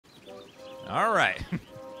All right.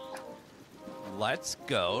 Let's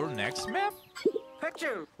go next map.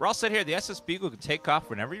 Picture. We're all set here. The SS Beagle can take off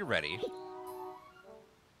whenever you're ready.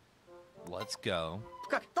 Let's go.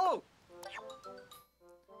 Go.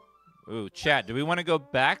 Ooh, chat, do we want to go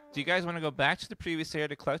back? Do you guys want to go back to the previous area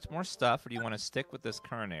to collect more stuff, or do you want to stick with this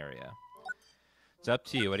current area? It's up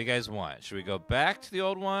to you. What do you guys want? Should we go back to the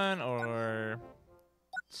old one, or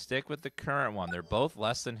stick with the current one? They're both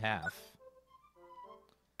less than half.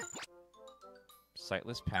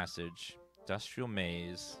 Sightless Passage. Industrial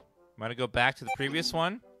Maze. Want to go back to the previous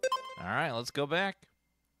one? All right, let's go back.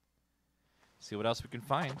 See what else we can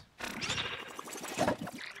find.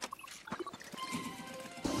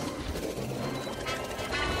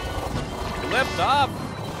 Lift up!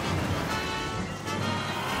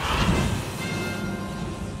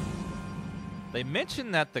 They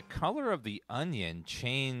mentioned that the color of the onion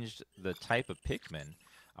changed the type of Pikmin.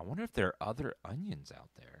 I wonder if there are other onions out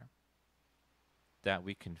there that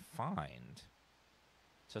we can find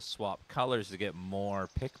to swap colors to get more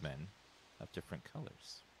Pikmin of different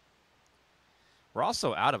colors. We're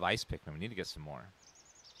also out of ice Pikmin. We need to get some more.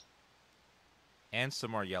 And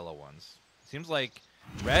some more yellow ones. Seems like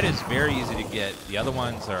red is very easy to get. The other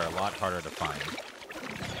ones are a lot harder to find.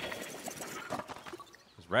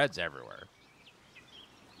 Because red's everywhere.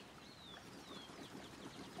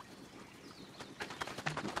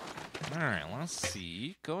 Alright, let's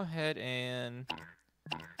see. Go ahead and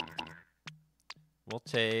we'll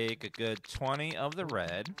take a good 20 of the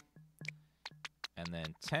red. And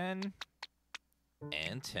then 10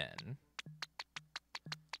 and 10.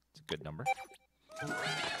 It's a good number.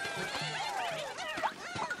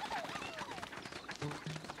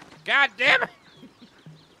 God damn it!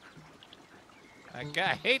 I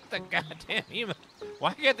hate the goddamn emote.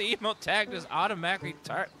 Why can't the emote tag just automatically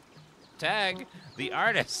tag the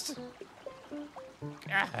artist?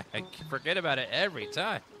 God, I forget about it every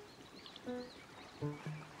time.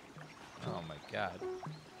 Oh my god.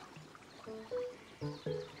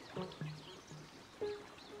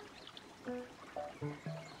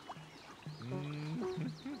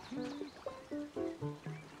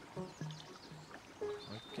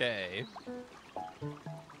 Okay.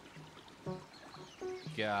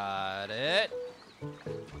 Got it.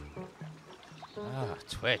 Ah,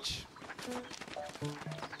 Twitch.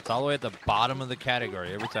 It's all the way at the bottom of the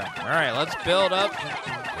category every time. All right, let's build up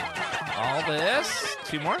all this.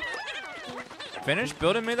 2 more. Finish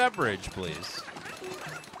building me that bridge, please.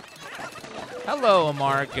 Hello,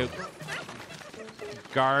 Amar Gare.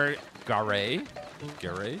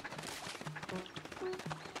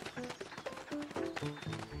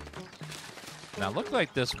 Now, look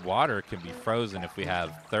like this water can be frozen if we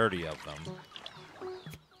have 30 of them.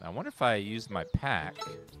 Now, I wonder if I use my pack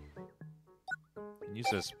and use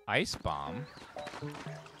this ice bomb.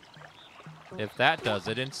 If that does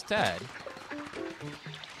it instead.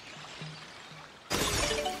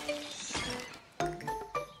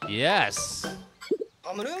 Yes.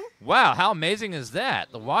 Wow, how amazing is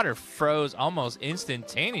that? The water froze almost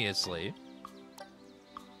instantaneously.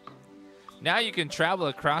 Now you can travel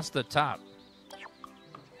across the top.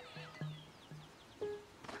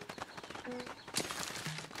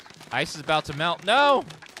 Ice is about to melt. No!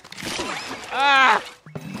 Ah!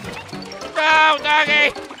 No,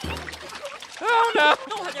 doggy! Oh, no!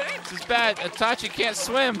 This is bad. Itachi can't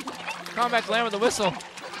swim. Come back to land with a whistle.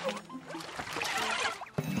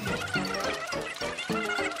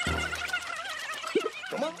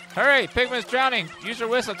 Hurry! Pikmin's drowning. Use your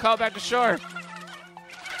whistle. Call back to shore.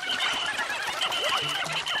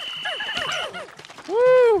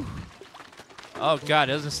 Woo! Oh, God.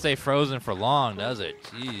 It doesn't stay frozen for long, does it?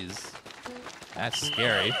 Jeez. That's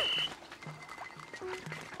scary.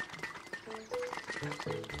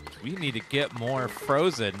 We need to get more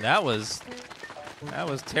frozen. That was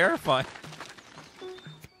terrifying.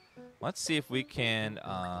 Let's see if we can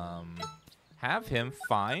have him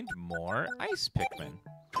find more ice Pikmin.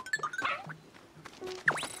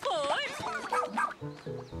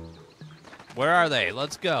 Where are they?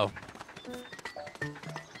 Let's go.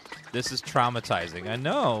 This is traumatizing. I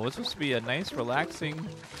know. It's supposed to be a nice, relaxing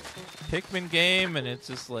Pikmin game, and it's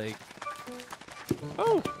just like...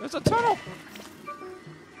 Oh, there's a tunnel!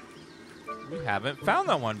 We haven't found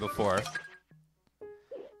that one before.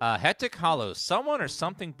 Hectic Hollow. Someone or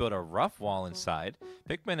something built a rough wall inside.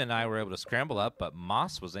 Pikmin and I were able to scramble up, but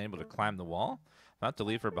Moss was able to climb the wall. Not to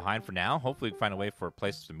leave her behind for now. Hopefully we can find a way for a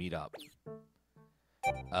place to meet up.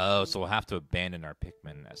 Oh, so we'll have to abandon our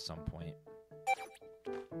Pikmin at some point.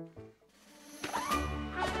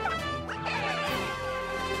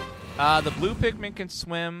 The blue Pikmin can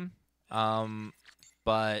swim,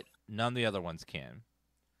 but none of the other ones can.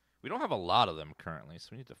 We don't have a lot of them currently, so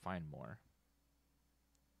we need to find more.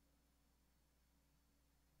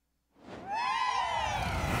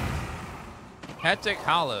 Hectic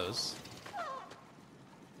Hollows.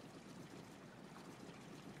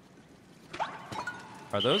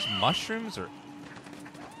 Are those mushrooms or...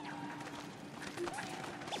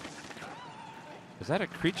 Is that a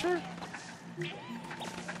creature?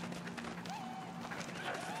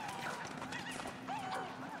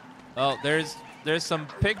 Oh, there's some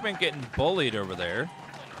Pikmin getting bullied over there.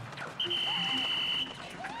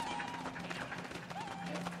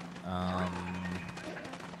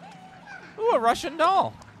 Ooh, a Russian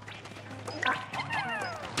doll.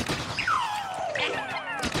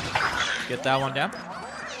 Get that one down.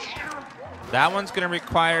 That one's going to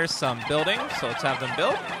require some building, so let's have them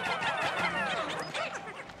build.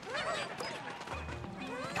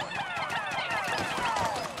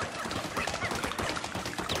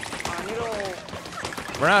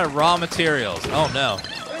 We're out of raw materials. Oh, no.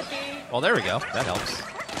 Well, there we go. That helps.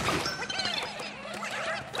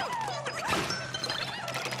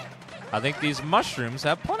 I think these mushrooms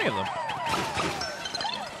have plenty of them.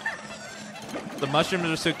 The mushrooms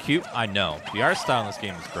are so cute. I know. The art style in this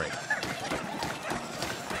game is great.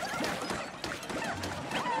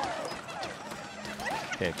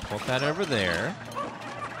 Okay, put that over there.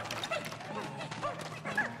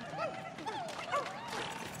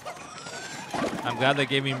 I'm glad they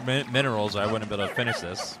gave me minerals or I wouldn't be able to finish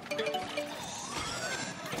this.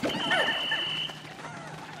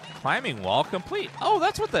 Climbing wall complete. Oh,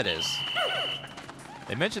 that's what that is.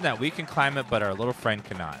 They mentioned that we can climb it, but our little friend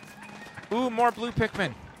cannot. Ooh, more blue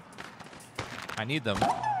Pikmin. I need them.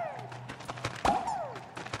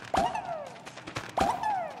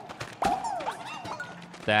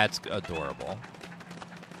 That's adorable.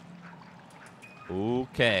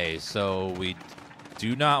 Okay, so we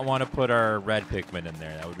do not want to put our red Pikmin in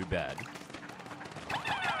there. That would be bad.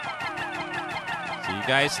 So you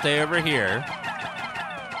guys stay over here.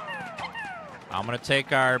 I'm going to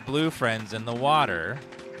take our blue friends in the water.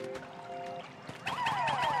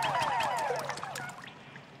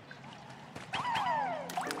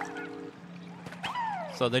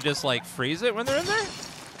 So they just, like, freeze it when they're in there?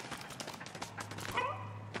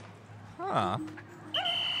 Huh.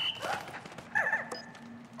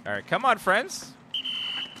 All right, come on, friends.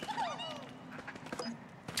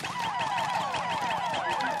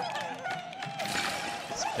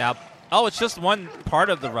 Now, oh, it's just one part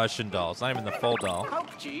of the Russian doll. It's not even the full doll.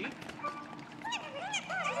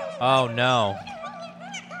 Oh, no.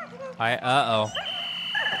 Uh-oh.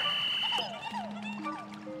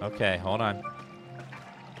 Okay, hold on.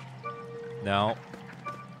 No.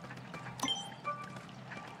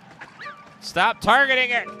 Stop targeting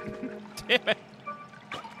it! Damn it.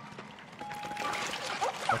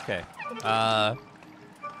 Okay.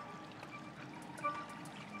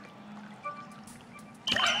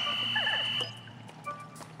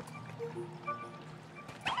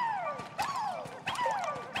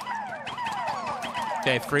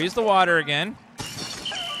 Okay, freeze the water again.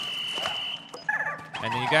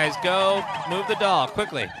 And then you guys go move the doll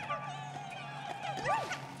quickly.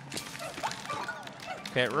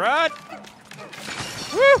 Okay, run!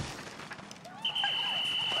 Woo!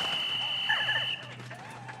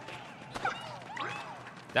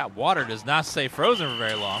 That water does not stay frozen for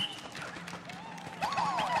very long.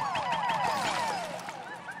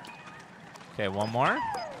 Okay, one more.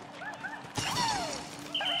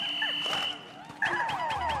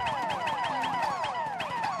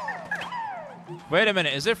 Wait a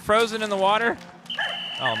minute, is it frozen in the water?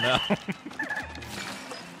 Oh, no.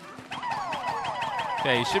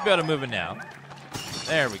 Okay, you should be able to move it now.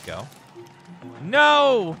 There we go.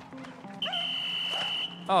 No!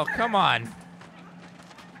 Oh, come on.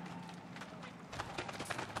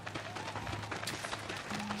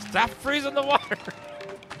 Stop freezing the water.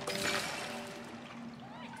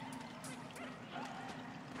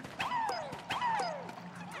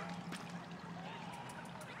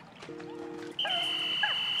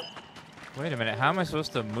 Wait a minute, how am I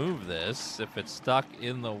supposed to move this if it's stuck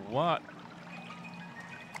in the what?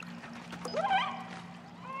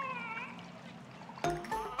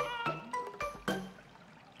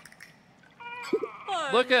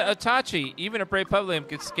 Look at Itachi. Even a brave public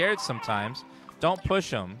gets scared sometimes. Don't push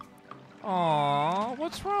him. Aw,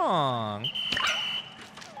 what's wrong?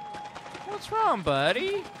 What's wrong,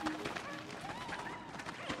 buddy?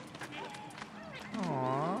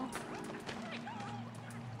 Aw.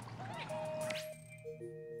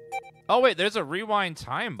 Oh, wait, there's a rewind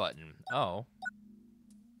time button. Oh.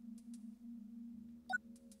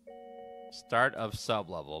 Start of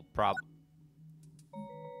sub-level.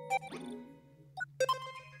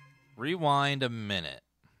 Rewind a minute.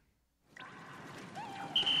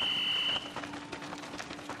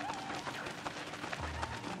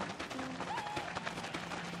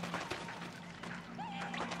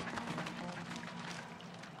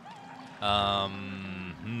 I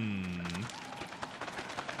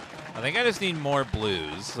think I just need more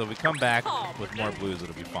blues. So if we come back with more blues,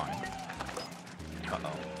 it'll be fine.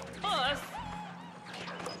 Uh-oh.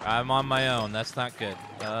 I'm on my own. That's not good.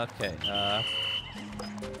 Okay.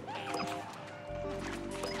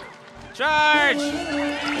 Charge!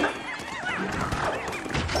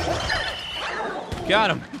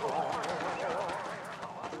 Got him.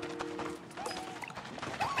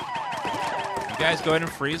 You guys go ahead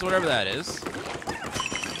and freeze whatever that is.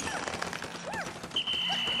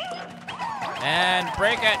 And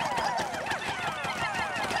break it.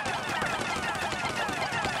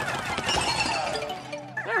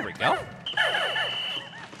 There we go.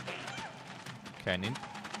 Okay, I need...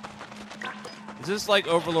 Is this like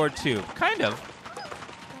Overlord 2? Kind of.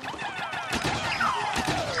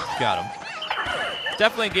 Got him.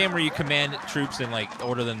 Definitely a game where you command troops and like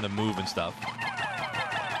order them to move and stuff.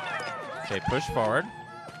 Okay, push forward.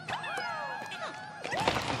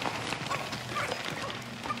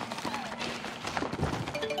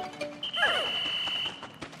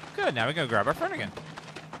 Good, now we can grab our friend again.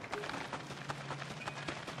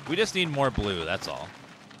 We just need more blue, that's all.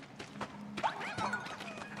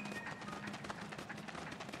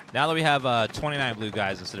 Now that we have 29 blue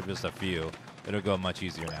guys instead of just a few, it'll go much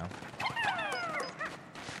easier now.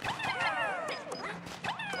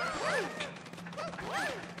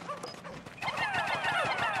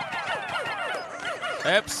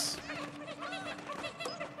 Oops.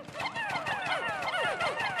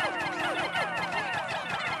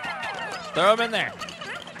 Throw them in there.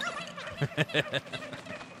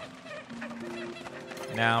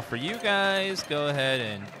 Now for you guys, go ahead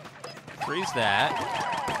and freeze that.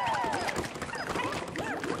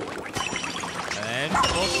 And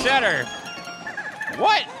we'll shatter.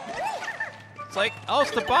 What? It's like, oh,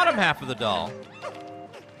 it's the bottom half of the doll.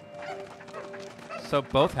 So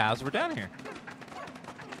both halves were down here.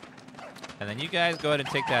 And then you guys go ahead and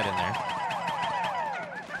take that in there.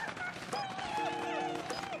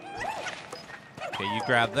 Okay, you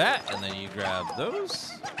grab that, and then you grab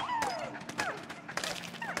those.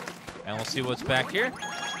 And we'll see what's back here.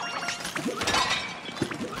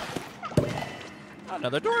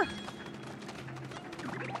 Another door.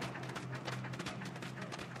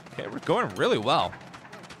 Okay, we're going really well.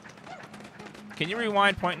 Can you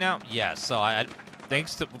rewind point now? Yes. So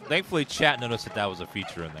thankfully chat noticed that was a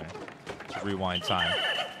feature in there. It's rewind time.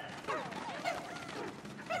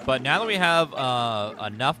 But now that we have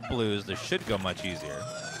enough blues, this should go much easier.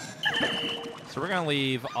 So we're gonna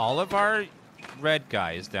leave all of our red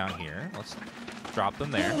guys down here. Let's drop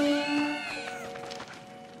them there.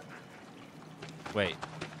 Wait.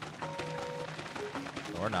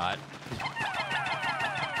 Or not.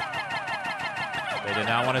 They did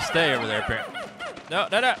not want to stay over there, apparently. No.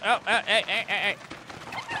 Hey.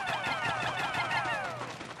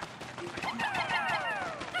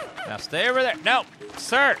 Now stay over there. No,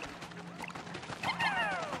 sir.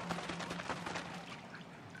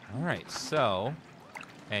 All right, so,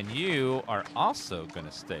 and you are also going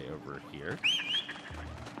to stay over here.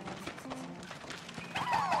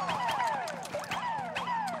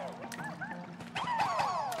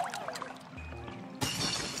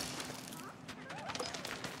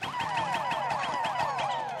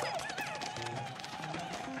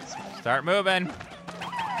 Start moving.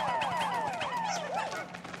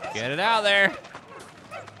 Get it out there.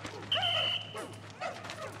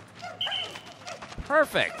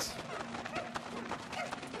 Perfect.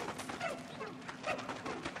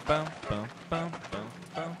 Boom, boom, boom, boom, boom,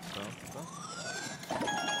 boom, boom.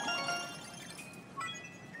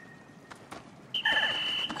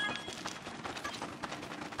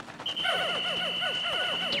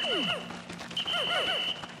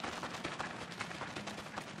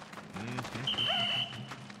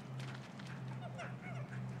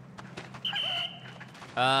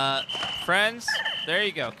 Friends, there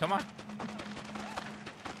you go. Come on.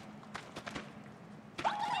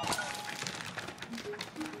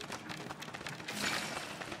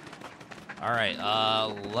 All right,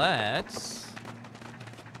 let's...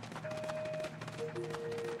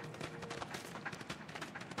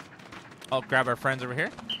 Oh, grab our friends over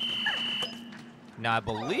here. Now, I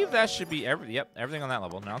believe that should be everything on that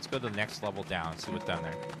level. Now let's go to the next level down, see what's down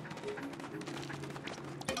there.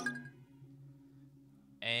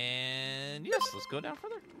 And yes, let's go down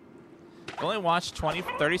further. Only watched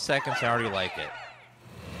 30 seconds. I already like it.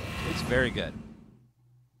 It's very good.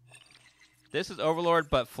 This is Overlord,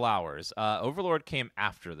 but flowers. Overlord came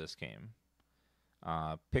after this game.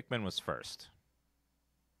 Pikmin was first.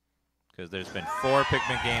 Because there's been 4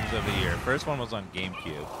 Pikmin games of the year. First one was on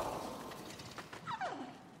GameCube.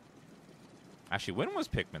 Actually, when was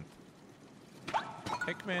Pikmin?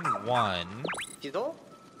 Pikmin 1.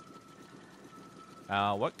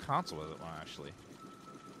 What console was it on, actually?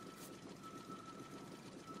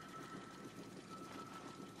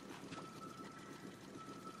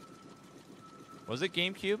 Was it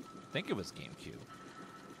GameCube? I think it was GameCube.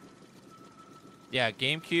 Yeah,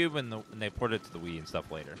 GameCube, and they ported it to the Wii and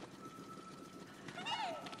stuff later.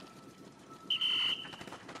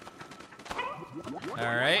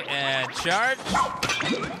 All right, and charge.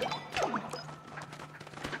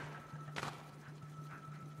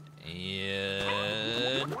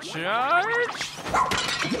 And charge.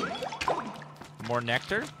 More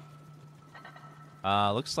nectar.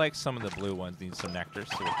 Looks like some of the blue ones need some nectar,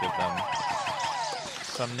 so we'll give them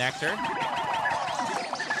some nectar.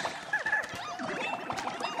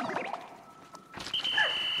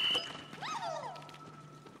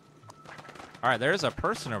 All right, there's a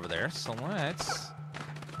person over there, so let's...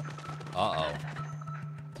 Uh-oh.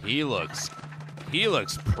 He looks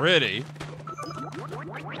pretty.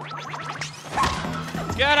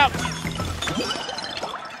 Get up!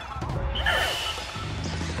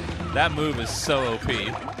 That move is so OP.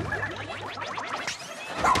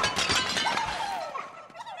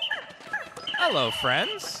 Hello,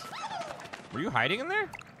 friends. Were you hiding in there?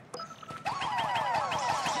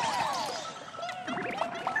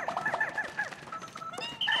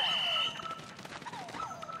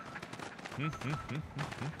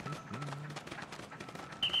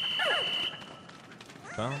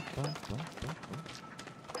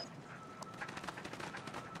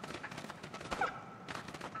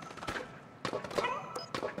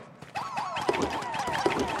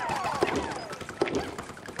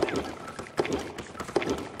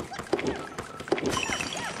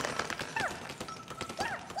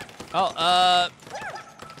 Oh,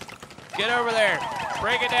 get over there.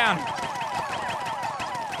 Break it down.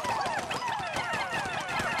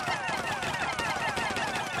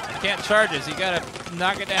 Can't charge us. You gotta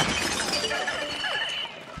knock it down.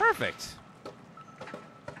 Perfect.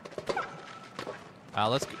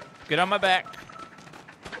 Let's get on my back.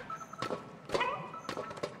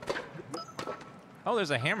 Oh,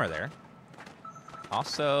 there's a hammer there.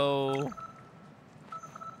 Also,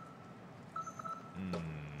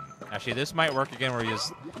 actually, this might work again where you're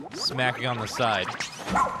just smacking on the side.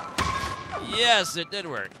 Yes, it did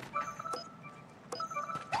work.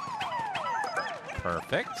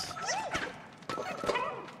 Perfect.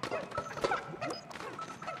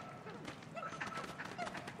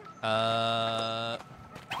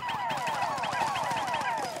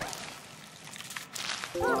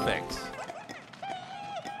 Perfect.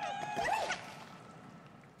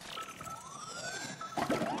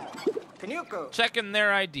 Checking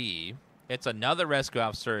their ID. It's another rescue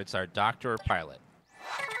officer. It's our doctor or pilot.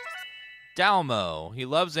 Dalmo. He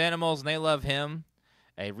loves animals and they love him.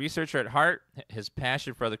 A researcher at heart, his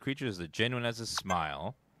passion for other creatures is as genuine as his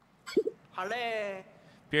smile.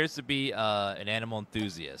 Appears to be an animal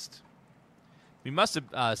enthusiast. We must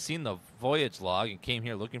have seen the voyage log and came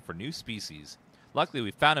here looking for new species. Luckily,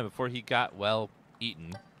 we found him before he got, well,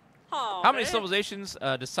 eaten. Oh, How many civilizations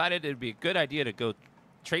decided it would be a good idea to go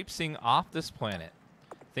traipsing off this planet?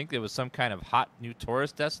 Think it was some kind of hot new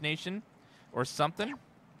tourist destination or something?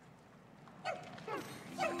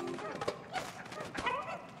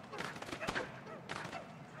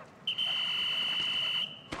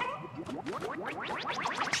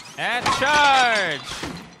 And charge!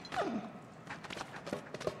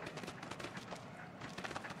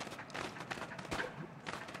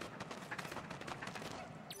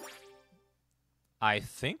 I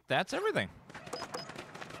think that's everything.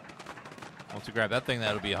 Once you grab that thing,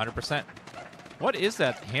 that'll be 100%. What is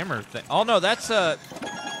that hammer thing? Oh no, that's what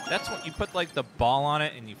you put like the ball on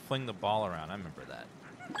it and you fling the ball around. I remember that.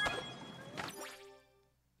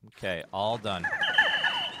 Okay, all done.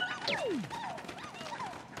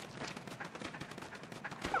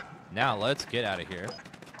 Now let's get out of here.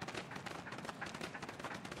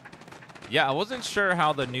 Yeah, I wasn't sure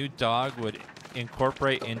how the new dog would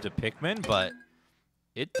incorporate into Pikmin, but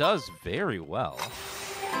it does very well.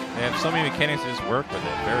 They have so many mechanics to just work with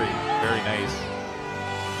it. Very, very nice.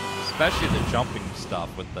 Especially the jumping stuff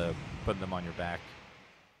with the putting them on your back.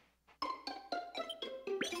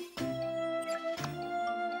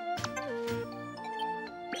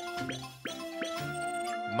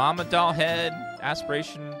 Mama doll head,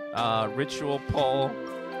 aspiration, ritual pull,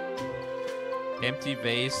 empty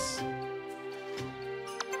vase,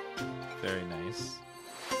 Very nice.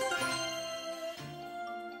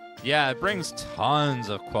 Yeah, it brings tons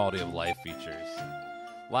of quality of life features.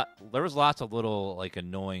 There was lots of little like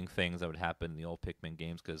annoying things that would happen in the old Pikmin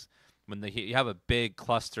games because when you have a big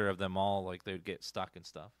cluster of them all, like they'd get stuck and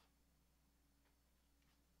stuff.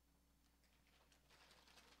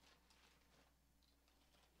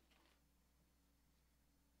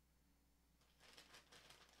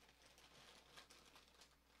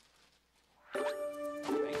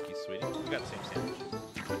 Thank you, sweetie. We got the same sandwich.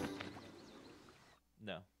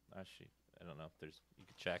 No, actually, I don't know if there's. You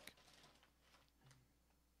could check.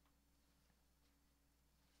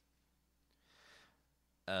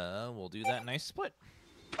 We'll do that nice split.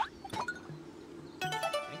 Thank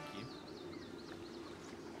you.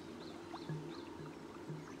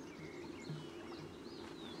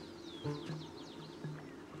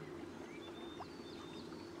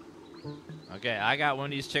 Okay, I got one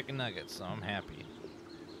of these chicken nuggets, so I'm happy.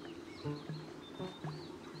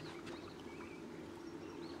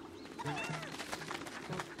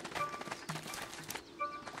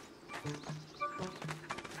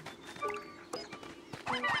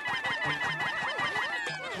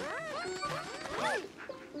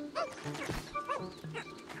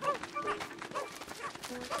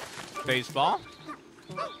 Baseball.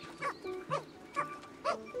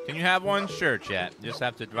 Can you have one? Sure, chat. You just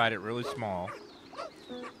have to divide it really small.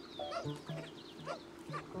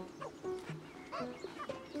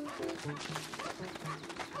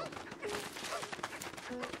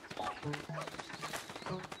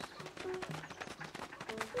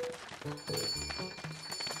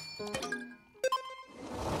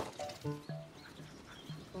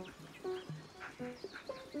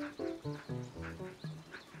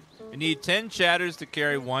 You need 10 chatters to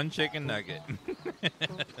carry one chicken nugget.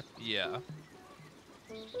 Yeah.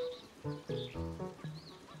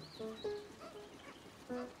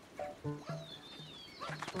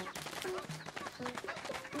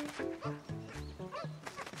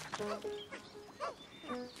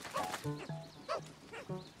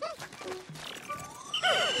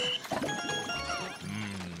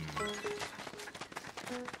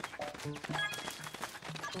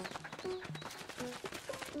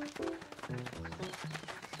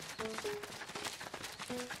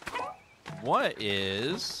 What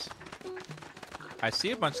is... I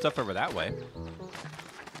see a bunch of stuff over that way.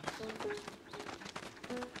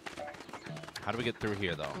 How do we get through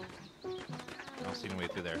here, though? I don't see any way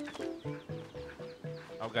through there.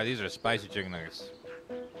 Oh, God, these are spicy chicken nuggets.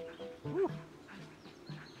 Woo.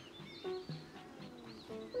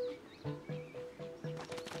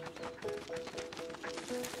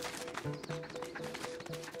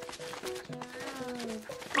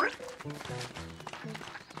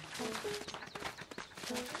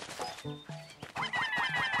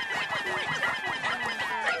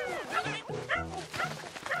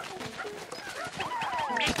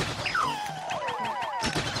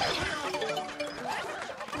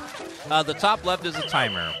 The top left is a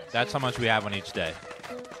timer. That's how much we have on each day.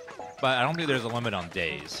 But I don't think there's a limit on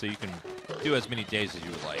days, so you can do as many days as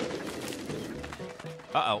you would like.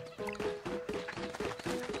 Uh-oh.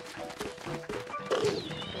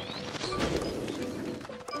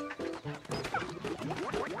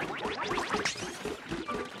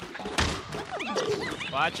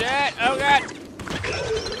 Watch it! Oh, God!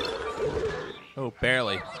 Oh,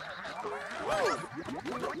 barely.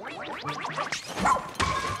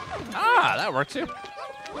 Ah, that worked too.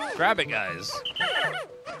 Grab it, guys.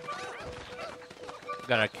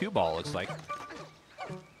 Got a cue ball, looks like.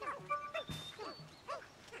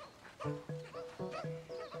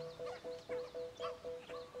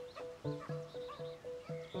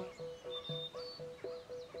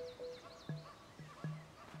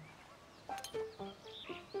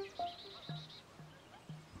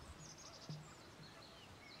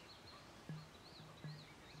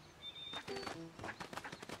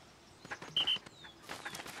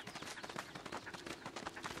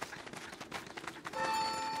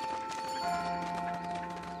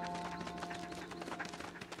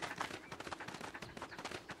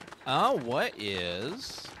 What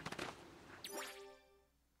is...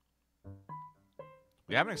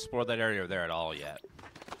 We haven't explored that area over there at all yet.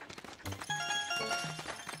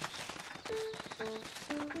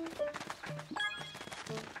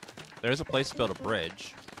 There's a place to build a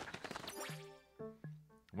bridge.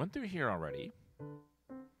 Went through here already.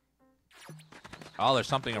 Oh, there's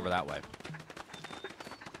something over that way.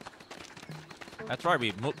 That's right,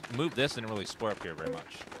 we moved this and didn't really explore up here very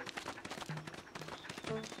much.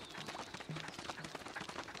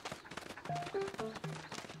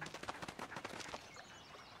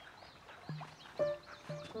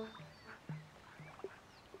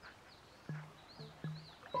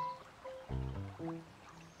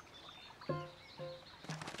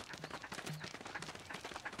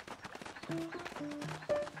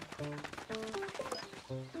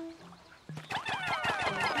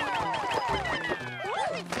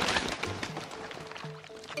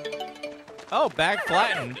 Oh, bag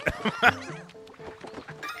flattened.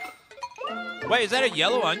 Wait, is that a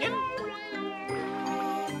yellow onion?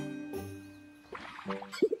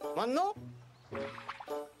 Mano?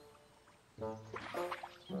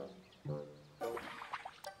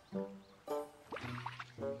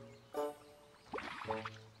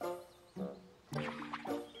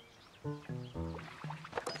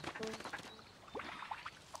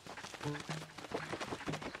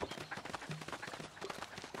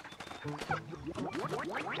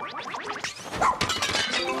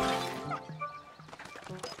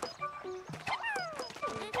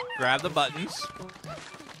 Grab the buttons.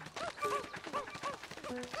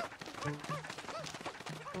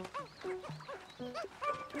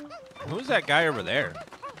 Who's that guy over there?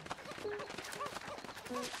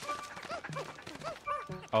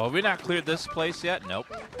 Oh, have we not cleared this place yet? Nope.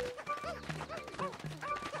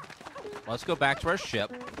 Let's go back to our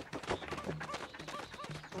ship.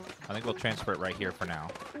 I think we'll transfer it right here for now.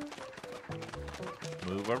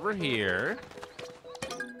 Move over here.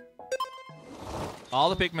 All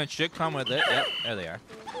the Pikmin should come with it. Yep, there they are.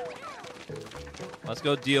 Let's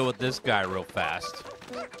go deal with this guy real fast.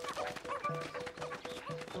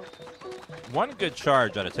 One good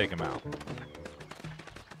charge ought to take him out.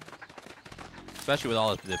 Especially with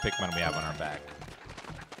all the Pikmin we have on our back.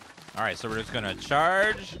 Alright, so we're just going to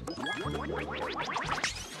charge.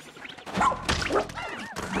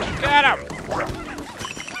 Get him!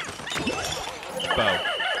 Boom.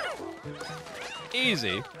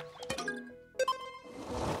 Easy.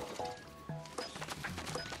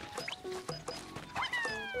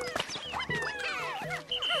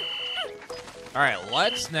 All right,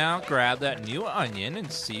 let's now grab that new onion and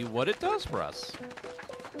see what it does for us.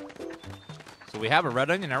 So we have a red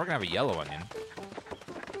onion, now we're gonna have a yellow onion.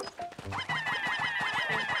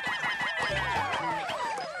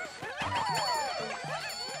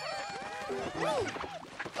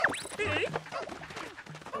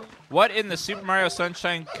 What in the Super Mario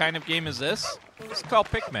Sunshine kind of game is this? It's called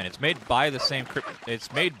Pikmin. It's made by the same.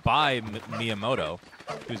 It's made by Miyamoto,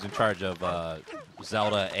 who's in charge of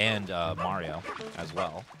Zelda and Mario as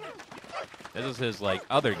well. This is his like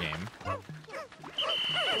other game.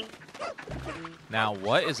 Now,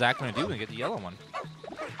 what is that going to do when we get the yellow one?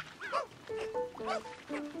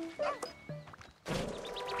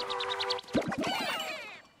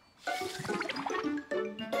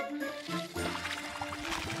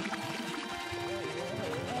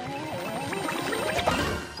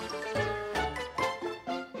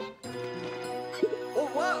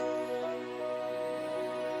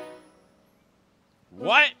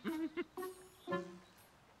 What?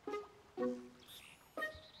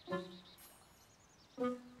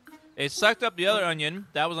 It sucked up the other onion.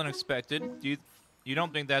 That was unexpected. You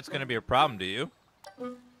don't think that's going to be a problem, do you?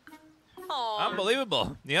 Aww.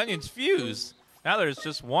 Unbelievable. The onions fuse. Now there's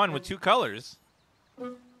just one with two colors.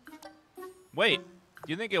 Wait,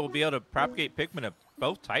 do you think it will be able to propagate Pikmin of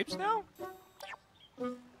both types now?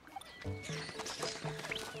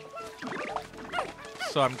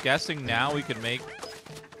 So I'm guessing now we can make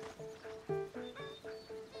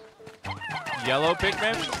yellow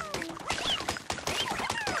Pikmin?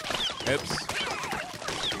 Oops.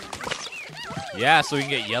 Yeah, so we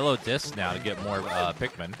can get yellow discs now to get more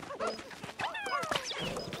Pikmin.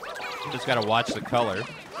 Just gotta watch the color.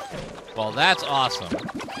 Well, that's awesome.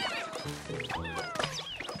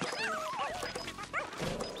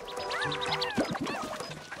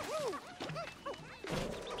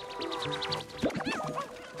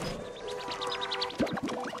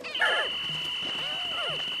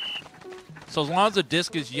 So as long as the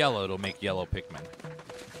disc is yellow, it'll make yellow Pikmin.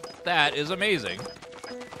 That is amazing.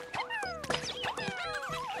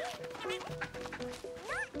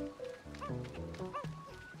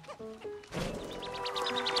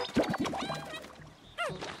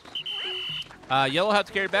 Yellow have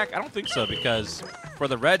to carry back? I don't think so, because for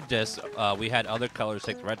the red disc, we had other colors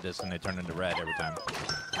take the red disc and they turned into red every time.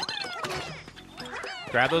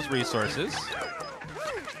 Grab those resources.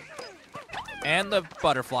 And the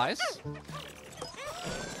butterflies.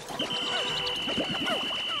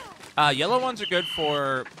 Yellow ones are good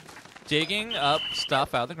for digging up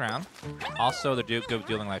stuff out of the ground. Also, they're good at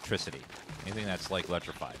dealing electricity. Anything that's like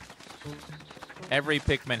electrified. Every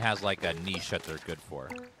Pikmin has like a niche that they're good for.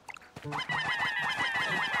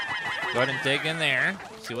 Go ahead and dig in there.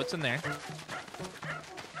 See what's in there.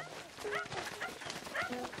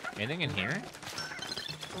 Anything in here?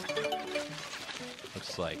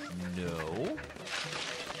 Looks like no.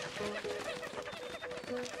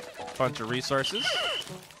 Bunch of resources.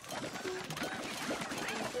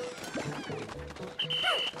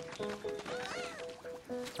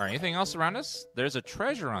 All right, anything else around us? There's a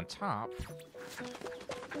treasure on top.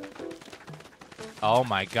 Oh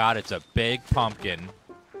my god, it's a big pumpkin.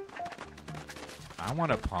 I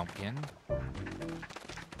want a pumpkin.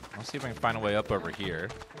 I'll see if I can find a way up over here.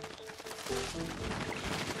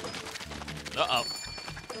 Uh-oh.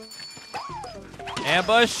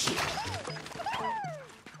 Ambush.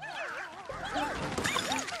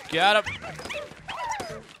 Got him.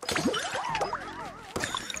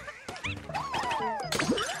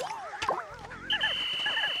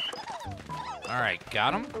 All right,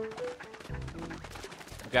 got him.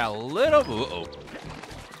 Got a little. Uh-oh.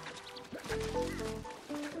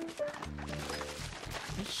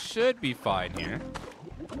 He should be fine here.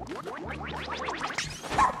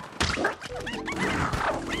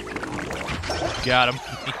 Got him.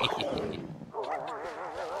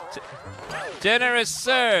 Dinner is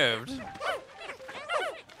served.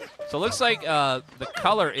 So it looks like the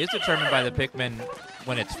color is determined by the Pikmin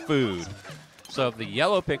when it's food. So if the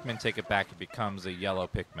yellow Pikmin take it back, it becomes a yellow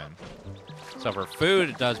Pikmin. So for food,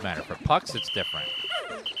 it does matter. For pucks, it's different.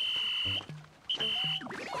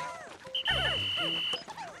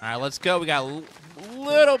 All right, let's go. We got a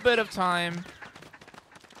little bit of time.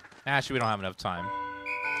 Actually, we don't have enough time.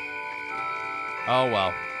 Oh,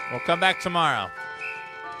 well. We'll come back tomorrow.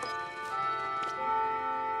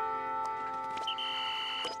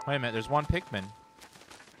 Wait a minute. There's one Pikmin.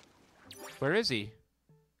 Where is he?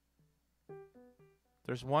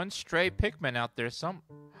 There's one stray Pikmin out there.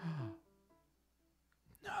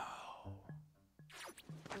 No.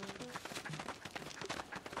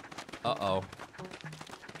 Uh-oh.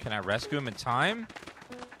 Can I rescue him in time?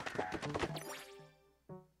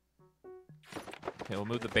 Okay, we'll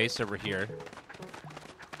move the base over here.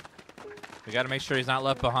 We gotta make sure he's not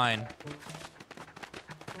left behind.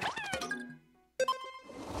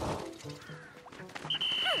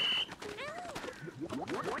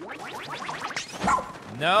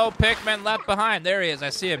 No Pikmin left behind. There he is. I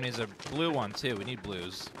see him. He's a blue one, too. We need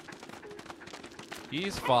blues.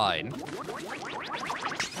 He's fine.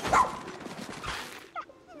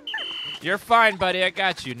 You're fine, buddy. I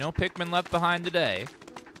got you. No Pikmin left behind today.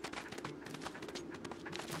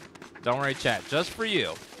 Don't worry, chat. Just for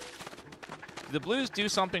you. The blues do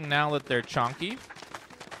something now that they're chunky.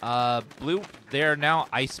 They're now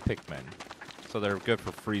ice Pikmin. So they're good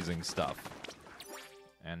for freezing stuff.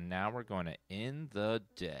 And now we're going to end the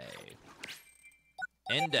day.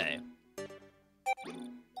 End day.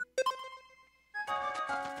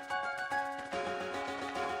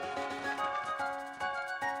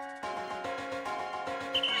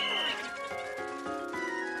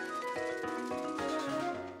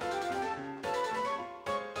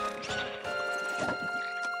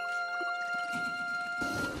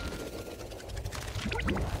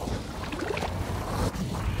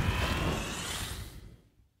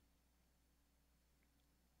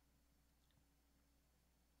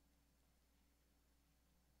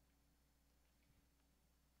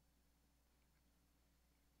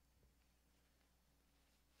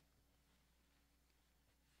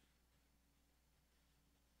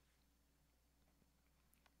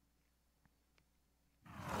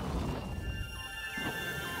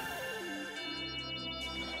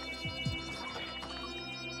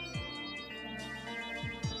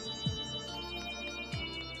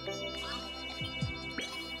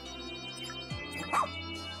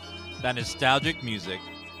 That nostalgic music.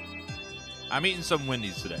 I'm eating some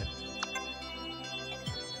Wendy's today.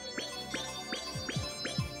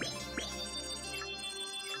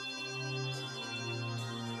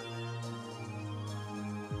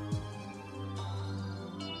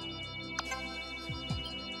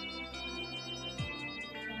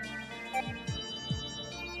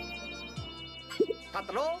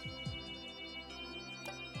 Patro?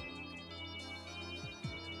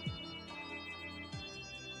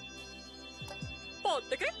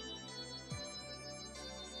 어떻게?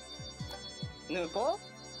 누구?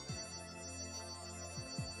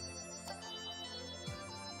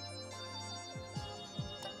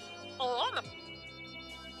 나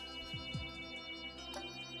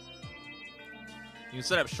You can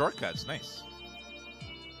set up shortcuts. Nice.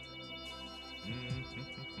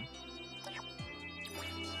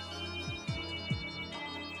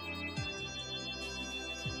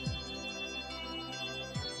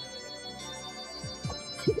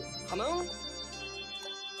 Hamon?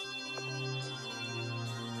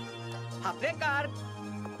 Haprekar?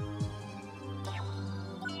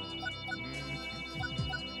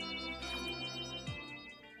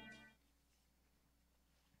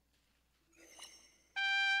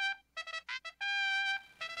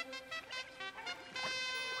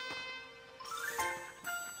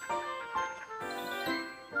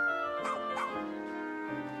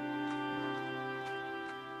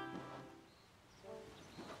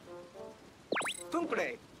 分プ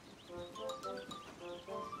レイ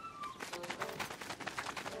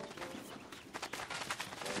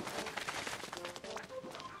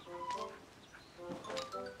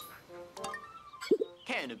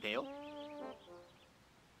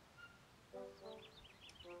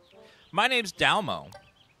My name's Dalmo.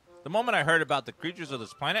 The moment I heard about the creatures of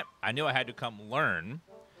this planet, I knew I had to come learn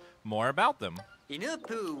more about them.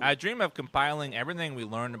 I dream of compiling everything we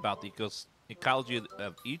learned about the ecology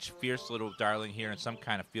of each fierce little darling here in some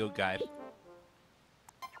kind of field guide.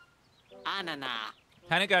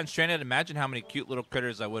 Kinda gotten stranded. Imagine how many cute little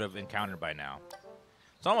critters I would have encountered by now.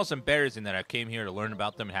 It's almost embarrassing that I came here to learn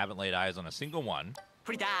about them and haven't laid eyes on a single one.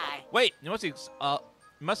 Wait, you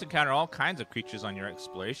must encounter all kinds of creatures on your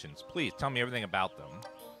explorations. Please tell me everything about them.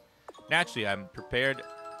 Naturally,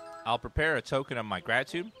 I'll prepare a token of my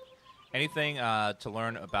gratitude. Anything to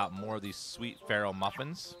learn about more of these sweet feral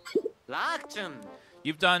muffins?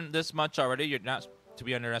 You've done this much already. You're not to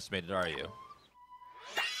be underestimated, are you?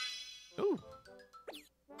 Ooh.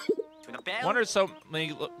 Wonder so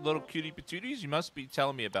many little cutie patooties. You must be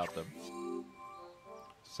telling me about them.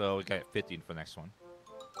 So we got 15 for the next one.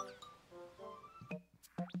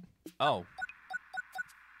 Oh.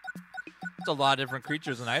 It's a lot of different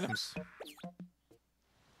creatures and items.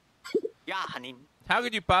 How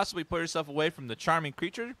could you possibly put yourself away from the charming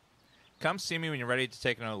creature? Come see me when you're ready to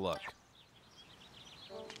take another look.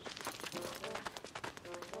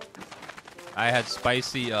 I had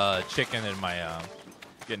spicy chicken in my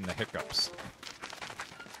getting the hiccups.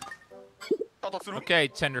 Okay,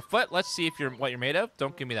 Tenderfoot, let's see if what you're made of.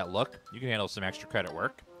 Don't give me that look. You can handle some extra credit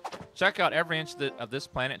work. Check out every inch of this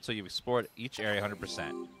planet until you've explored each area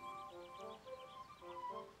 100%.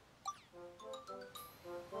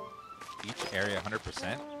 Each area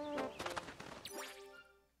 100%?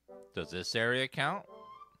 Does this area count?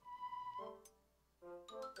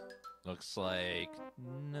 Looks like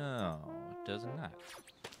no, it does not.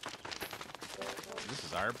 This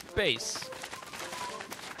is our base.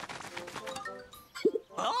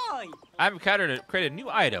 I've created a new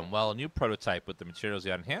item, well, a new prototype with the materials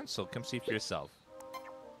you have in hand, so come see for yourself.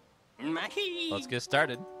 Let's get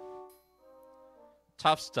started.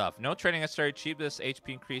 Tough stuff. No training necessary. Achieve this HP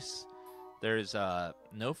increase. There's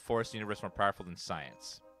no force in the universe more powerful than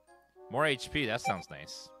science. More HP, that sounds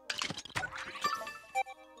nice.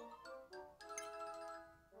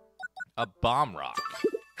 A bomb rock.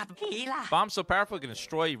 Bombs so powerful it can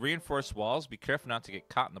destroy reinforced walls. Be careful not to get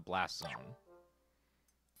caught in the blast zone.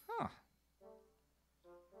 Huh.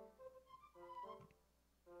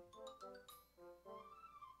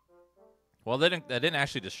 Well, that didn't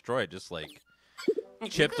actually destroy it, just like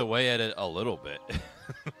chipped away at it a little bit.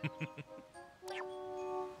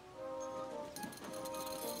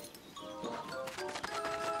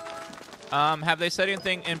 Have they said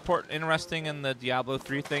anything interesting in the Diablo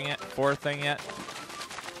 4 thing yet?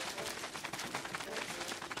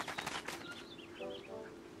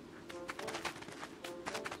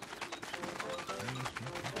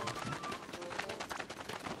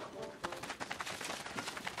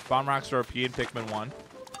 Bomb rocks are OP in Pikmin 1.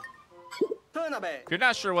 If you're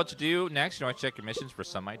not sure what to do next, you want to check your missions for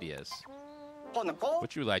some ideas.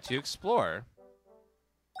 What you would like to explore?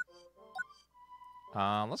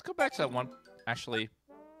 Let's go back to that one. Actually,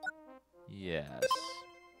 yes.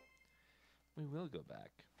 We will go back.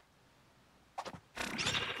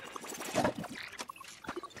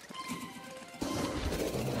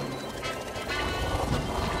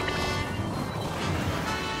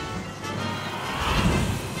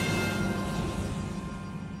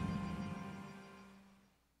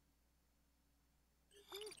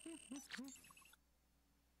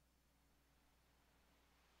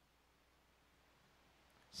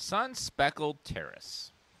 Sun Speckled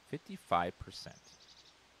Terrace, 55%.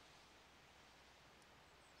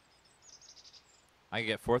 I can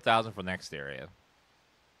get 4,000 for the next area.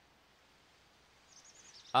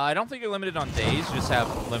 I don't think you're limited on days. You just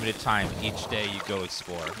have limited time each day you go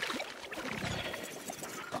explore.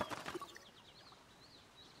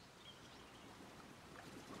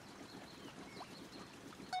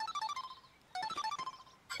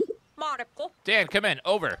 Dan, come in.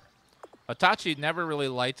 Over. Otachi never really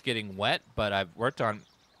liked getting wet, but I'm working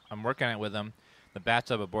on it with him. The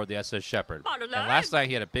bathtub aboard the SS Shepherd. And last night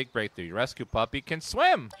he had a big breakthrough. Your rescue puppy can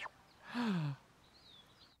swim.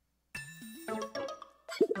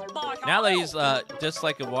 Now that he's just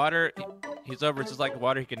like a water, he's over just like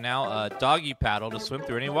water. He can now doggy paddle to swim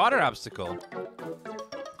through any water obstacle.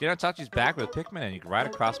 Get on Otachi's back with a Pikmin, and you can ride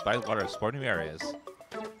across by the water to explore new areas.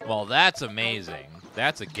 Well, that's amazing.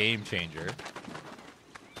 That's a game changer.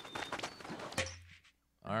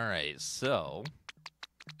 All right, so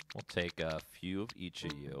We'll take a few of each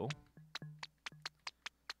of you.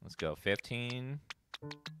 Let's go 15,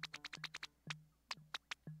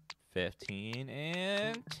 15,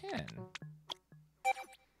 and 10.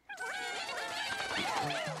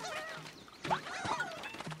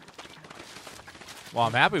 Well,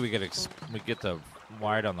 I'm happy we get the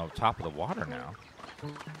wide on the top of the water now.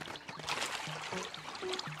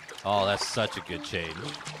 Oh, that's such a good change.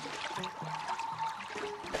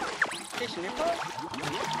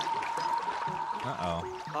 Uh-oh.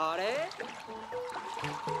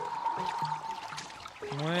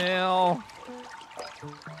 Well...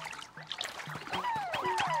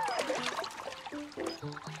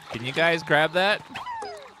 Can you guys grab that?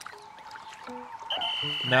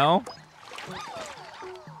 No?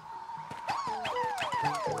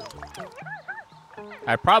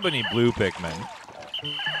 I probably need blue Pikmin.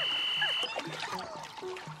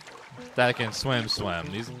 That can swim.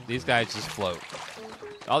 These guys just float.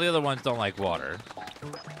 All the other ones don't like water.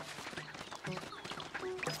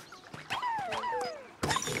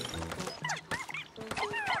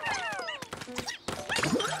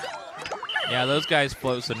 Yeah, those guys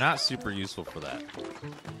float, so not super useful for that.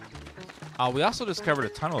 We also discovered a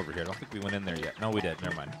tunnel over here. I don't think we went in there yet. No, we did.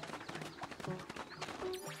 Never mind.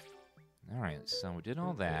 All right, so we did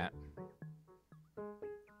all that.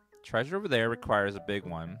 Treasure over there requires a big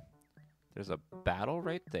one. There's a battle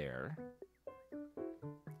right there.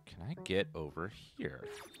 Can I get over here?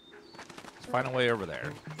 Let's find a way over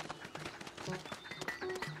there.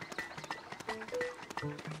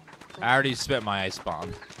 I already spent my ice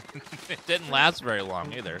bomb. It didn't last very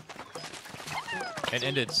long either. It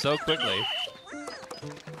ended so quickly.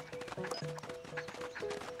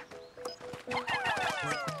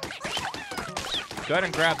 Go ahead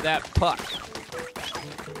and grab that puck.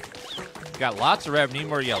 Got lots of red, need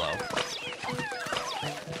more yellow.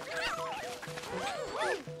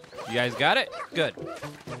 You guys got it? Good.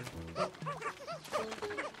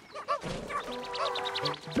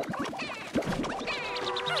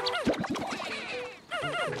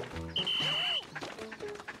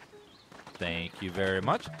 Thank you very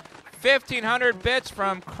much. 1,500 bits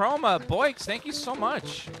from Chroma Boix. Thank you so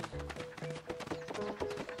much.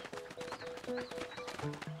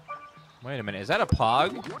 Wait a minute. Is that a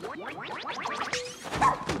pog?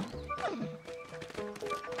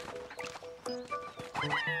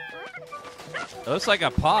 It looks like a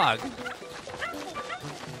pog.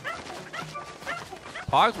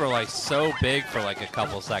 Pogs were like so big for like a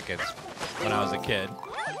couple seconds when I was a kid.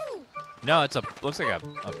 No, looks like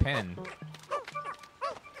a pin.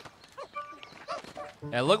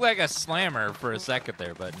 It looked like a slammer for a second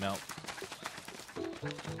there, but no.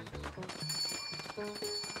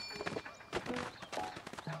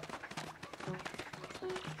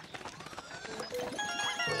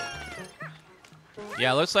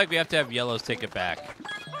 Yeah, it looks like we have to have yellows take it back.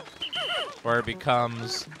 Or it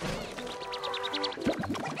becomes...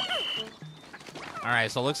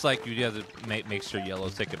 Alright, so it looks like you have to make sure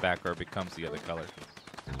yellows take it back or it becomes the other color.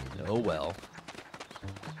 Oh well.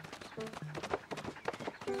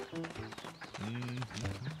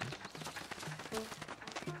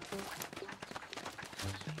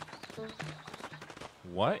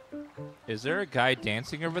 What? Is there a guy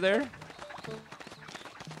dancing over there?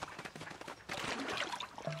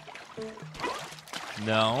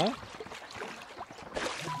 No.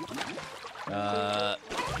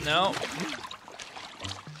 No.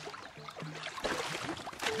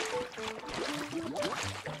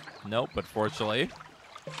 Nope, unfortunately.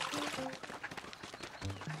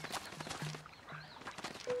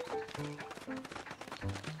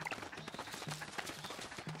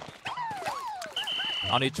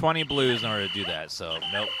 I'll need 20 blues in order to do that, so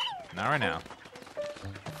nope. Not right now.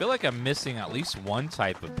 I feel like I'm missing at least one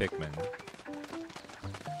type of Pikmin.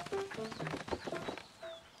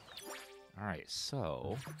 Alright,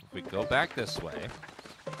 so if we go back this way,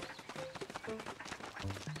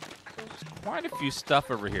 there's quite a few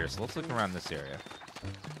stuff over here, so let's look around this area.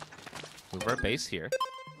 Move our base here.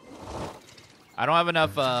 I don't have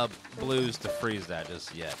enough blues to freeze that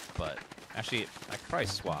just yet, but actually, I could probably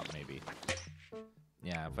swap maybe.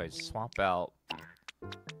 Yeah, if I swap out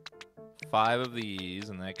 5 of these,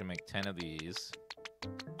 and then I can make 10 of these.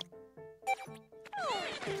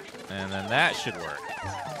 And then that should work.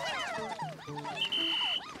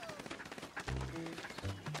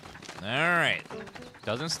 Alright.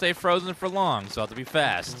 Doesn't stay frozen for long, so I'll have to be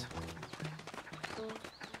fast.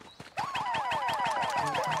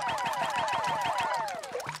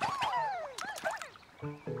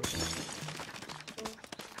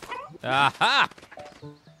 Aha!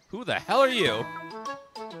 Who the hell are you?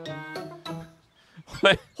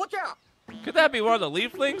 What? Could that be one of the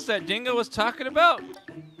leaflings that Dingo was talking about?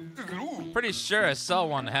 Pretty sure I saw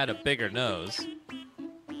one that had a bigger nose.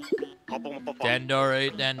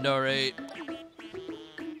 Dandori, Dandori.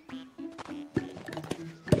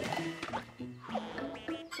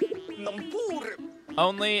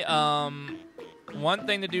 Only, one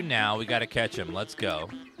thing to do now. We gotta catch him. Let's go.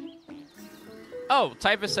 Oh,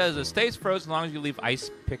 Typhus says it stays frozen as long as you leave ice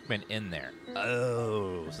Pikmin in there.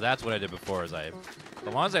 Oh, so that's what I did before. As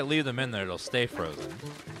long as I leave them in there, it'll stay frozen.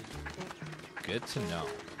 Good to know.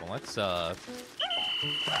 Well, let's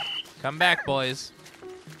come back, boys.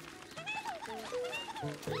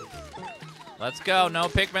 Let's go. No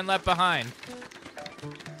Pikmin left behind.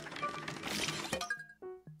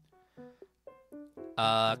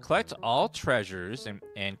 Collect all treasures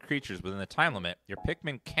and creatures within the time limit. Your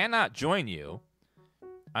Pikmin cannot join you.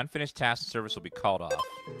 Unfinished tasks and service will be called off.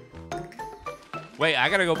 Wait, I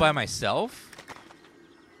gotta go by myself?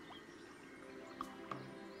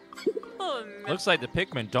 Oh, no. Looks like the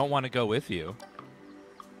Pikmin don't want to go with you.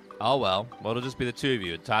 Oh well. Well, it'll just be the two of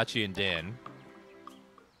you, Tachi and Dan.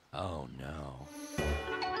 Oh no.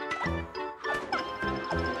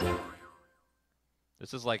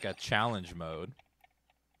 This is like a challenge mode.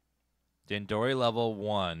 Dandori level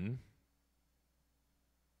 1.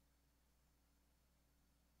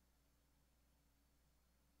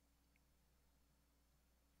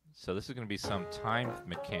 So this is going to be some time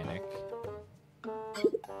mechanic.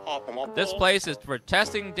 This place is for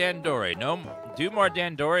testing Dandori. Do more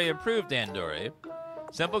Dandori, improve Dandori.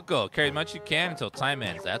 Simple goal. Carry as much as you can until time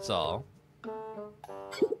ends. That's all.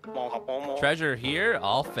 Treasure here,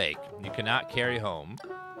 all fake. You cannot carry home.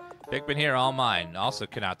 Pikmin here, all mine. Also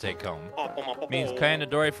cannot take home. Means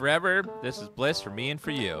Dandori forever. This is bliss for me and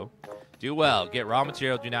for you. Do well. Get raw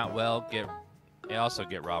material. Do not well. Also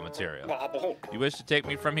get raw material. You wish to take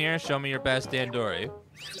me from here? Show me your best Dandori.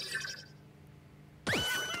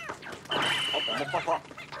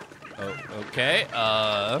 Oh, okay.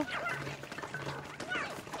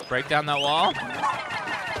 Break down that wall.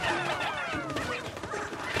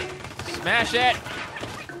 Smash it.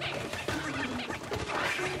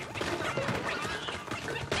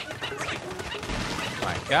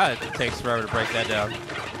 My God, it takes forever to break that down.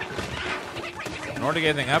 In order to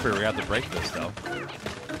get anything up here, we have to break this, though.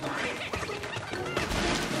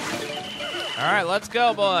 All right, let's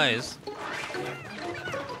go, boys.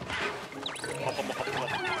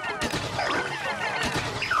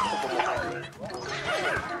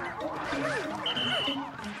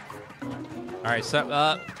 All right, set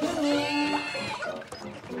up.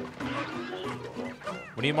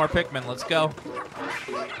 We need more Pikmin. Let's go.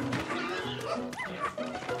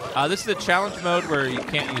 This is a challenge mode where you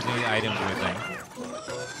can't use any items or anything.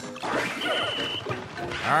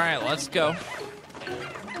 All right, let's go.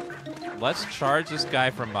 Let's charge this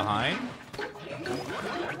guy from behind.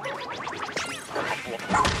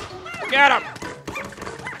 Get him!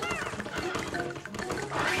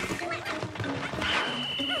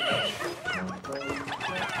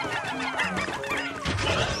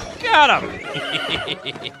 Got him!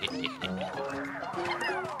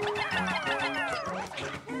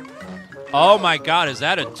 Oh my God, is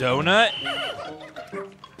that a donut?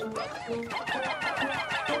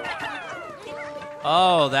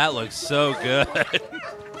 Oh, that looks so good.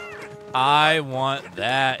 I want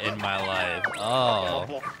that in my life.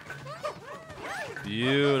 Oh.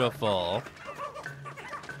 Beautiful.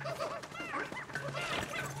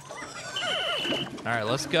 All right,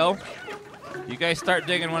 let's go. You guys start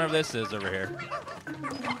digging whatever this is over here.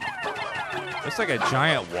 Looks like a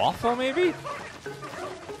giant waffle, maybe?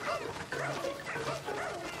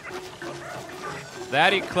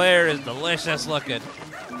 That eclair is delicious looking.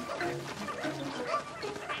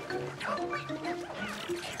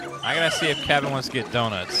 I gotta see if Kevin wants to get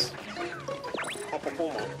donuts.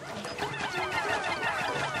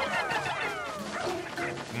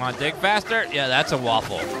 Come on, dig faster. Yeah, that's a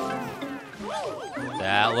waffle.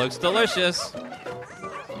 That looks delicious.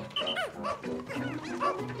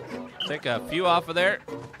 Take a few off of there.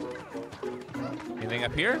 Anything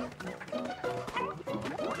up here?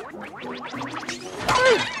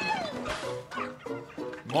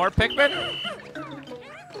 More Pikmin?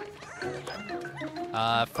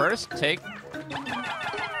 First, take...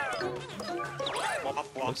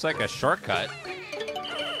 Looks like a shortcut.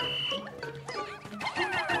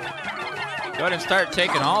 Go ahead and start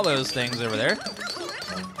taking all those things over there.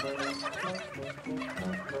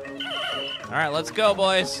 All right, let's go,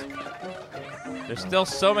 boys. There's still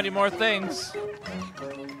so many more things.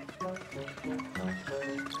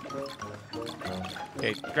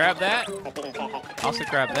 Okay, grab that. Also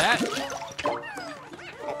grab that.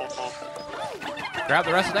 Grab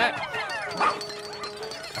the rest of that.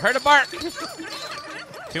 I heard a bark.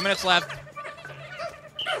 2 minutes left.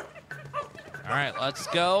 All right, let's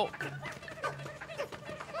go.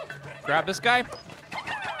 Grab this guy.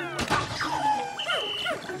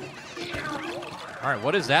 All right,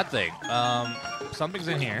 what is that thing? Something's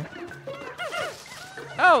in here.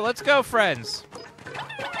 Oh, let's go, friends.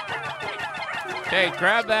 Okay,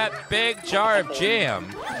 grab that big jar of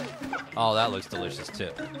jam. Oh, that looks delicious,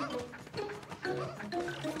 too.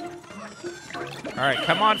 All right,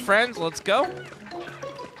 come on, friends. Let's go.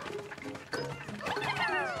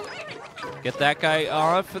 Get that guy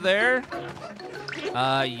off of there.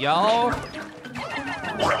 Y'all.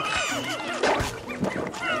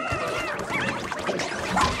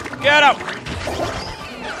 Get him!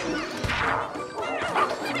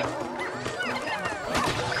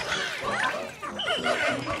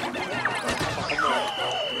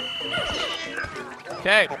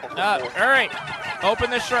 Okay, all right. Open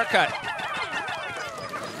this shortcut.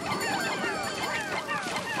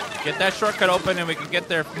 Get that shortcut open and we can get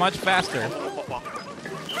there much faster.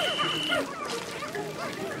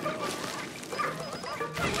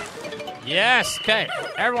 Yes, okay.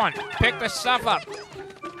 Everyone, pick this stuff up.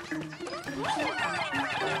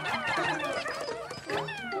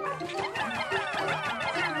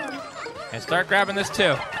 And start grabbing this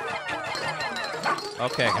too.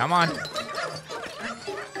 Okay, come on.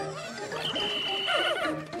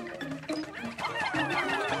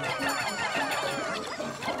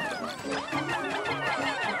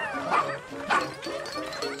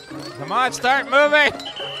 Come on, start moving.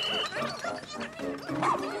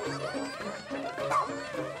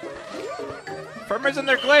 For some reason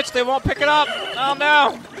they're glitched, they won't pick it up. Oh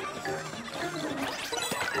no.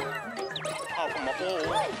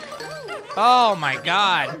 Oh my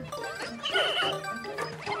god.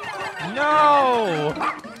 No.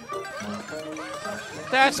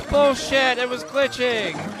 That's bullshit. It was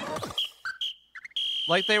glitching.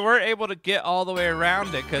 Like they weren't able to get all the way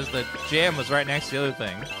around it because the jam was right next to the other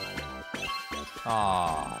thing.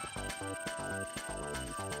 Aww.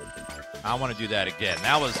 I want to do that again.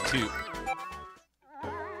 That was too...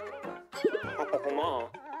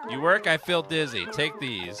 You work? I feel dizzy. Take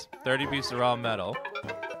these. 30 pieces of raw metal.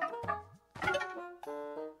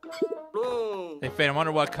 Hey, Fane, I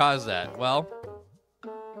wonder what caused that. Well,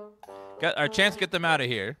 got our chance to get them out of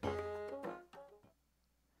here.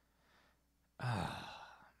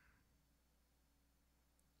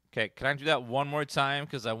 Okay, can I do that one more time?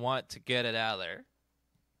 Because I want to get it out of there.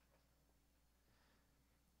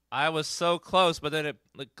 I was so close, but then it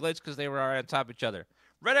glitched because they were already on top of each other.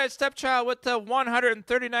 Red-Eyed Stepchild with the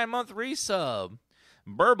 139-month resub.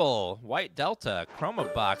 Burble, White Delta,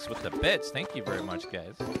 Chroma Box with the bits. Thank you very much,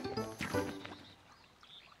 guys.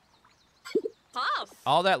 Puff.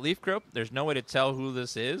 All that leaf group, there's no way to tell who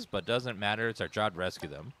this is, but doesn't matter. It's our job to rescue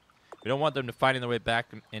them. We don't want them to finding their way back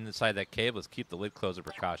inside that cave. Let's keep the lid closed as a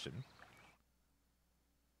precaution.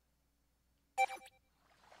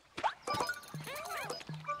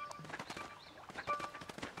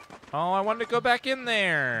 Oh, I wanted to go back in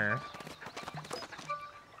there.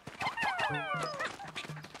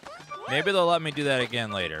 Maybe they'll let me do that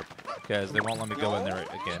again later, because they won't let me go in there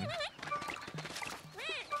again.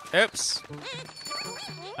 Oops.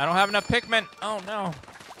 I don't have enough Pikmin. Oh, no.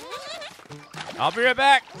 I'll be right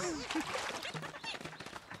back.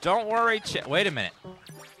 Don't worry. Wait a minute.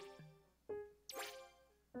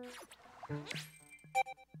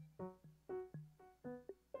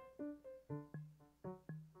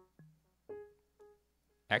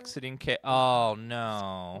 Exiting cave. Oh,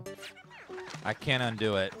 no. I can't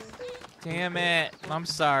undo it. Damn it. I'm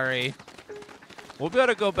sorry. We'll be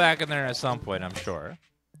able to go back in there at some point, I'm sure.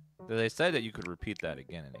 They said that you could repeat that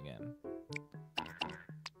again and again.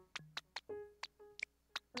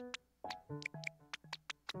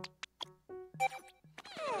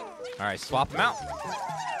 All right, swap them out.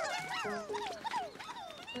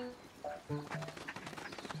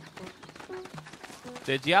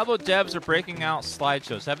 The Diablo devs are breaking out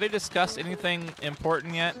slideshows. Have they discussed anything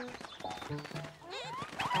important yet?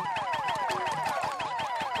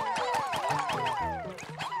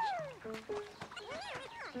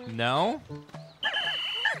 No?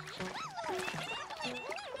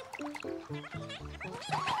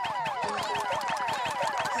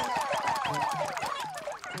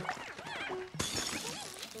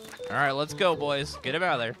 All right, let's go, boys. Get him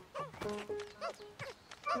out of there.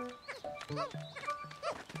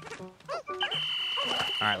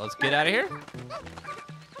 All right, let's get out of here.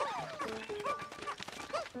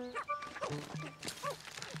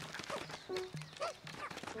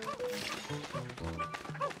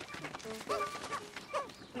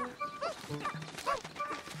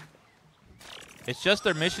 It's just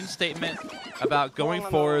their mission statement about going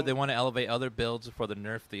forward. They want to elevate other builds before they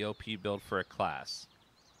nerf the OP build for a class.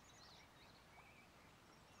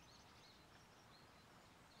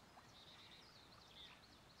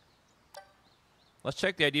 Let's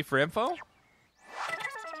check the ID for info.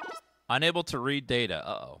 Unable to read data.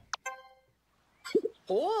 Uh-oh.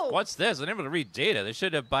 Oh. What's this? Unable to read data. They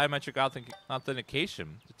should have biometric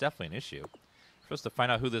authentication. It's definitely an issue. We're supposed to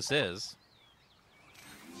find out who this is.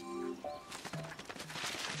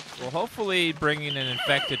 Well, hopefully bringing an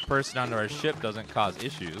infected person onto our ship doesn't cause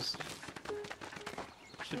issues.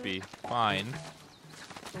 Should be fine.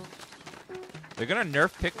 They're gonna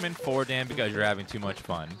nerf Pikmin 4, Dan, because you're having too much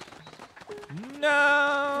fun.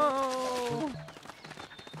 No!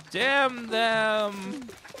 Damn them!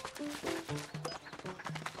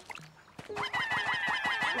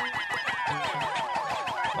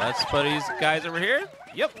 Let's put these guys over here.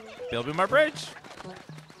 Yep, building our bridge.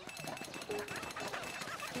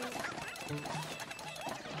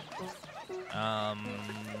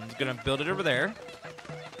 Gonna build it over there.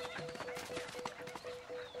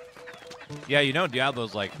 Yeah, you know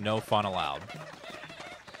Diablo's like no fun allowed.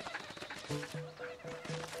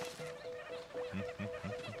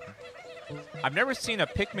 I've never seen a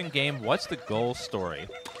Pikmin game. What's the goal story?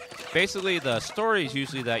 Basically, the story is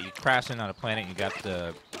usually that you crash in on a planet and you got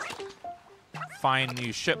to find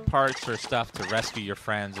new ship parts or stuff to rescue your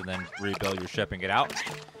friends and then rebuild your ship and get out.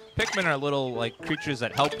 Pikmin are little like creatures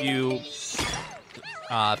that help you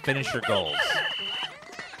finish your goals.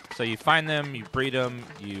 So you find them, you breed them,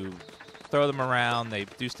 you throw them around, they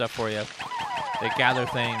do stuff for you. They gather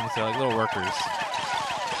things, they're like little workers.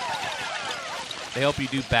 They help you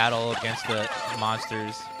do battle against the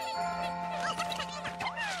monsters.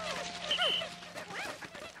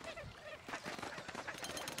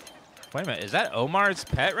 Wait a minute, is that Omar's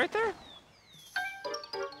pet right there?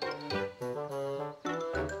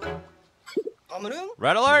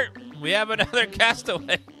 Red alert! We have another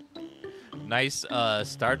castaway. Nice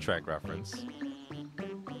Star Trek reference.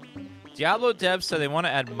 Diablo devs said they want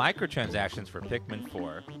to add microtransactions for Pikmin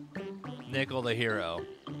 4. Nickel the hero.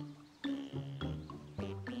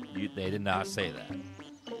 They did not say that.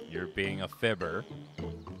 You're being a fibber.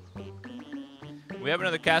 We have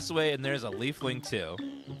another castaway, and there's a leafling too.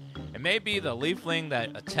 It may be the leafling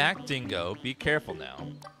that attacked Dingo. Be careful now.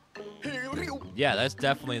 Yeah, that's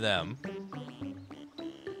definitely them.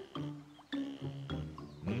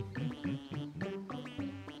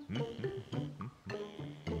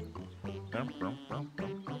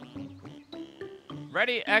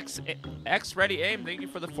 Ready, X ready aim. Thank you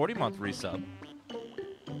for the 40-month resub.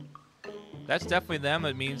 That's definitely them.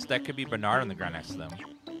 It means that could be Bernard on the ground next to them.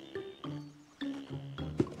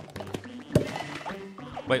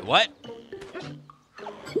 Wait, what?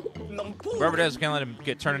 Whoever it is, can't let him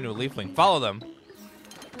get turned into a leafling. Follow them.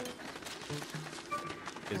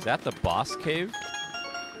 Is that the boss cave?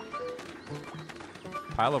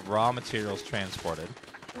 Pile of raw materials transported.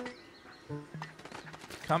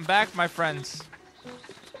 Come back, my friends.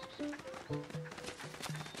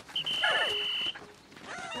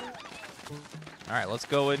 All right, let's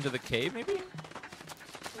go into the cave, maybe?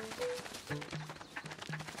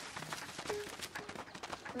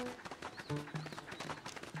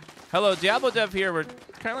 Hello, Diablo Dev here. We're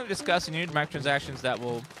currently discussing new microtransactions that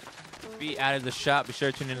will be added to the shop. Be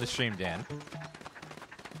sure to tune into the stream, Dan.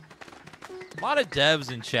 A lot of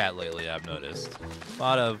devs in chat lately, I've noticed. A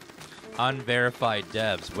lot of unverified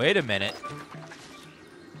devs. Wait a minute.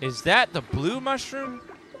 Is that the blue mushroom?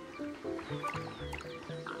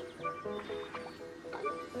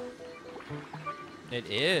 It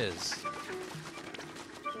is.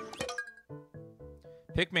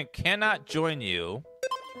 Pikmin cannot join you.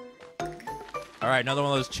 All right, another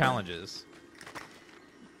one of those challenges.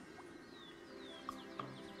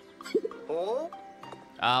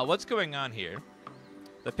 What's going on here?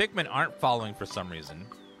 The Pikmin aren't following for some reason.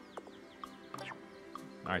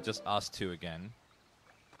 All right, just us two again.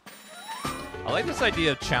 I like this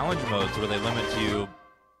idea of challenge modes where they limit you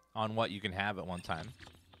on what you can have at one time.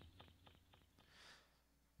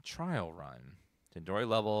 Trial run. Tendori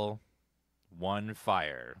level 1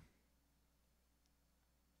 fire.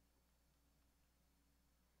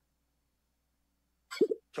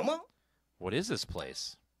 Come on. What is this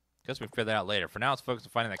place? Guess we can figure that out later. For now, let's focus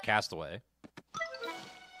on finding that castaway.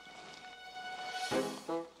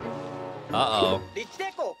 Uh-oh.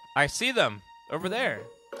 I see them over there.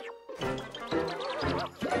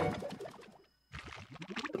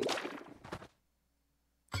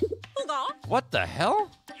 What the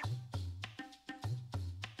hell?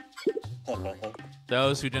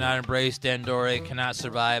 Those who do not embrace Dandori cannot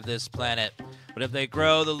survive this planet. But if they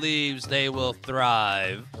grow the leaves, they will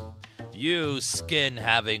thrive. You, skin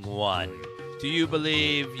having one. Do you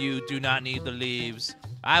believe you do not need the leaves?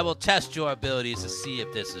 I will test your abilities to see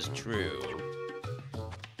if this is true.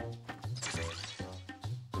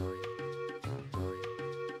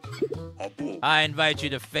 I invite you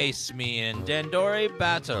to face me in Dandori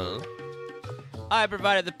battle. I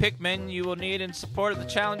provided the Pikmin you will need in support of the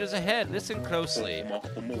challenges ahead. Listen closely.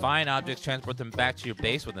 Find objects, transport them back to your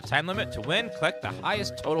base with a time limit. To win, collect the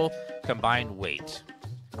highest total combined weight.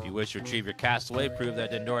 If you wish to retrieve your castaway, prove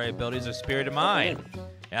that Dandori abilities are spirited mind.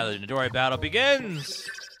 Now the Dandori battle begins.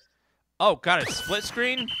 Oh, God, it's split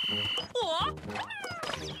screen? Aw.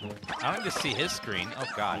 I don't need to see his screen. Oh,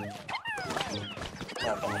 God.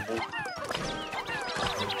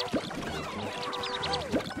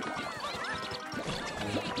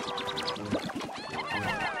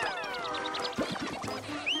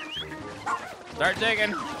 Start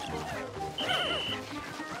digging.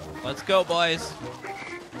 Let's go, boys.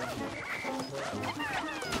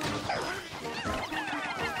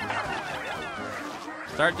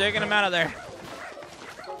 Start digging him out of there.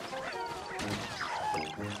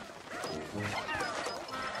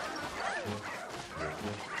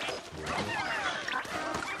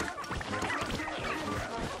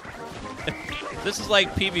 This is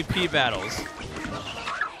like PvP battles.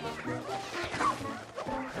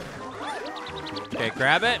 Okay,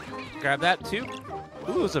 grab it. Grab that too.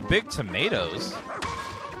 Ooh, those are big tomatoes.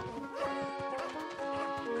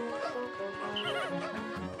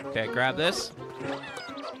 Okay, grab this.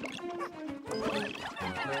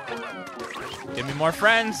 Give me more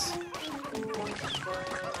friends.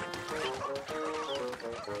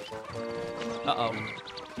 Uh-oh.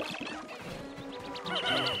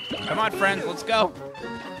 Come on, friends, let's go.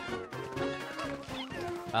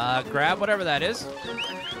 Grab whatever that is.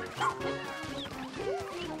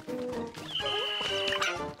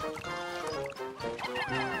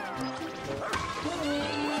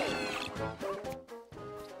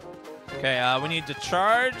 Okay, we need to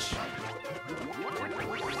charge.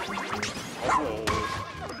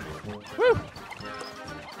 Woo!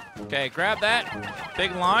 Okay, grab that.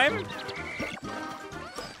 Big lime.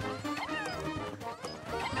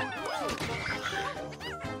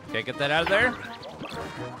 Okay, get that out of there.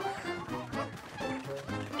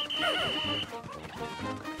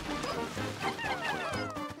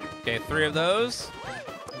 Okay, 3 of those.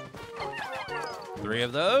 3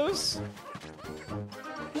 of those.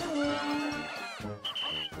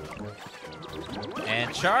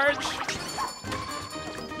 And charge.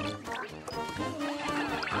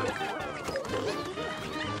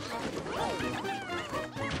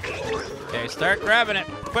 Okay, start grabbing it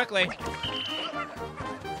quickly.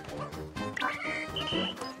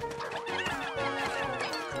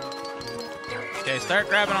 Okay, start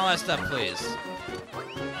grabbing all that stuff, please.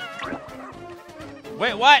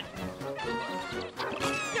 Wait, what?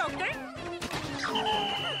 You okay?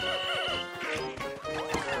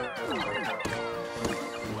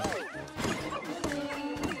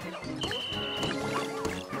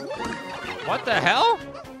 What the hell?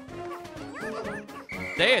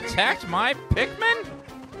 They attacked my Pikmin?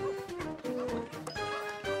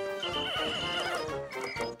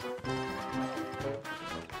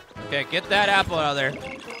 Okay, get that apple out of there.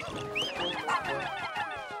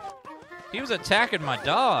 He was attacking my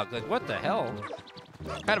dog. Like, what the hell?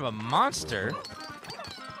 Kind of a monster.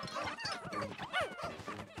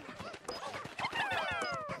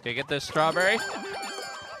 Okay, get this strawberry.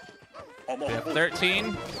 We have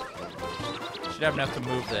 13. Should have enough to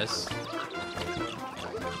move this.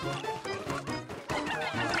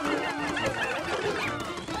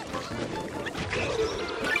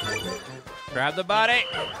 Grab the body.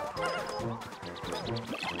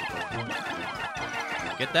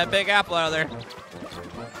 Get that big apple out of there.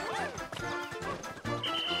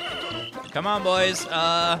 Come on, boys.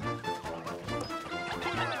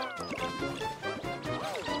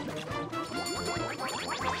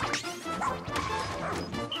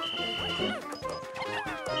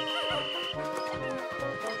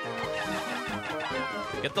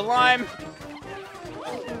 Get the lime.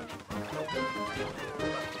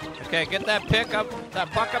 Okay, get that pick up,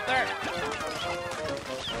 that buck up there.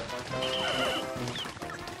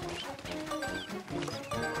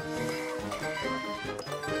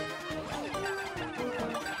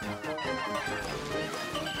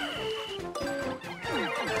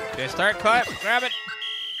 Okay, start cut, grab it.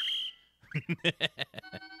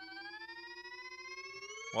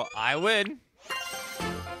 Well, I win.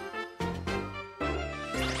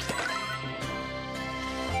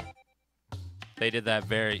 They did that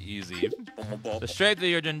very easy. The strength of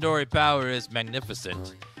your Dandori power is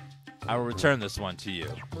magnificent. I will return this one to you.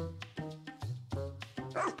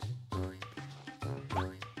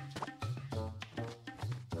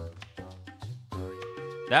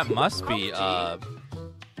 That must be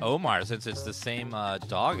Omar, since it's the same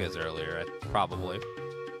dog as earlier, probably.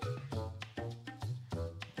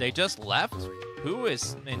 They just left? Who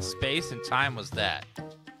is in space and time was that?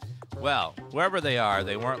 Well, wherever they are,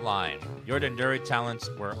 they weren't lying. Your Denduri talents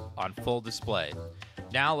were on full display.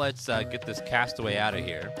 Now let's get this castaway out of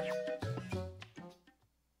here.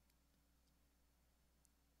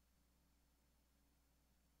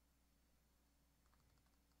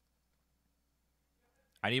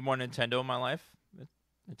 I need more Nintendo in my life.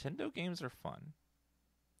 Nintendo games are fun.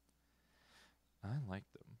 I like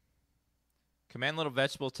them. Command little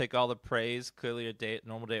vegetable, take all the praise. Clearly a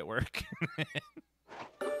normal day at work.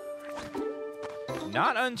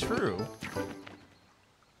 Not untrue.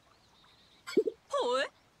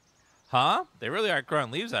 Huh? They really are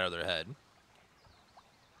growing leaves out of their head.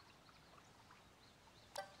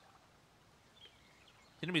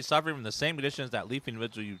 Seem to be suffering from the same conditions that leafy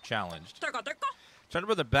individual you challenged. Try to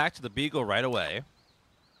bring them back to the beagle right away.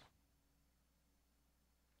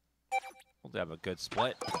 We'll have a good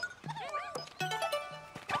split.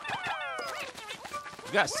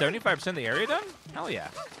 You got 75% of the area done? Hell yeah.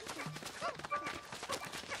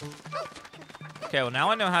 Okay, well now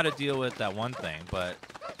I know how to deal with that one thing, but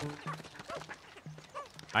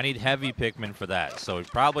I need heavy Pikmin for that, so we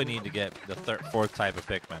probably need to get the fourth type of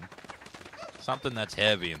Pikmin. Something that's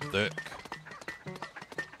heavy and thick.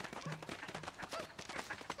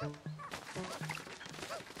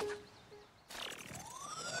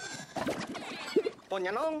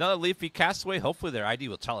 Another leafy castaway. Hopefully their ID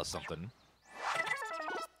will tell us something.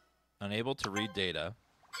 Unable to read data.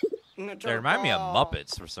 They remind me of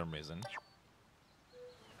Muppets for some reason.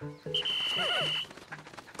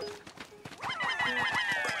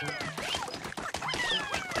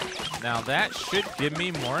 Now that should give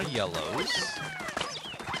me more yellows.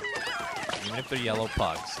 Even if they're yellow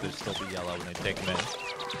pugs, they'll still be yellow when I take them in.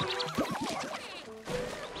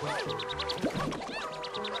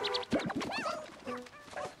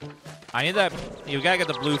 I need that. You gotta get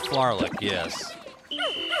the blue Flarlick, yes.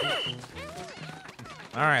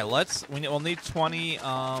 All right, we'll need 20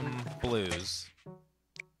 blues.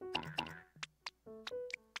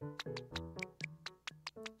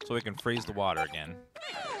 So we can freeze the water again.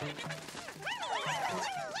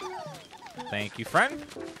 Thank you, friend.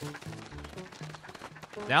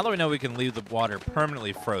 Now that we know we can leave the water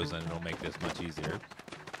permanently frozen, it'll make this much easier.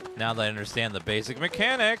 Now that I understand the basic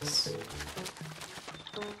mechanics.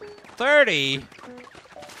 30.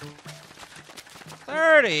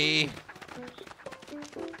 30.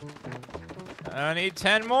 I need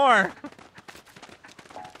 10 more.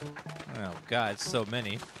 Oh, God, so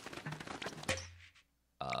many.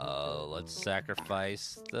 Let's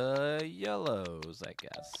sacrifice the yellows, I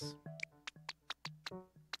guess.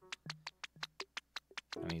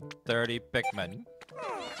 I need 30 Pikmin.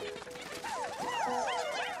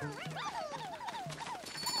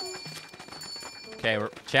 Okay,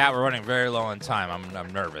 chat, we're running very low on time.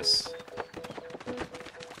 I'm nervous.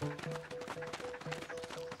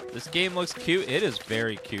 This game looks cute. It is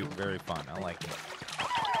very cute, very fun. I like it.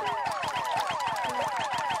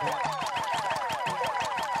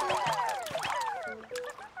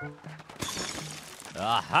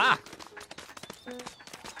 Aha!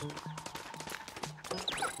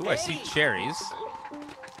 Ooh, I see cherries.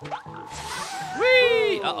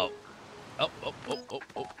 Whee! Uh-oh.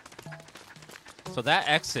 Oh. So that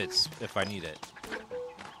exits if I need it.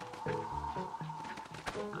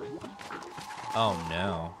 Oh,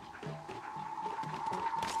 no.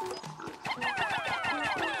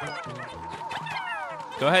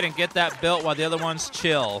 Go ahead and get that built while the other ones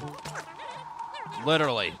chill.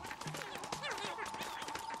 Literally.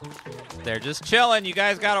 They're just chilling. You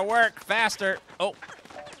guys gotta work faster. Oh.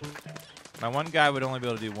 My one guy would only be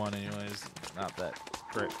able to do one anyways. Not that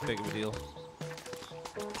big of a deal.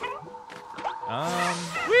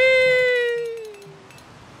 Whee!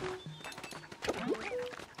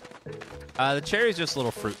 The cherry's just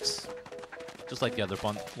little fruits. Just like the other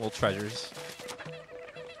fun little treasures.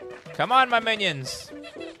 Come on, my minions.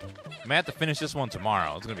 I may have to finish this one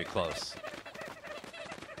tomorrow. It's gonna be close.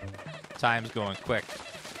 Time's going quick.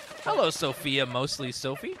 Hello, Sophia, mostly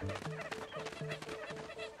Sophie.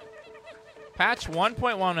 Patch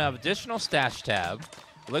 1.1 will have additional stash tab.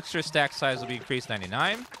 Elixir stack size will be increased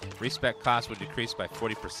 99. Respec cost will decrease by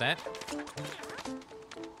 40%.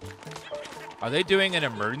 Are they doing an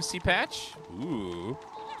emergency patch? Ooh.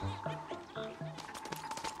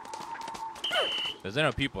 Because I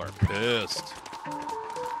know people are pissed.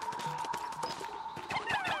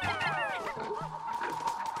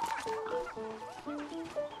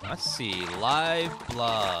 Let's see. Live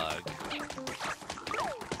blog.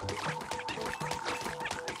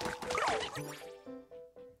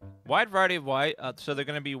 Wide variety of white. So they're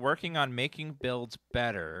going to be working on making builds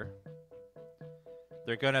better.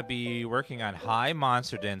 They're going to be working on high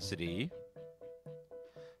monster density.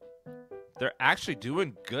 They're actually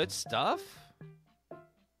doing good stuff.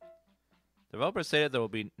 Developers say that there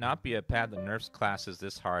will not be a pad that nerfs classes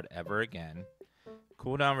this hard ever again.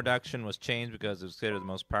 Cooldown reduction was changed because it was considered the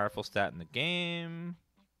most powerful stat in the game.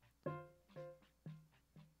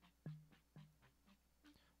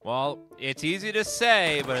 Well, it's easy to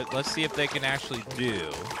say, but let's see if they can actually do.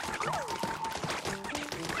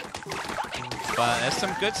 But that's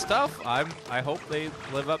some good stuff. I hope they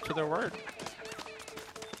live up to their word.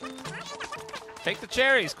 Take the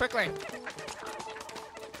cherries, quickly.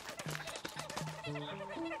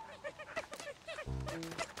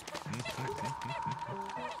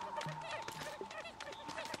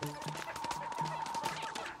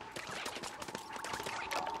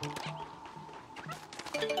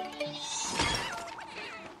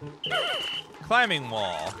 Climbing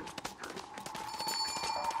wall.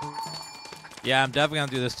 Yeah, I'm definitely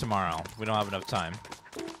gonna do this tomorrow. We don't have enough time.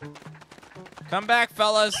 Come back,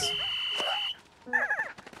 fellas.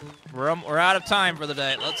 We're out of time for the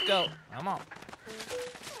day. Let's go. Come on.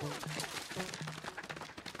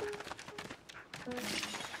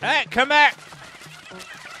 Hey, come back.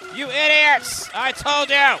 You idiots. I told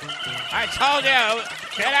you. I told you.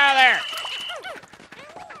 Get out of there.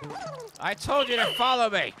 I told you to follow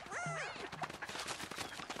me.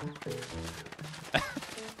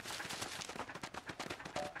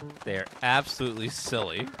 They're absolutely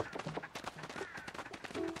silly.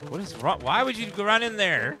 What is wrong? Why would you run in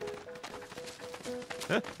there?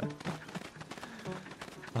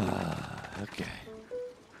 Okay.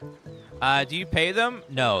 Do you pay them?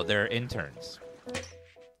 No, they're interns.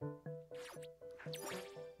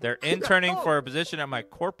 They're interning for a position at my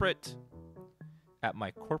corporate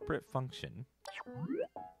function.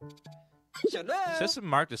 System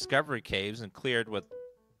marked discovery caves and cleared with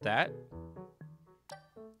that.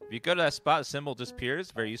 If you go to that spot, the symbol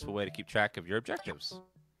disappears. Very useful way to keep track of your objectives.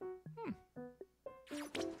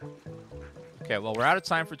 Okay, well, we're out of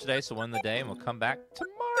time for today, so we'll end the day, and we'll come back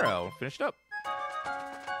tomorrow. Finish it up.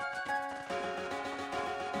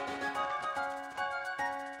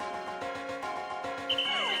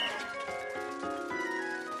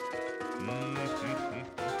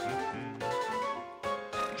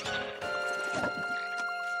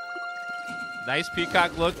 Nice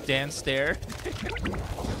peacock look, Dan stare.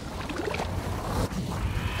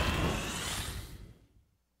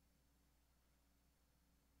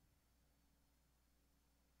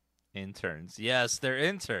 Interns. Yes, they're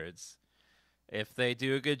interns. If they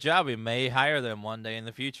do a good job, we may hire them one day in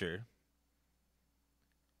the future.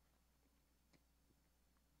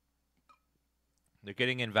 They're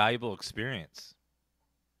getting invaluable experience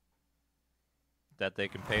that they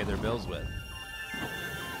can pay their bills with.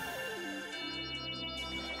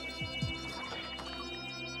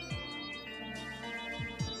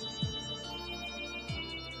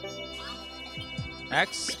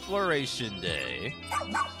 Exploration Day.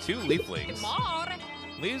 2 leaflings.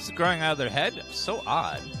 Leaves growing out of their head? So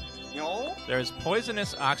odd. There's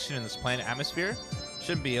poisonous oxygen in this planet atmosphere.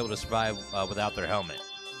 Shouldn't be able to survive without their helmet.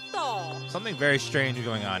 Something very strange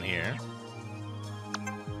going on here.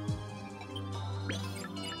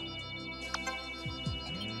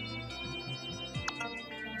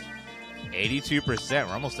 %.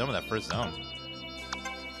 We're almost done with that first zone.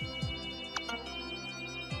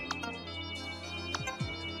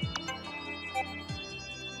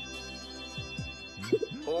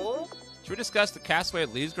 Should we discuss the castaway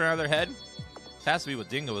with leaves growing out of their head? This has to be what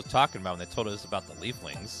Dingo was talking about when they told us about the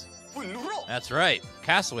leaflings. That's right.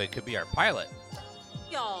 Castaway could be our pilot.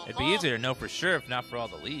 It'd be easier to know for sure if not for all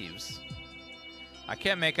the leaves. I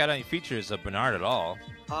can't make out any features of Bernard at all.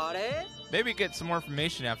 Maybe get some more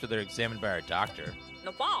information after they're examined by our doctor.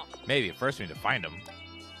 Maybe. First we need to find them.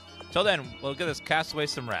 Till then, we'll give this castaway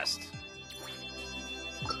some rest.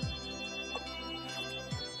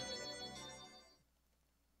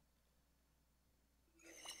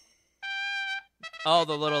 Oh,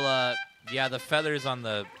 the little, yeah, the feathers on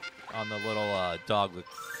the little dog look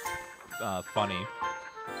funny,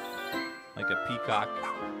 like a peacock.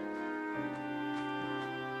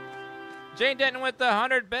 Jane Denton with the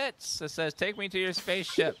 100 bits. It says, "Take me to your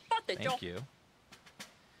spaceship." Thank you.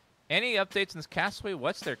 Any updates in this castaway?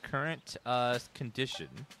 What's their current condition?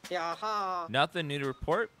 Nothing new to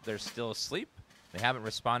report. They're still asleep. They haven't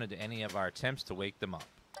responded to any of our attempts to wake them up.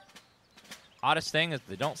 Oddest thing is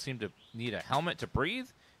they don't seem to need a helmet to breathe,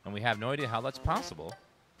 and we have no idea how that's possible.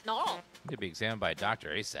 No. Need to be examined by a doctor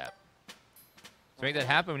ASAP. To make that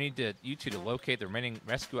happen, we need you two to locate the remaining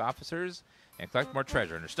rescue officers and collect more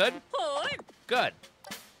treasure. Understood? Hoy. Good.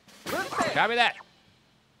 Copy that.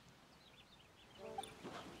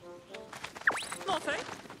 Nothing.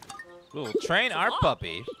 We'll train our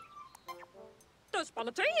puppy. Då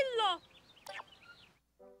spannar till.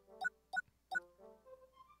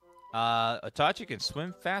 Itachi can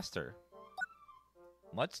swim faster.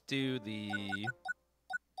 Let's do the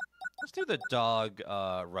dog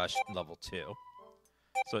rush level 2.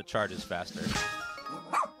 So it charges faster.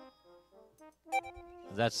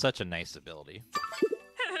 That's such a nice ability.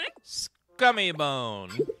 Scummy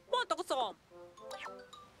Bone. What som?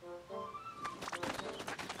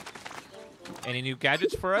 Any new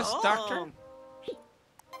gadgets for us, Doctor?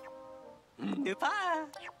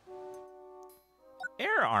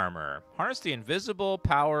 Air armor. Harness the invisible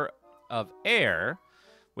power of air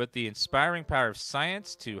with the inspiring power of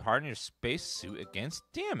science to harden your spacesuit against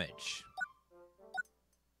damage.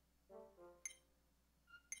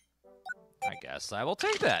 I guess I will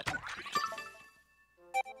take that.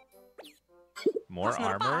 More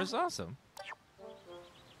armor is awesome.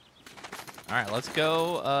 All right, let's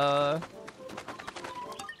go.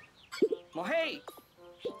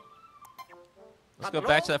 Let's go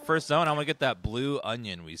back to that first zone. I want to get that blue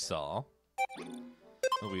onion we saw.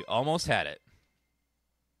 We almost had it.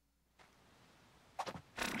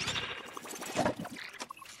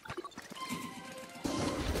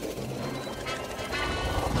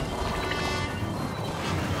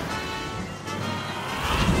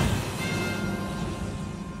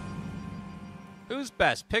 Who's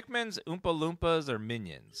best, Pikmins, Oompa Loompas, or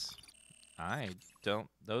Minions? I don't.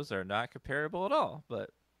 Those are not comparable at all,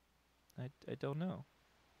 but I don't know.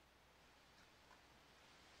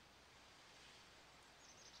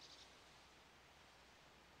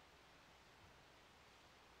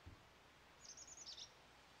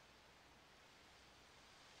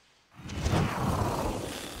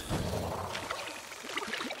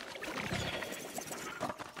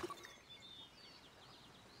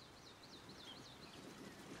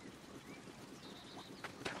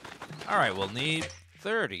 All right, we'll need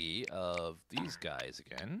 30 of these guys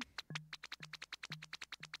again.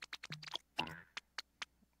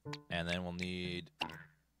 And then we'll need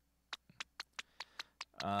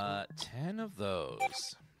 10 of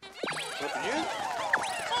those.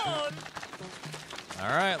 All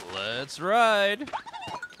right, let's ride.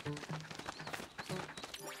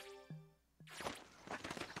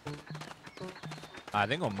 I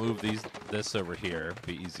think we'll move this over here.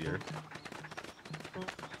 Be easier.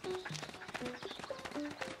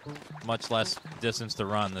 Much less distance to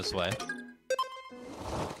run this way.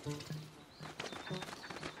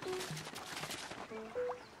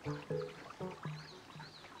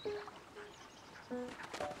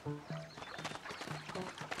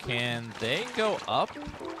 Can they go up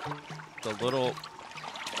the little...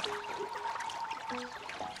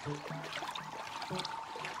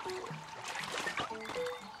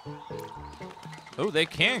 Oh, they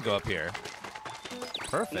can go up here.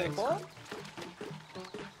 Perfect.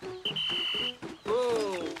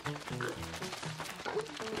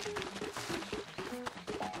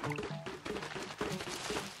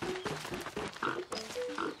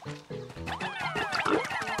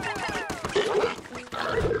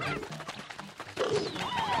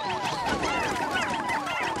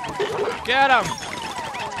 Get him!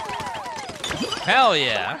 Hell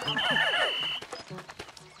yeah!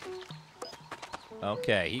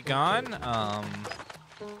 Okay, he gone.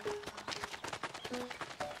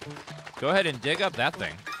 Go ahead and dig up that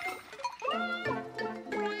thing.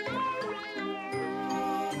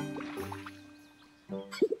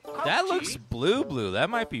 That looks blue. That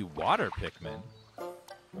might be water Pikmin.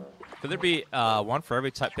 Could there be one for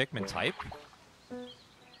every type Pikmin type?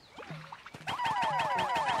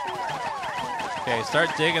 Okay, start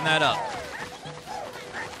digging that up.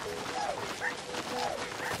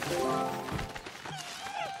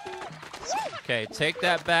 Okay, take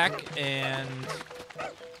that back and...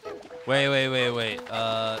 Wait.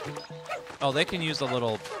 Oh, they can use the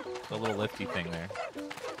little lifty thing there.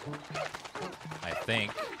 I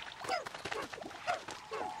think.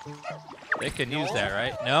 They can use that,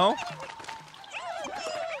 right? No?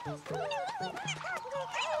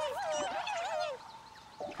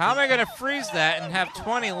 How am I going to freeze that and have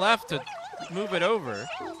 20 left to move it over?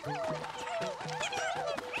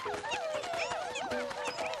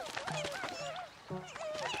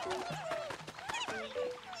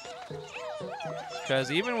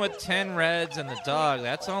 Because even with 10 reds and the dog,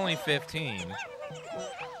 that's only 15.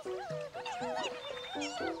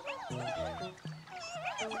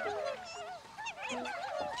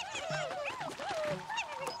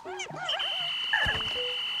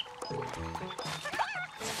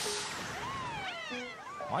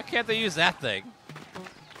 can't they use that thing?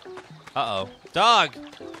 Uh-oh. Dog!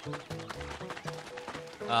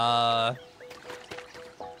 I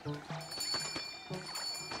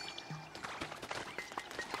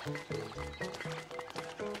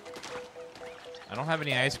don't have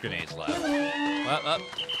any ice grenades left.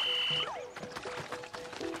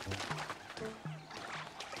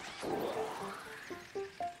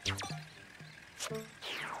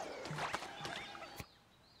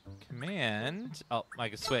 Command. Oh, I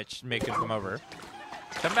can switch. Make him come over.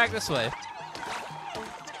 Come back this way.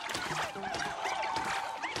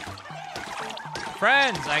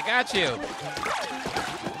 Friends, I got you.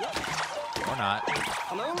 Or not.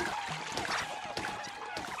 Hello?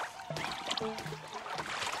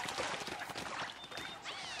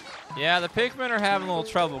 Yeah, the Pikmin are having a little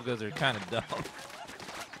trouble because they're kind of dumb.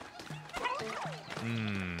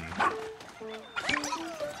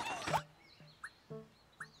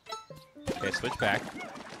 Okay, switch back.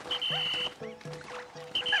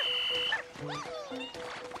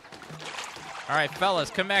 All right, fellas,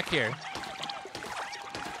 come back here.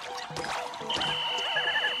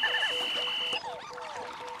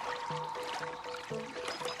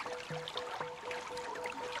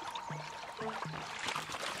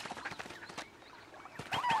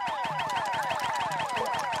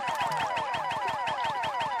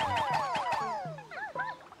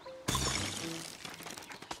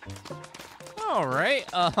 All right,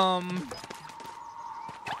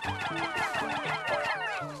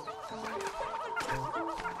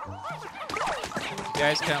 you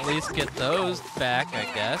guys can at least get those back, I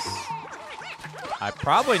guess. I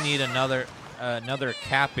probably need another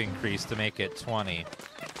cap increase to make it 20.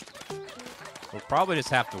 We'll probably just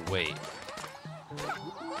have to wait.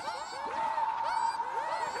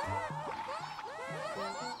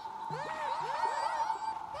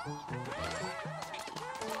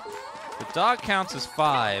 The dog counts as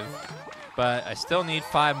 5, but I still need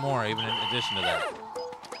 5 more even in addition to that.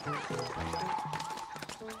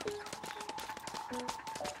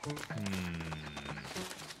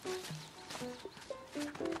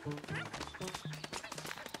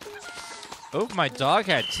 Oh, my dog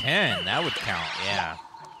had 10. That would count, yeah.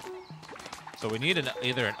 So we need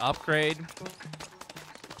either an upgrade.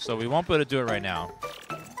 So we won't be able to do it right now.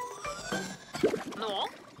 No.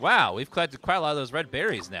 Wow, we've collected quite a lot of those red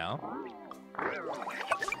berries now.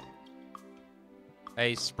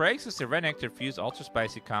 A spray exists a red nectar fused ultra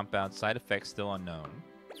spicy compound. Side effects still unknown.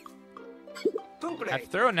 After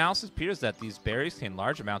thorough analysis, appears that these berries contain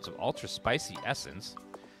large amounts of ultra spicy essence.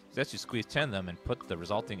 Suggest you squeeze 10 of them and put the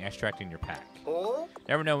resulting extract in your pack. Oh?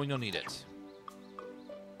 Never know when you'll need it.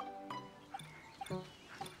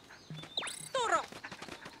 Toro.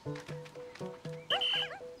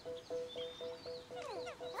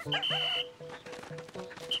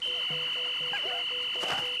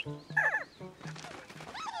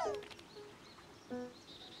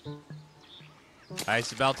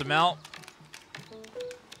 Ice about to melt.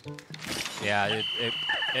 Yeah, it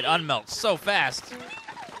unmelts so fast.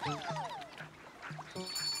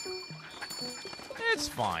 It's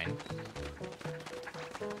fine.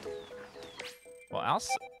 Well,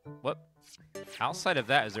 outside of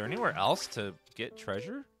that, is there anywhere else to get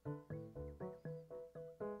treasure?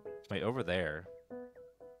 Wait, over there.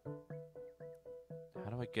 How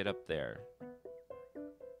do I get up there?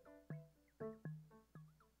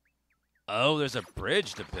 Oh, there's a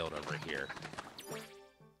bridge to build over here.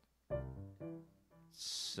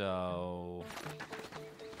 So,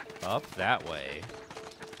 up that way.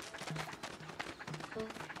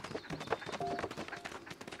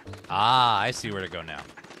 Ah, I see where to go now.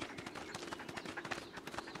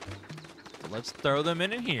 Let's throw them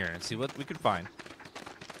in here and see what we can find.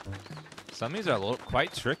 Some of these are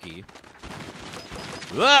quite tricky.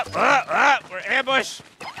 We're ambushed!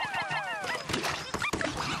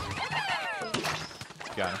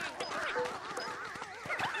 Got him.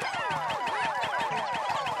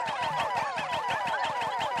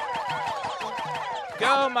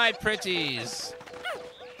 Go, my pretties!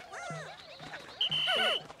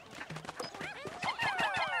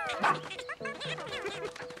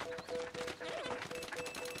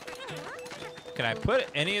 Can I put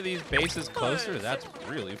any of these bases closer? That's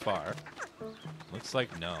really far. Looks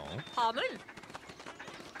like no. Hamen.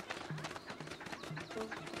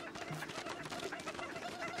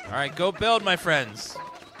 All right, go build, my friends.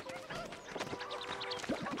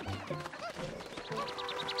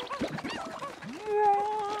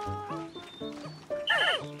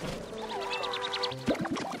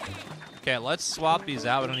 Okay, let's swap these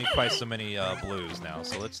out. We don't need quite so many blues now.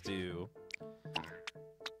 So let's do,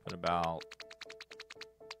 what about,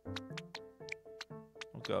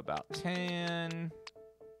 we'll go about 10.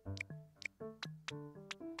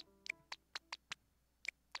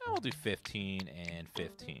 We'll do 15 and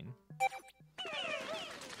 15.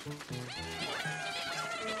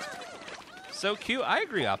 So cute. I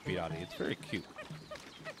agree, Offbeat Audie. It's very cute.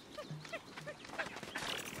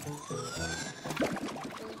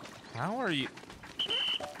 How are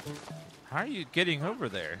you getting over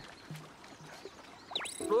there?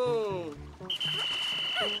 Boom.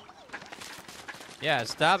 Yeah,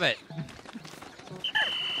 stop it.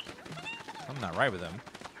 I'm not right with him.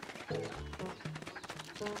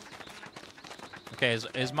 Okay,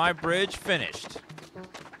 is my bridge finished?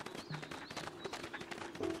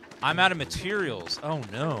 I'm out of materials. Oh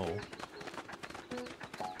no.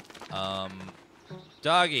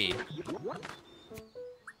 Doggy.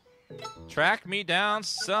 Track me down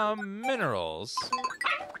some minerals.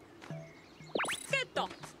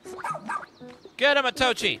 Get him,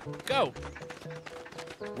 Atochi! Go!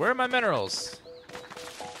 Where are my minerals?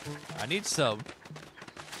 I need some.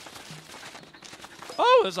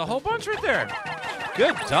 Oh, there's a whole bunch right there.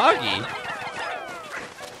 Good doggy.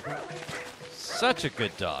 Such a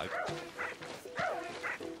good dog.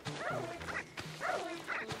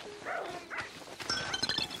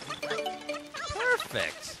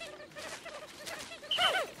 Perfect.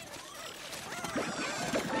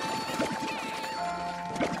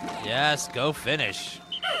 Yes, go finish.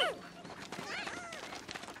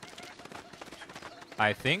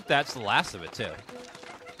 I think that's the last of it, too.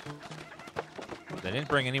 They didn't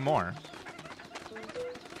bring any more.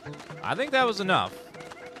 I think that was enough.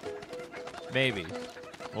 Maybe.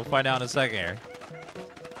 We'll find out in a second here.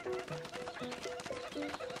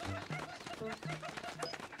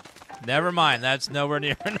 Never mind, that's nowhere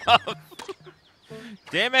near enough.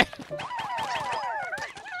 Damn it.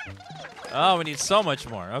 Oh, we need so much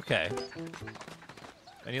more. Okay.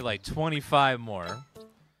 I need like 25 more.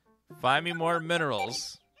 Find me more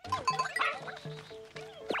minerals.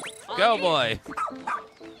 Go, boy.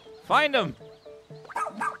 Find them.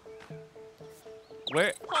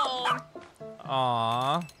 Where?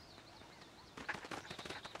 Aww.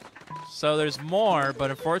 So there's more, but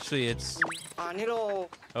unfortunately it's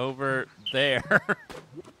over there.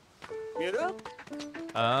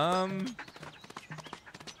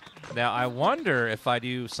 Now I wonder if I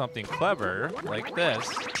do something clever like this.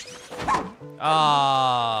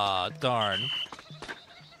 Ah, darn.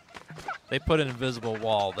 They put an invisible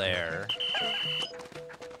wall there.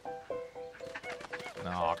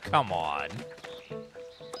 Oh, come on.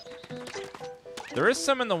 There is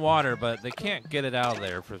some in the water, but they can't get it out of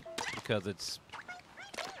there because it's...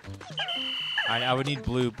 I would need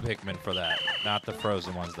blue Pikmin for that, not the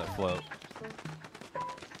frozen ones that float.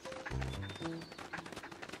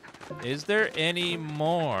 Is there any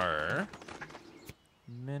more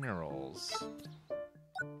minerals?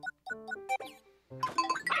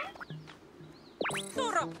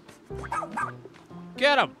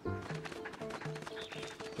 Get him!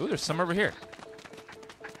 Ooh, there's some over here.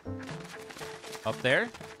 Up there?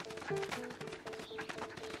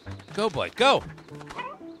 Go, boy, go!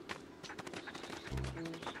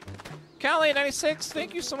 Callie96,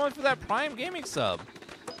 thank you so much for that Prime Gaming sub.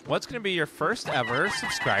 What's going to be your first ever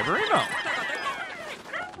subscriber emote?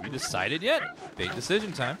 You decided yet? Big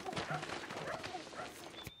decision time.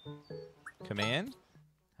 Command?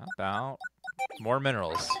 How about more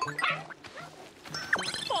minerals?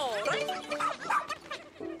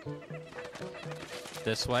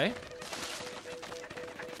 This way.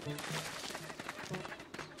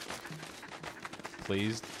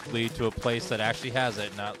 Please lead to a place that actually has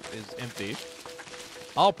it, not is empty.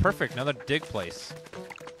 Oh, perfect. Another dig place.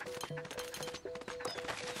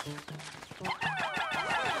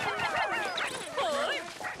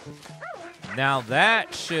 Now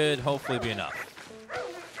that should hopefully be enough.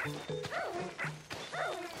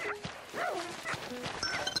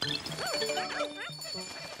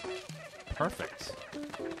 Perfect.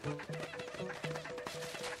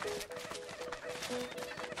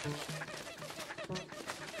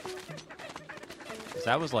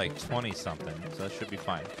 That was like 20 something, so that should be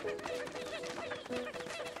fine.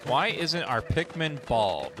 Why isn't our Pikmin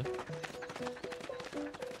bald?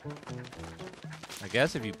 I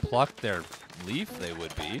guess if you plucked their leaf, they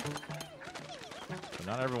would be. But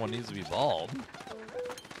not everyone needs to be bald.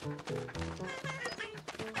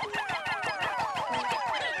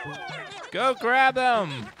 Go grab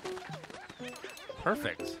them!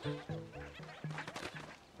 Perfect.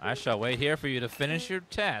 I shall wait here for you to finish your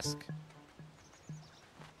task.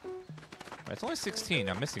 It's only 16.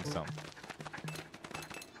 I'm missing some.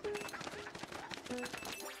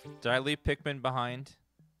 Did I leave Pikmin behind?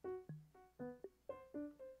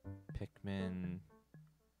 Pikmin.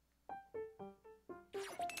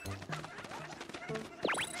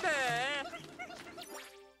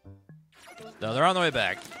 No, they're on the way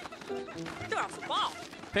back. That's a ball.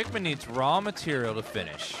 Pikmin needs raw material to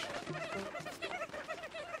finish.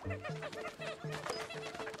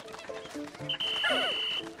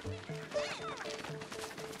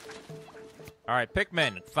 All right,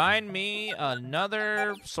 Pikmin, find me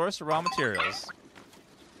another source of raw materials.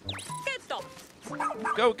 Get them.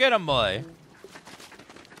 Go get him, boy.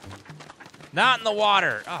 Not in the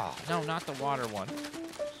water. Oh, no, not the water one.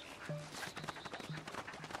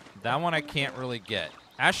 That one I can't really get.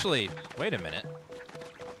 Actually, wait a minute.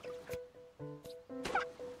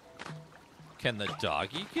 Can the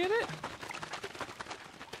doggy get it?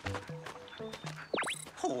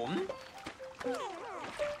 Home.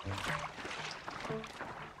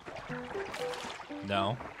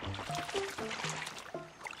 No.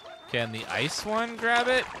 Can the ice one grab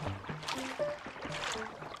it?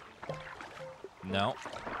 No.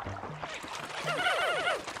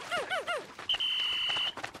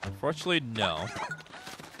 Unfortunately, no.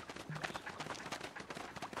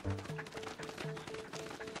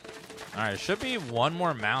 All right, there should be one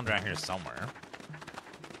more mound around here somewhere.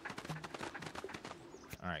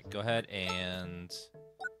 All right, go ahead and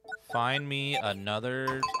find me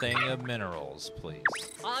another thing of minerals, please.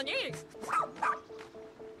 On you.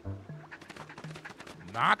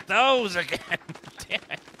 Not those again. Damn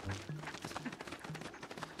it.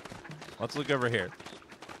 Let's look over here.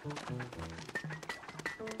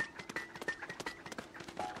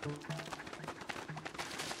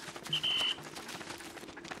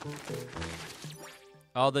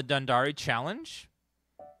 Oh, the Dundari challenge?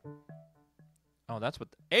 Oh, that's what...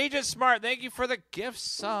 Agent Smart, thank you for the gift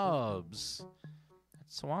subs.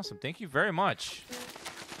 That's so awesome. Thank you very much.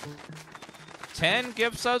 10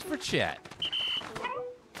 gift subs for chat.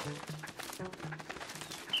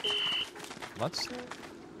 Let's...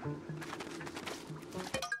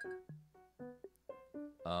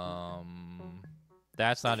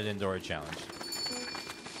 That's not an indoor challenge.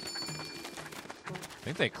 I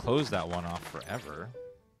think they closed that one off forever.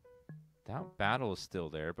 That battle is still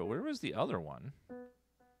there, but where was the other one?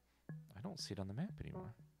 I don't see it on the map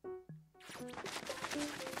anymore.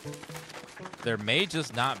 There may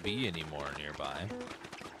just not be any more nearby.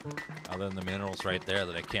 Other than the minerals right there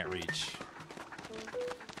that I can't reach.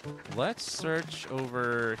 Let's search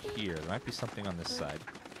over here. There might be something on this side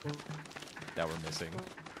that we're missing.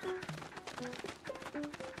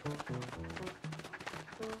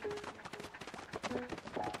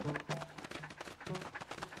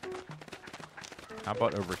 How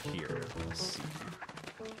about over here? Let's see.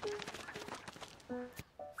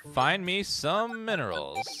 Find me some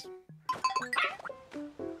minerals.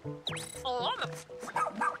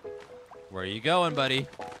 Where are you going, buddy?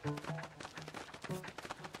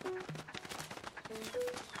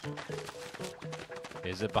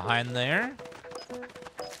 Is it behind there?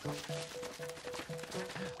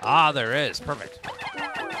 Ah, there is. Perfect.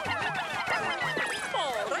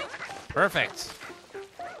 Perfect.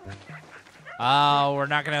 Oh, we're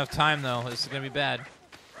not going to have time, though. This is going to be bad.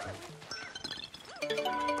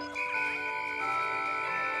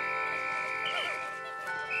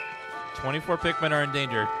 "24 Pikmin are in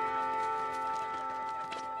danger."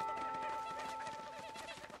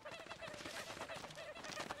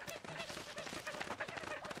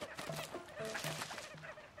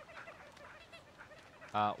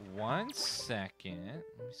 One second.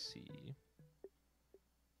 Let me see.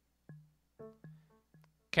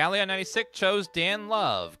 Callie on 96 chose Dan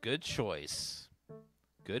Love. Good choice.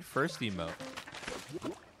 Good first emote.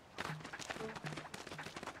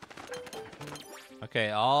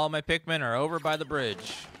 Okay, all my Pikmin are over by the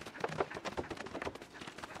bridge.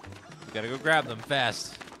 We gotta go grab them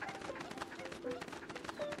fast.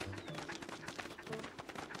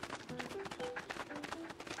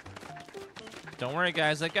 Don't worry,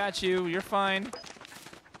 guys. I got you. You're fine.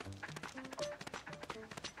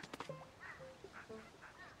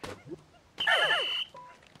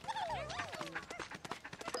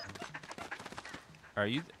 Are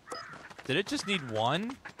you... Did it just need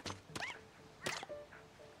one?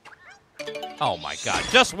 Oh, my God.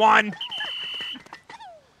 Just one!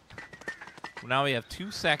 Now we have 2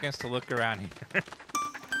 seconds to look around here.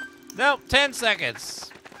 Nope, 10 seconds.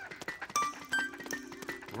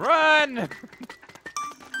 Run!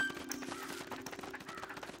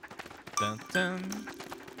 Dun, dun.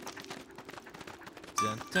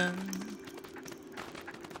 Dun, dun.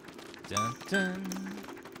 Dun, dun.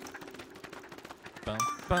 Bum,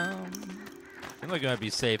 bum. I'm like gonna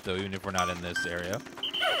be safe though, even if we're not in this area.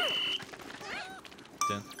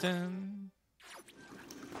 Dun, dun.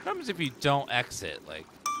 What happens if you don't exit? Like,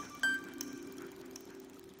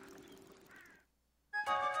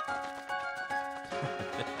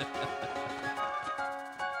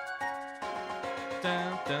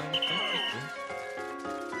 dun, dun, dun,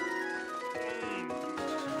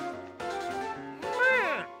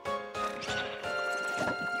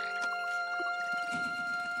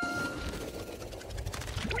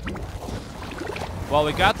 Well,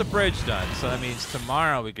 we got the bridge done, so that means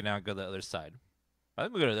tomorrow we can now go to the other side. I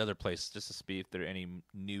think we'll go to the other place just to see if there are any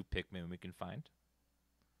new Pikmin we can find.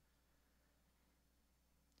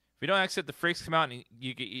 If we don't exit, the freaks come out and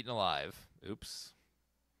you get eaten alive. Oops.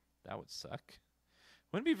 That would suck.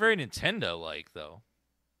 Wouldn't be very Nintendo-like, though.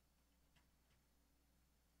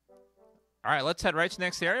 All right, let's head right to the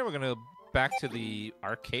next area. We're going to go back to the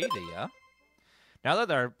Arcadia. Now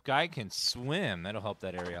that our guy can swim, that'll help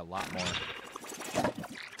that area a lot more.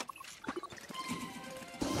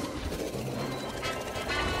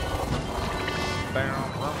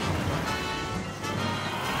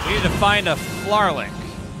 We need to find a Flarlick.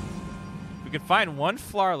 If we can find one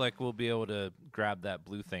Flarlick, we'll be able to grab that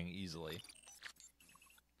blue thing easily.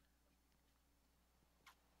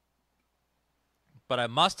 But I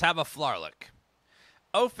must have a Flarlick.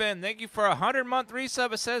 Ofen, thank you for a 100-month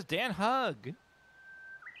resub. It says Dan Hug.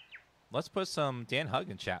 Let's put some Dan Hug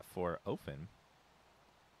in chat for Ofen.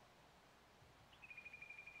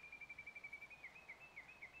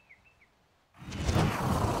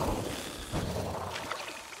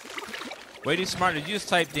 Way too smart. Did you just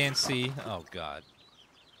type Dan C? Oh, God.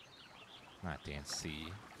 Not Dan C.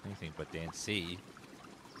 Anything but Dan C.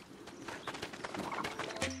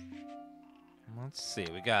 Let's see.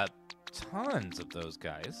 We got tons of those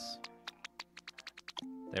guys.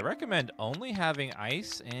 They recommend only having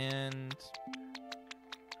ice and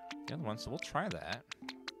the other one, so we'll try that.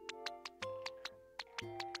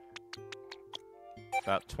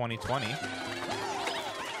 About 2020.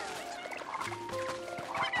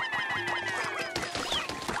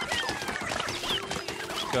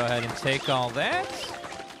 Go ahead and take all that.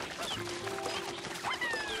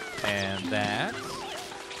 And that.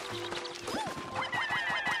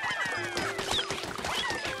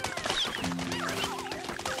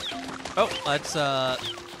 Oh, let's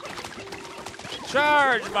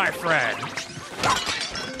charge, my friend.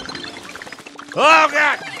 Oh,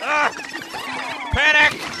 God! Ah!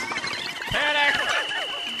 Panic! Panic!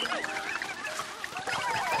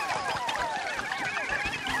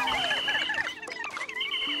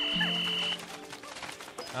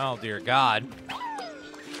 Oh, dear God.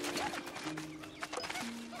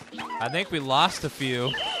 I think we lost a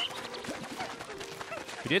few.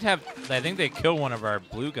 We did have... I think they killed one of our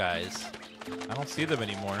blue guys. I don't see them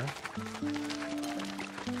anymore.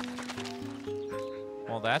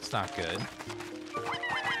 Well, that's not good.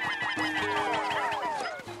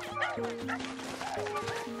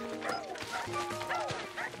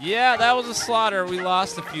 Yeah, that was a slaughter. We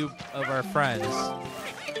lost a few of our friends.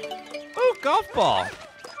 Ooh, golf ball.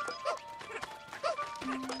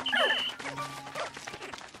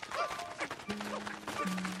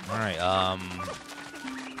 All right,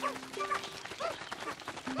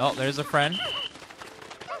 oh, there's a friend.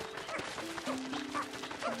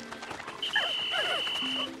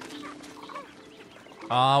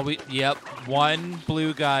 Yep, one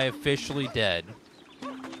blue guy officially dead.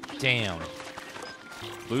 Damn.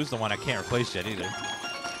 Blue's the one I can't replace yet either.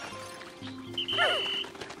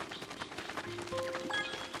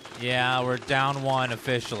 Yeah, we're down one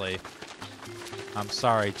officially. I'm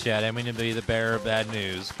sorry, Chad. I mean to be the bearer of bad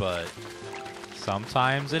news, but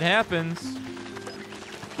sometimes it happens.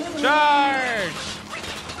 Charge!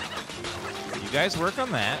 You guys work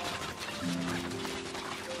on that.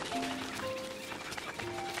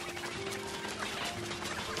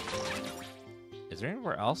 Is there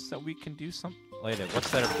anywhere else that we can do something? Wait,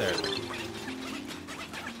 what's that up there?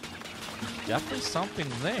 Definitely something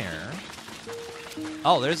there.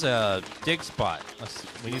 Oh, there's a dig spot.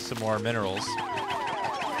 We need some more minerals.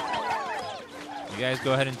 You guys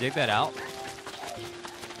go ahead and dig that out.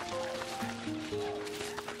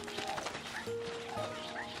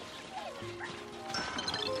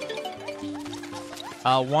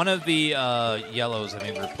 One of the yellows, I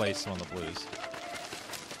think, replaced one of the blues.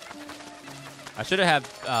 I should have had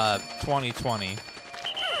 2020.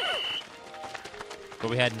 But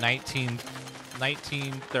we had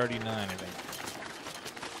 1939, I think.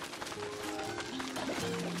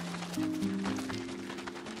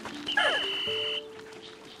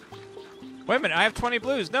 Wait a minute, I have 20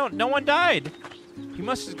 blues. No, no one died. He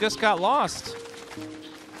must have just got lost.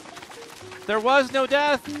 There was no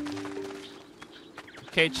death.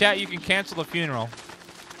 Okay, chat, you can cancel the funeral.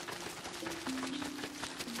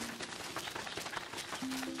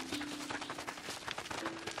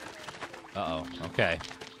 Uh-oh, okay.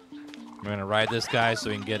 We're gonna ride this guy so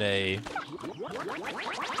we can get a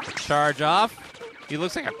charge off. He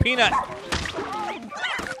looks like a peanut.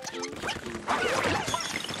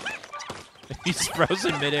 He's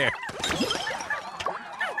frozen midair.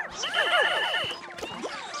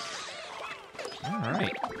 All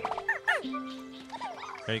right.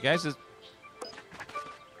 Are you guys? What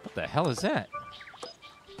the hell is that?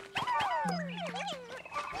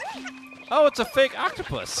 Oh, it's a fake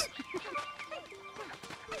octopus.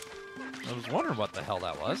 I was wondering what the hell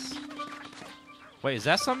that was. Wait, is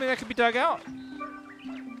that something that could be dug out?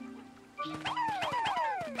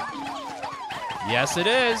 Yes, it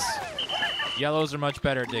is. Yellows are much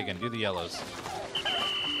better at digging. Do the yellows.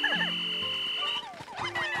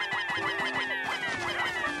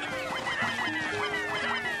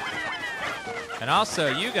 And also,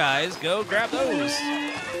 you guys go grab those.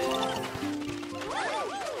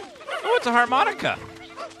 Oh, it's a harmonica.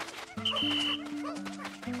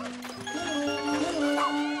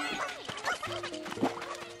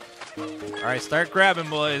 All right, start grabbing,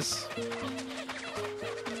 boys.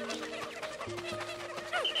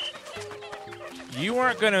 You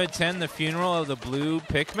weren't going to attend the funeral of the blue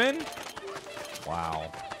Pikmin?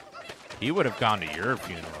 Wow. He would have gone to your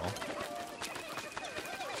funeral.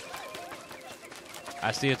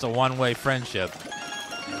 I see it's a one-way friendship.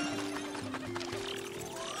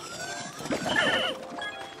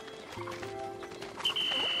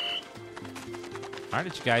 All right,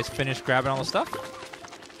 did you guys finish grabbing all the stuff?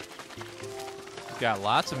 We've got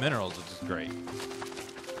lots of minerals, which is great.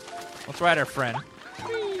 Let's ride our friend.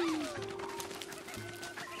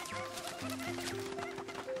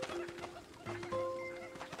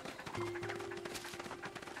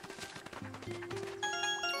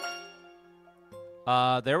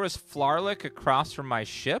 There was Flarlick across from my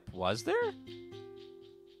ship, was there?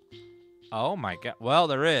 Oh my god. Well,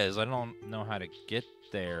 there is. I don't know how to get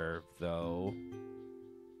there, though.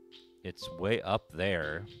 It's way up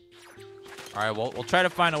there. All right, well, we'll try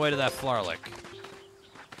to find a way to that Flarlick.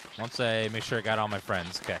 Once I make sure I got all my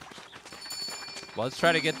friends. Okay. Well, let's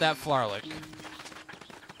try to get that Flarlick.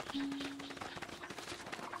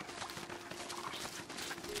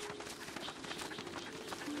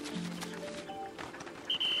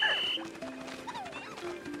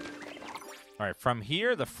 All right, from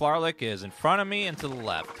here, the Flarlick is in front of me and to the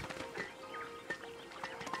left.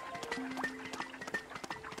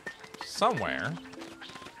 Somewhere.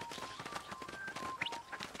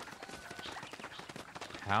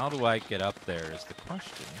 How do I get up there is the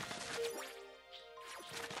question.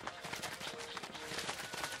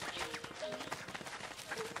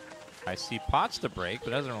 I see pots to break, but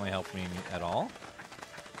it doesn't really help me at all.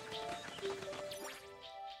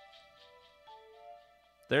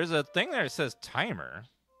 There's a thing there that says timer.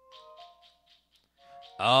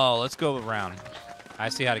 Oh, let's go around. I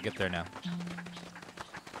see how to get there now.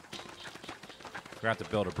 We're going to have to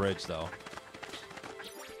build a bridge, though.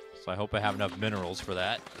 So I hope I have enough minerals for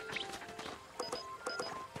that.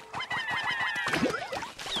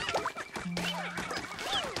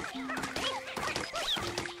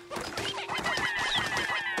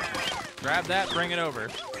 Grab that, bring it over.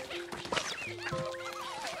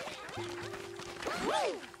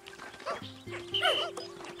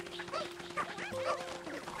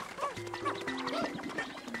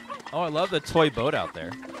 Oh, I love the toy boat out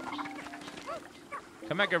there.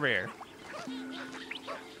 Come back over here.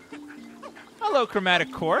 Hello, Chromatic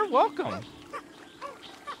Core. Welcome.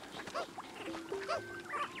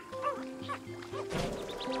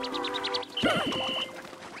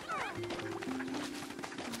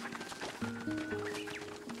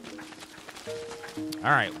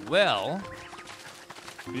 All right, well,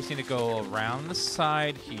 we just need to go around the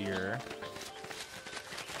side here.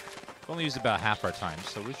 We've only used about half our time,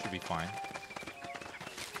 so we should be fine.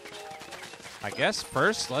 I guess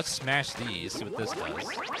first, let's smash these, see what this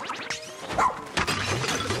does.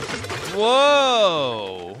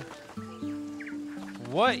 Whoa!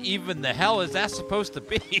 What even the hell is that supposed to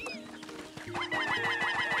be?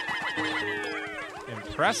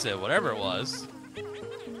 Impressive, whatever it was.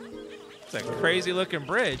 It's a crazy looking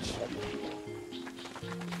bridge.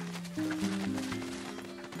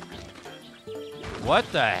 What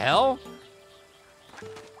the hell?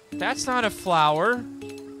 That's not a flower.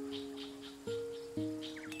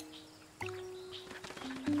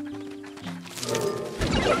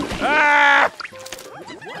 Ah!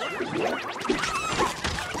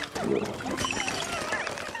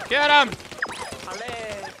 Get him!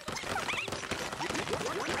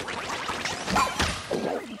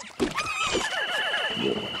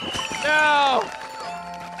 No!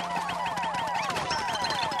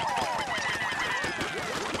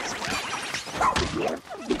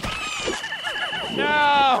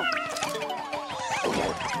 No!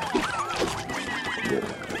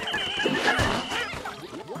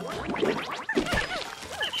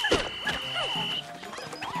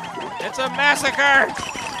 a massacre!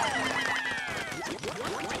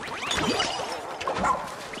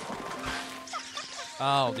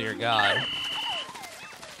 Oh, dear God.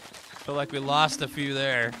 Feel like we lost a few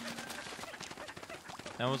there.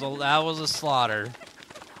 That was a slaughter.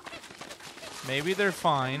 Maybe they're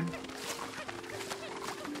fine.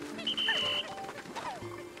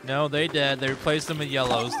 No, they dead. They replaced them with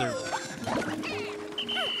yellows.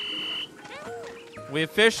 We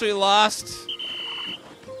officially lost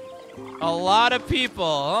a lot of people.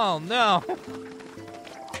 Oh, no.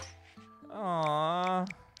 Aww.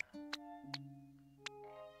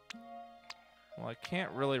 Well, I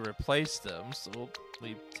can't really replace them, so we'll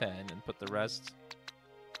leave 10 and put the rest.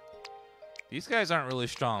 These guys aren't really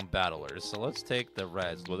strong battlers, so let's take the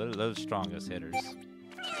reds. Well, they're the strongest hitters.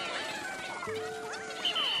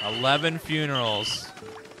 11 funerals.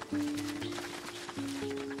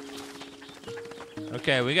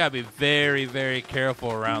 Okay, we gotta be very, very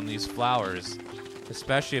careful around these flowers,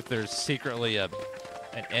 especially if there's secretly an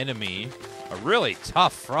enemy, a really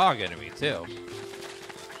tough frog enemy too.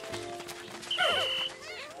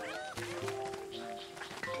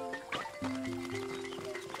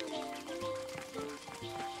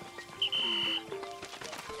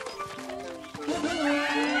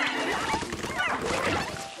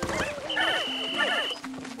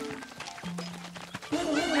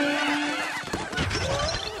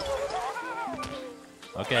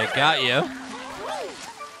 Okay, got you.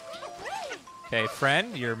 Okay,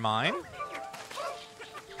 friend, you're mine.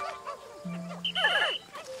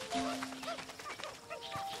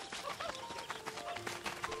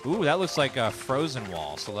 Ooh, that looks like a frozen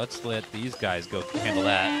wall, so let's let these guys go handle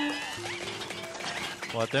that.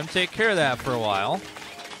 Let them take care of that for a while.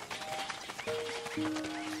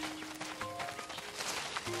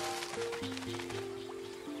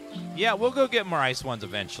 Yeah, we'll go get more ice ones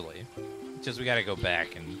eventually. Just we gotta go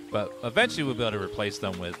back, but eventually we'll be able to replace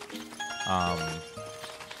them with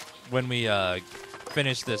when we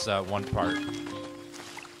finish this one part.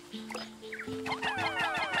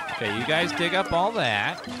 Okay, you guys dig up all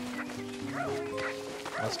that.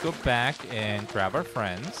 Let's go back and grab our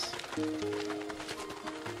friends.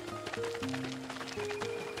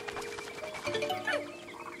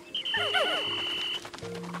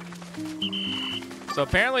 So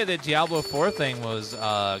apparently the Diablo 4 thing was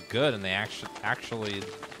good, and they actually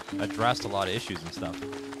addressed a lot of issues and stuff.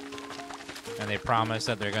 And they promised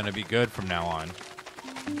that they're going to be good from now on.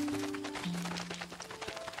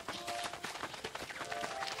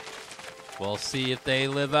 We'll see if they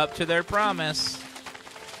live up to their promise.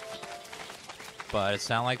 But it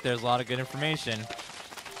sounds like there's a lot of good information.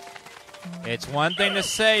 It's one thing to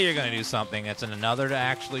say you're going to do something, it's another to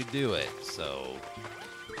actually do it. So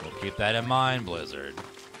we'll keep that in mind, Blizzard.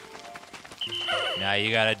 Now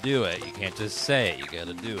you gotta do it. You can't just say it, you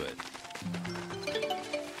gotta do it.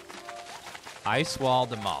 Ice wall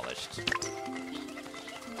demolished.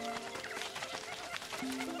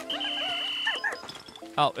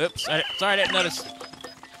 Oh, oops. Sorry, I didn't notice.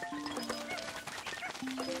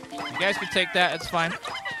 You guys can take that, it's fine.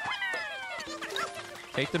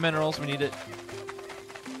 Take the minerals, we need it.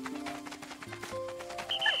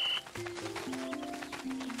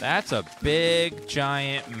 That's a big,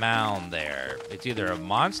 giant mound there. It's either a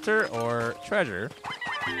monster or treasure.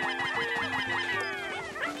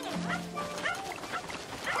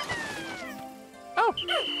 Oh!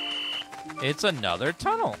 It's another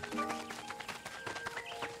tunnel.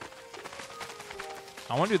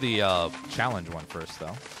 I want to do the challenge one first,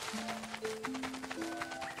 though.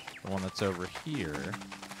 The one that's over here.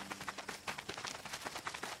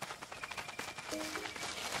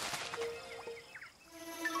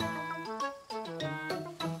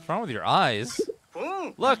 What's wrong with your eyes?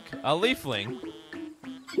 Look, a leafling.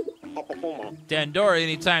 Dandori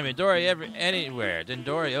anytime, Dandori anywhere.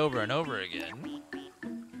 Dandori over and over again.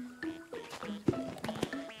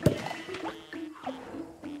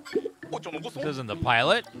 This isn't the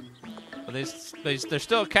pilot. But they're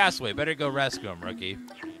still a castaway. Better go rescue them, rookie.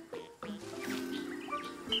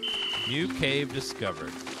 New cave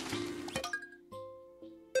discovered.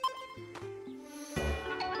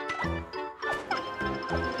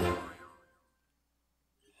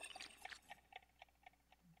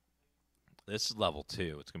 This is level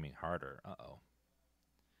 2. It's going to be harder. Uh-oh.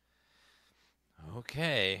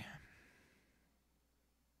 Okay.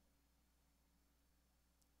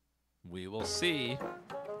 We will see.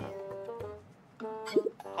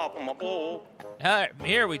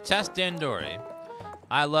 Here we test Dandori.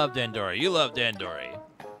 I love Dandori. You love Dandori.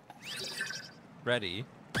 Ready.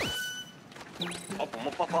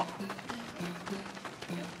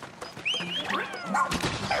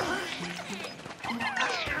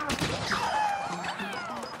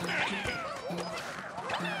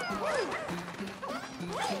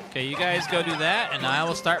 Okay, you guys go do that, and I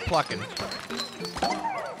will start plucking.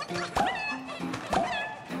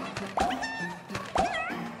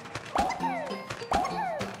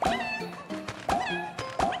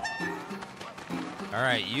 All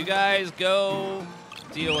right, you guys go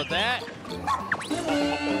deal with that.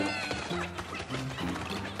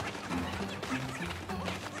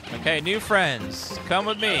 Okay, new friends, come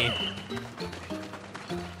with me.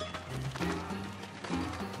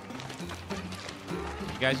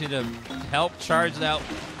 You guys need to help charge it out.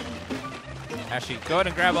 Actually, go ahead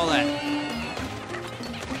and grab all that.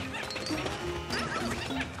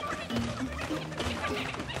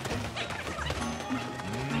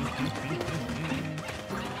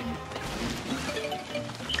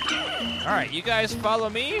 All right, you guys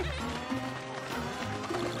follow me.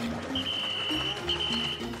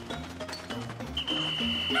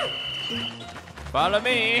 Follow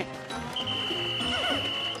me.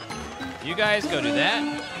 You guys go do that.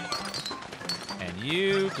 And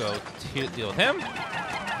you go deal with him.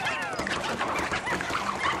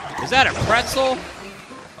 Is that a pretzel?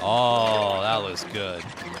 Oh, that looks good.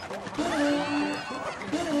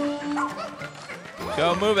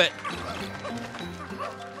 Go move it.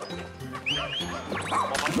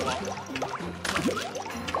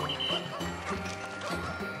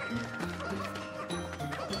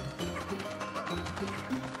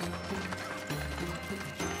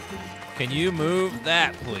 Can you move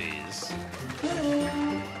that, please?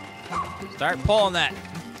 Start pulling that.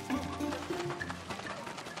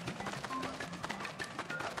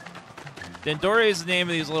 Dandori is the name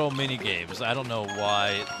of these little mini games. I don't know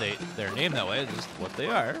why they're named that way. It's just what they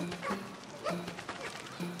are.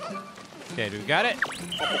 Okay, do we got it?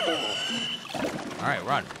 All right,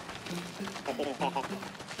 run.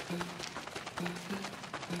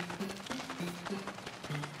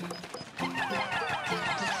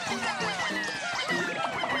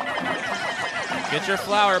 Get your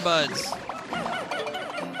flower buds.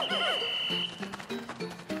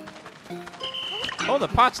 Oh, the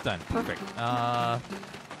pot's done. Perfect.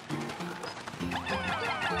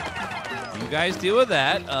 You guys deal with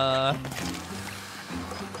that.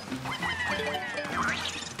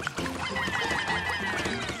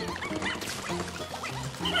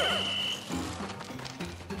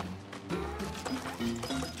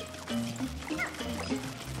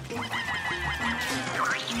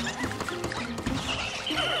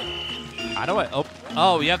 How do I?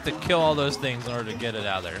 Oh, you have to kill all those things in order to get it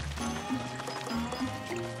out of there.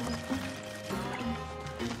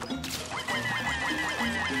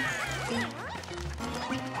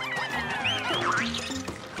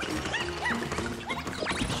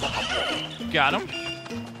 Got him.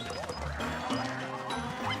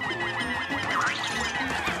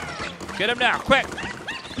 Get him now, quick.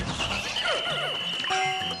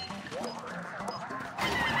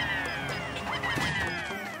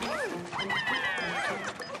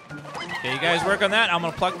 Okay, you guys work on that. I'm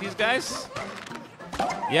gonna pluck these guys.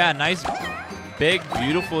 Yeah, nice, big,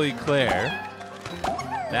 beautiful eclair.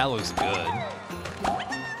 That looks good.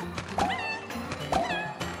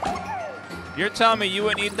 You're telling me you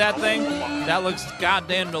wouldn't eat that thing? That looks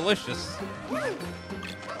goddamn delicious.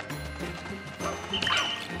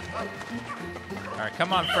 All right,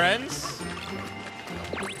 come on, friends.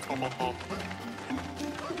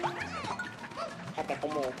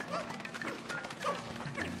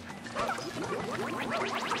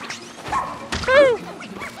 Woo!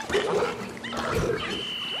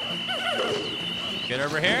 Get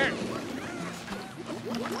over here.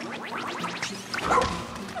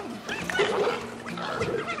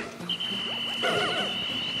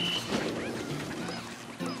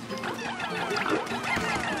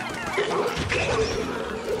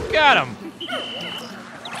 Got him.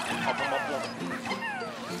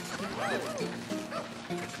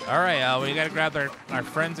 All right, we gotta grab our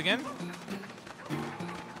friends again.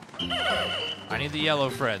 I need the yellow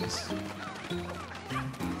friends.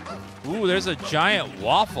 Ooh, there's a giant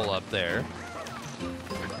waffle up there.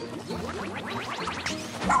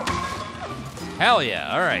 Hell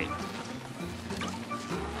yeah, all right.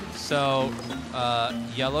 So,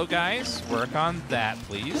 yellow guys, work on that,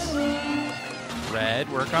 please.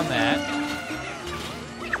 Red, work on that.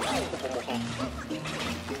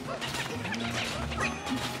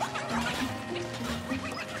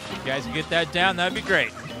 You guys can get that down, that'd be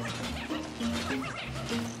great.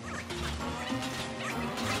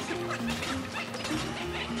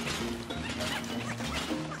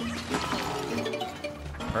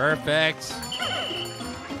 Perfect.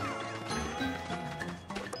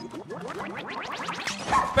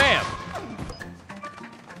 Bam!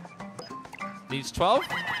 Needs 12?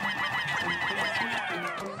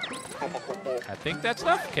 I think that's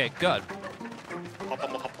enough. Okay, good.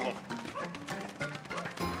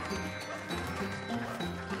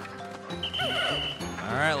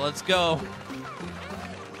 All right, let's go.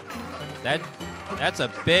 That's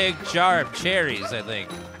a big jar of cherries, I think.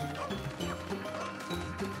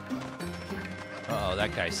 Uh-oh,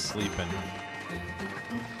 that guy's sleeping.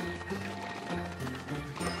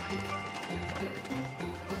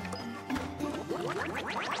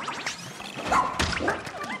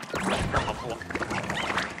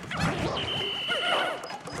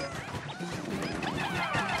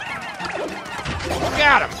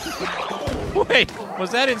 Got him! Wait,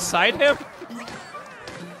 was that inside him?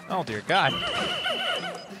 Oh, dear God.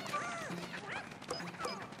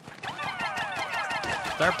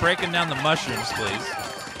 Start breaking down the mushrooms, please.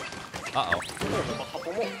 Uh-oh.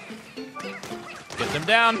 Get them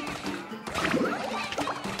down.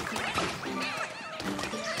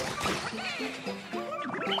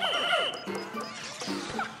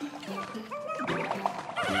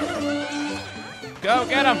 Go,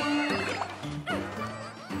 get him!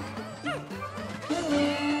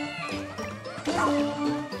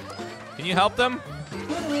 Can you help them?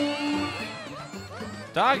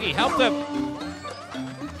 Doggy, help them!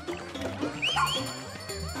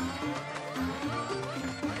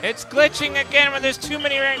 It's glitching again when there's too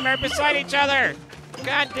many right beside each other!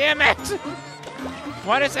 God damn it!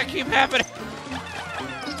 Why does that keep happening?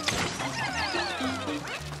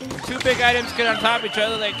 Two big items get on top of each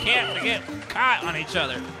other, they can't get caught on each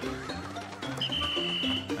other.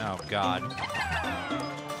 Oh, God.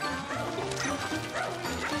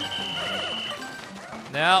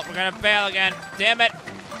 No, we're gonna fail again. Damn it.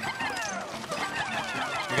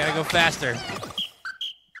 We gotta go faster.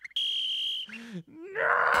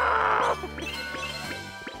 No!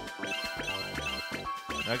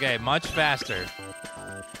 Okay, much faster.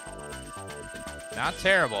 Not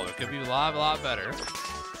terrible. It could be a lot better.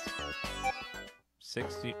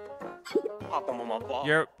 60.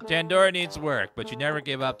 Your Dandora needs work, but you never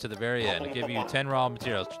give up to the very end. I'll give you 10 raw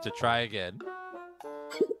materials to try again.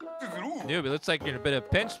 Newbie, looks like you're in a bit of a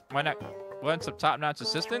pinch. Why not want some top-notch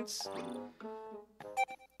assistance?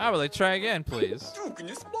 I would like to try again, please.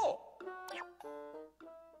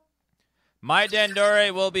 My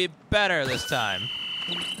Dandore will be better this time.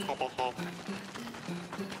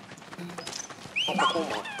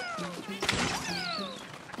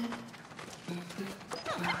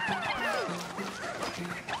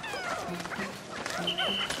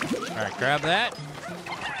 All right, grab that.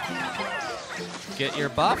 Get your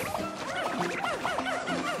buff.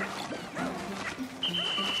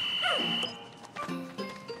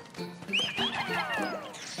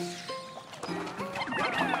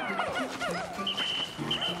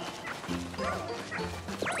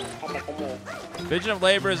 Vision of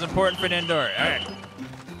labor is important for an indoor. All right.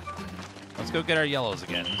 Let's go get our yellows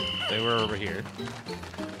again. They were over here.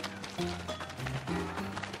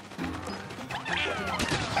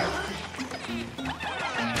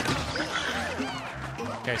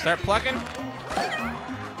 Okay, start plucking.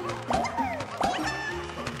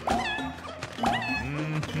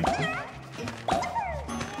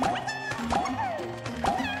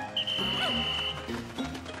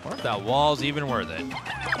 What if that wall's even worth it?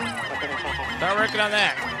 Start working on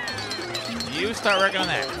that. You start working on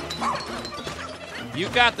that. You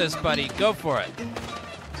got this, buddy. Go for it.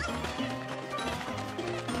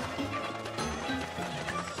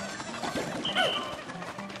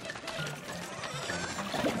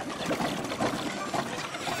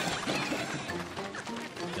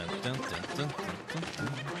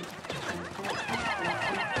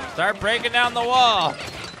 Start breaking down the wall.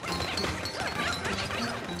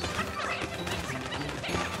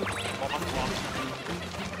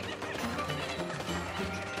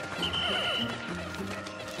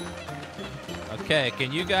 Okay,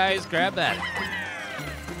 can you guys grab that?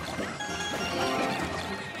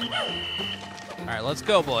 All right, let's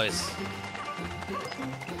go, boys.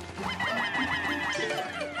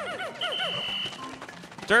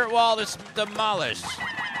 Dirt wall is demolished.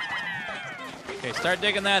 Okay, start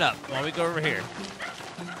digging that up while we go over here.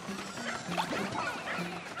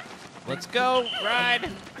 Let's go, ride.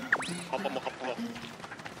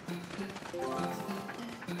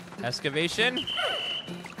 Excavation.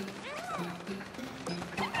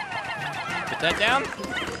 Put that down.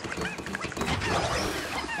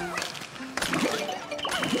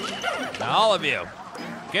 Now all of you,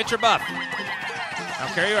 get your buff. I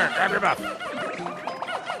don't care who you are, grab your buff.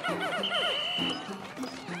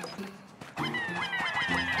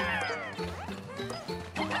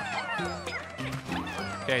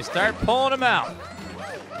 Okay, start pulling them out.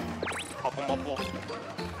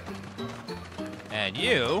 And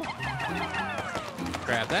you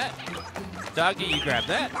Grab that. Doggy, you grab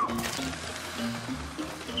that.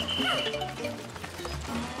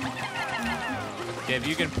 Okay, if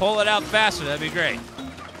you can pull it out faster, that'd be great.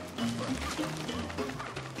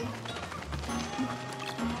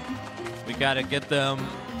 We gotta get them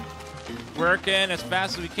working as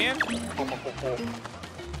fast as we can.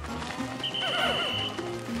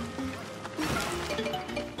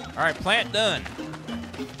 All right, plant done.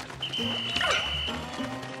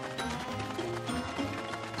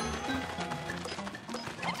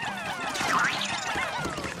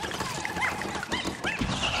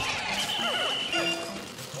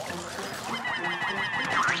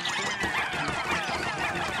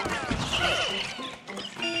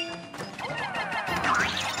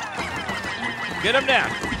 Get him down.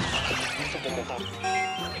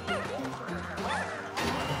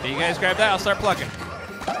 Okay, you guys grab that. I'll start plucking.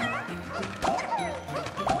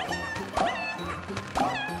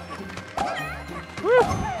 Woo.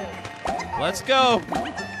 Let's go.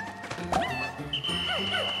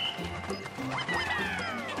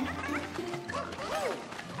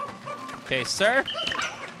 Okay, sir.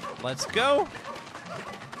 Let's go.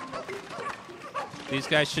 These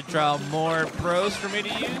guys should draw more pros for me to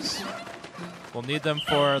use. We'll need them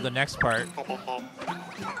for the next part.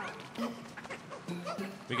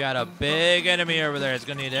 We got a big enemy over there. It's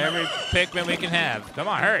gonna need every Pikmin we can have. Come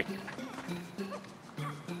on, hurry.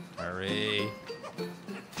 Hurry.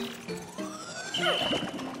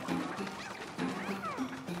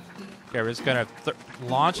 Okay, we're just gonna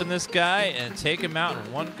launch on this guy and take him out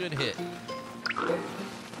in one good hit.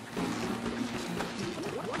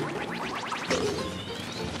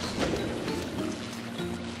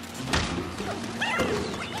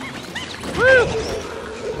 Woo!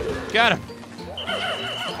 Got him.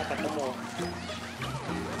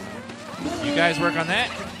 You guys work on that.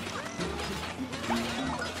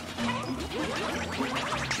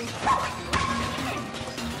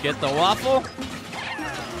 Get the waffle.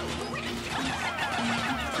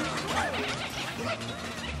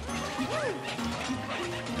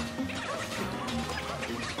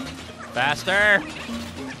 Faster.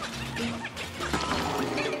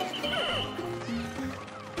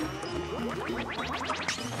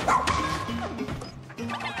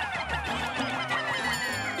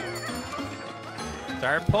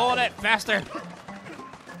 Start pulling it faster.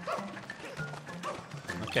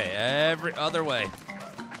 Okay, every other way.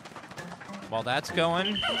 While that's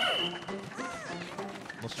going,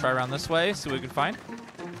 let's try around this way, see what we can find.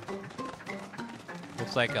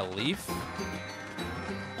 Looks like a leaf.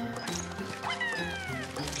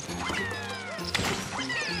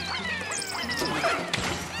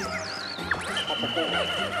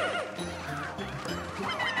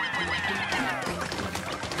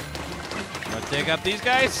 Let's dig up these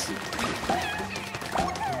guys.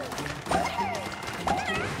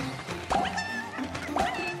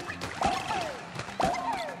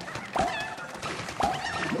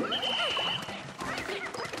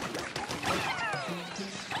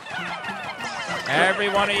 Every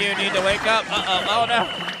one of you need to wake up. Uh-oh, oh no.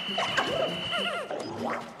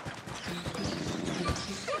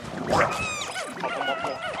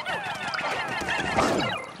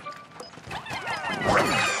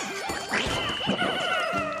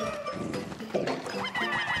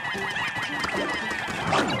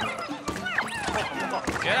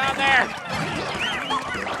 Get on there.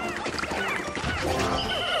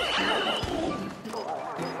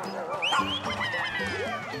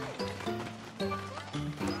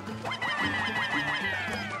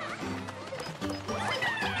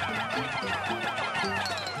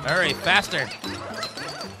 Hurry, faster.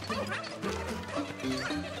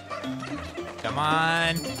 Come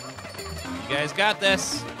on. You guys got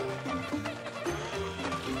this.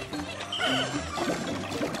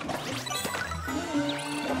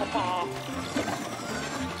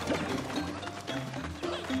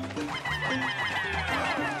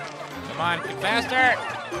 Come on, get faster.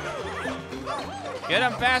 Get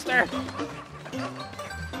them faster.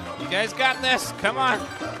 You guys got this. Come on.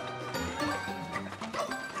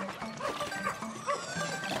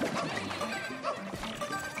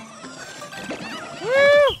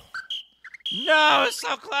 Woo! No, it's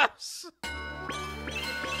so close.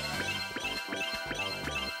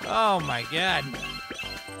 Oh my God.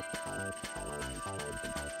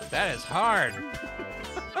 That is hard.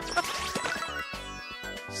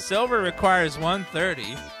 Silver requires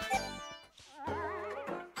 130.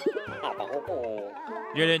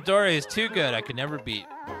 Your Nidori is too good. I could never beat.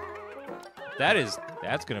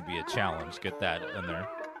 That's gonna be a challenge. Get that in there.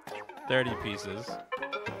 30 pieces.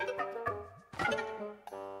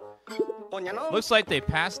 Looks like they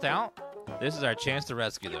passed out. This is our chance to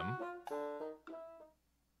rescue them.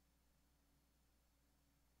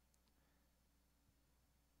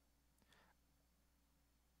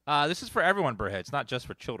 This is for everyone, Burhead. It's not just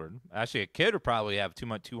for children. Actually, a kid would probably have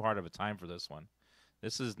too hard of a time for this one.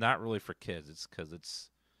 This is not really for kids. It's because it's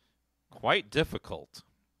quite difficult.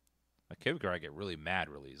 A kid would get really mad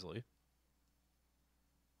really easily.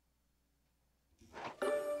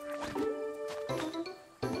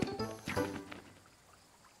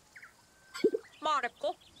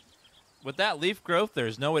 Marco. With that leaf growth,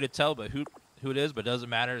 there's no way to tell but who it is, but it doesn't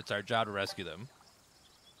matter. It's our job to rescue them.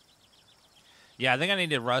 Yeah, I think I need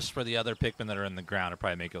to rush for the other Pikmin that are in the ground to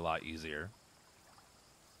probably make it a lot easier.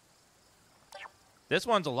 This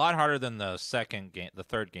one's a lot harder than the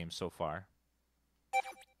third game so far.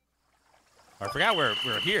 Oh, I forgot we're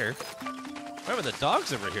here. Remember, the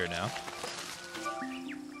dog's over here now.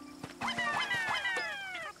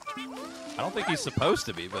 I don't think he's supposed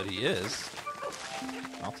to be, but he is.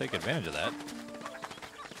 I'll take advantage of that.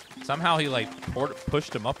 Somehow he, like,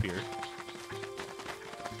 pushed him up here.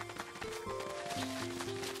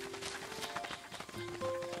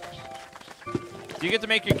 Do you get to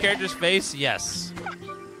make your character's face? Yes.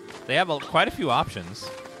 They have quite a few options.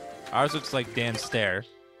 Ours looks like Dan's stare.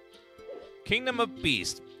 Kingdom of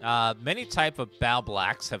Beast. Many type of Bao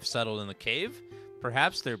Blacks have settled in the cave.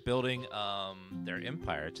 Perhaps they're building their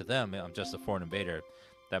empire. To them, I'm just a foreign invader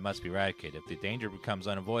that must be eradicated. If the danger becomes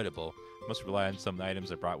unavoidable, I must rely on some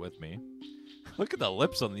items I brought with me. Look at the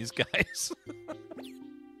lips on these guys.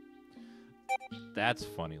 That's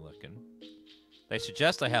funny looking. They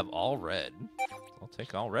suggest I have all red. I'll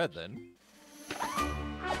take all red then.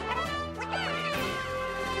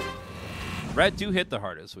 Red do hit the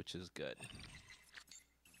hardest, which is good.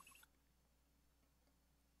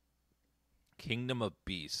 Kingdom of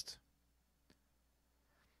Beast.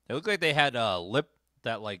 They look like they had lip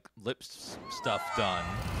stuff done.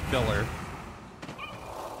 Filler.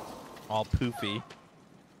 All poofy.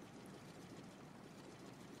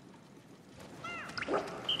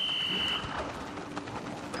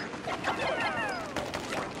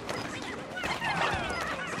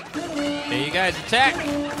 Hey, you guys, attack!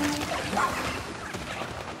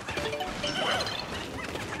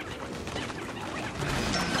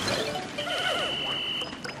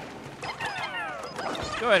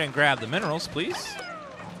 Go ahead and grab the minerals, please.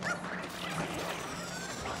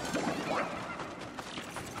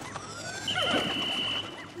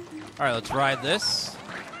 All right, let's ride this.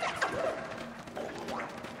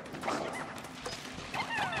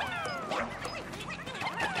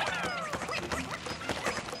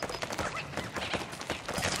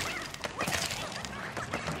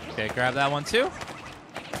 Okay, grab that one too.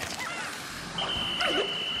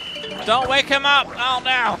 Don't wake him up! Oh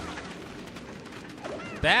no!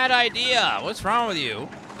 Bad idea. What's wrong with you?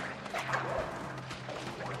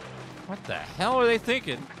 What the hell are they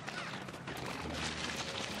thinking?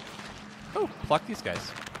 Oh, pluck these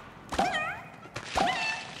guys.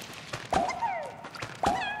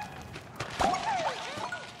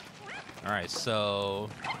 All right, so...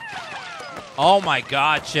 Oh my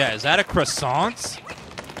God, Chet, is that a croissant?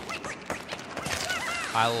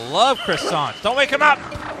 I love croissants. Don't wake him up!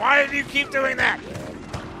 Why do you keep doing that?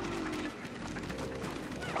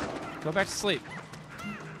 Go back to sleep.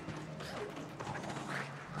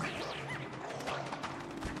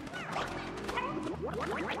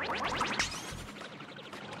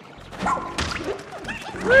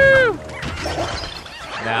 Woo!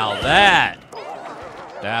 Now that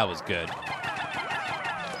was good.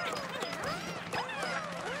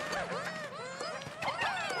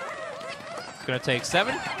 It's gonna take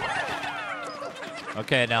 7.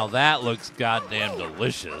 Okay, now that looks goddamn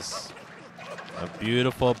delicious. A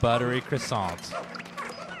beautiful buttery croissant.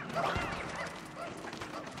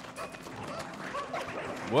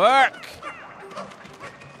 Work!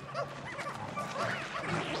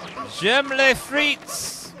 J'aime les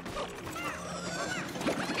frites!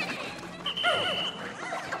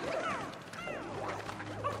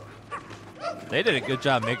 They did a good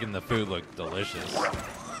job making the food look delicious.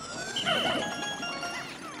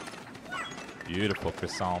 Beautiful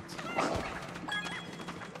croissant.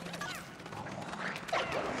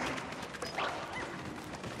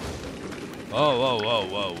 Whoa, whoa, whoa,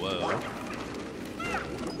 whoa, whoa.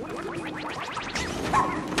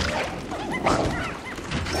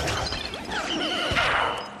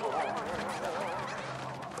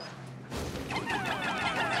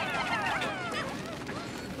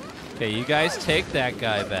 Okay, you guys take that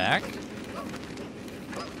guy back.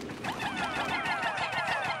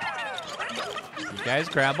 You guys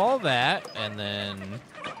grab all that, and then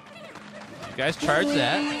you guys charge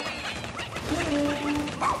that.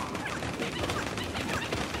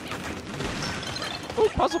 Oh,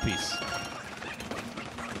 puzzle piece.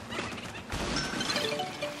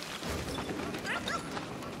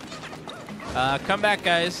 Come back,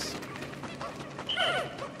 guys.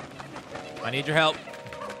 I need your help.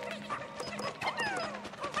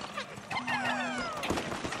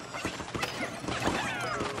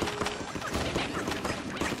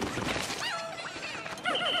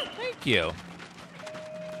 Thank you.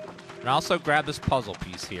 And also grab this puzzle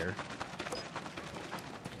piece here.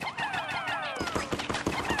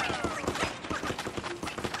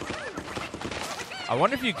 I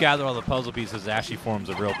wonder if you gather all the puzzle pieces, it actually forms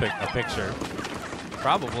a real picture.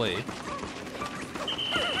 Probably.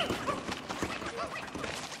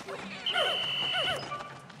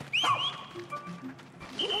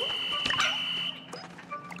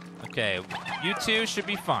 Okay, you two should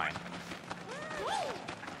be fine.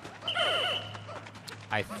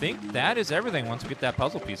 I think that is everything once we get that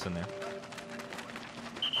puzzle piece in there.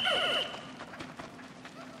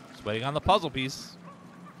 Just waiting on the puzzle piece.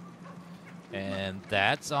 And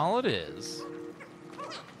that's all it is.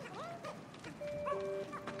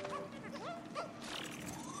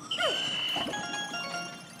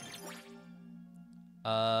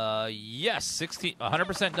 Yes,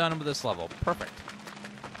 100% done with this level. Perfect.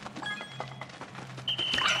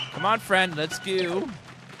 Come on, friend, let's go.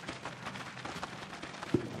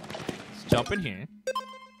 Let's jump in here.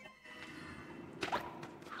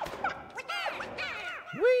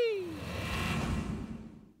 Whee!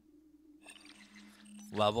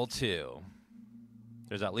 Level 2.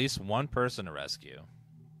 There's at least one person to rescue.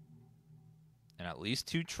 And at least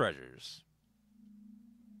 2 treasures.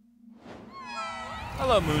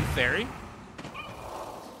 Hello, Moon Fairy.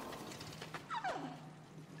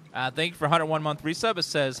 Thank you for 101-month resub. It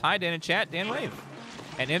says, hi, Dan and chat, Dan Rave.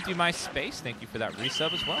 And Empty My Space, thank you for that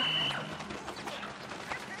resub as well.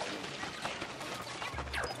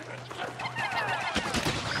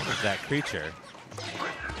 What is that creature?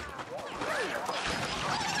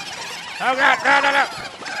 Oh, God, no, no, no.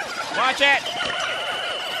 Watch it.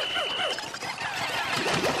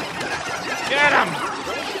 Get him.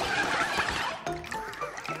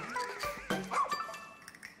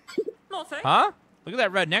 Nothing. Huh? Look at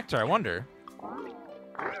that red nectar, I wonder.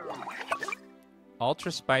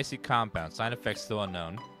 Ultra spicy compound. Side effects still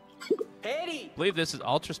unknown. Eddie. Believe this is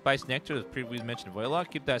ultra spice nectar as previously mentioned. Voila,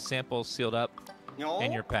 keep that sample sealed up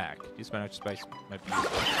in your pack. Use my ultra spice might be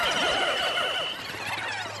useful.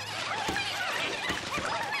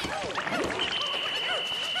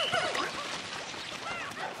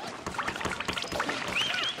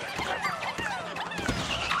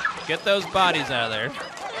 Get those bodies out of there.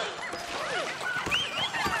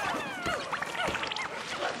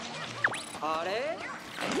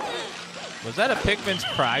 Was that a Pikmin's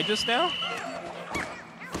cry just now?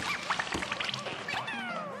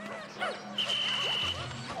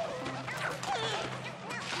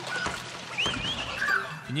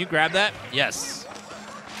 Can you grab that? Yes.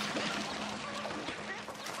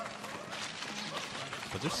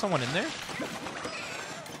 Was there someone in there?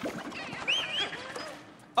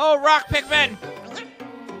 Oh, rock Pikmin!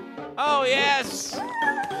 Oh, yes!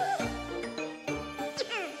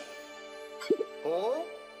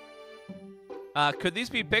 Could these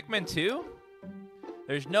be Pikmin too?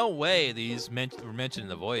 There's no way these were mentioned in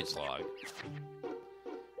the voyage log.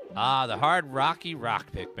 Ah, the hard, rocky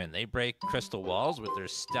rock Pikmin. They break crystal walls with their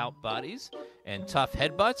stout bodies and tough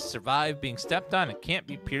headbutts, survive being stepped on, and can't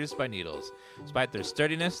be pierced by needles. Despite their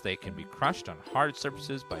sturdiness, they can be crushed on hard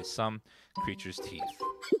surfaces by some creatures' teeth.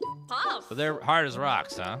 Tough. So they're hard as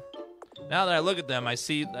rocks, huh? Now that I look at them, I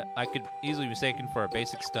see that I could easily be mistaken for a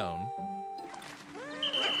basic stone.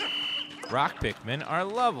 Rock Pikmin are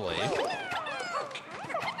lovely.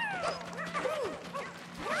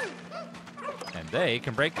 And they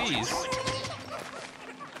can break these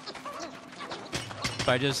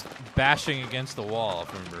by just bashing against the wall,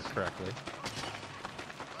 if I remember correctly.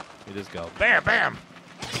 You just go, bam, bam!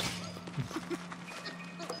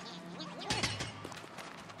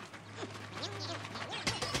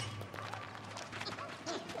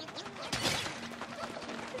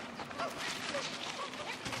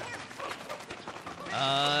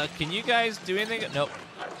 Can you guys do anything? Nope.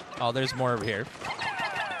 Oh, there's more over here.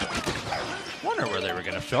 Wonder where they were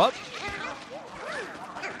gonna show up.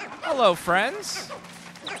 Hello, friends.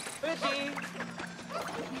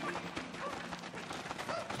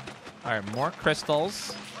 All right, more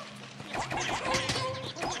crystals.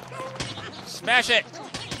 Smash it!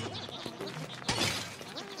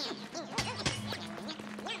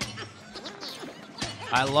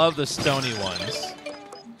 I love the stony ones.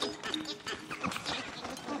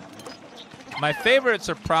 My favorites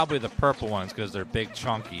are probably the purple ones because they're big,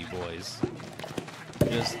 chunky boys.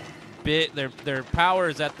 Just big. Their power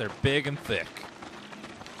is that they're big and thick.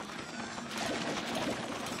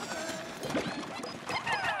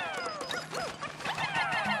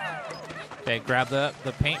 Okay, grab the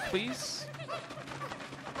paint, please.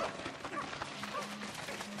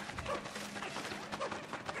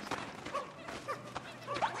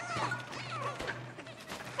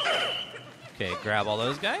 Okay, grab all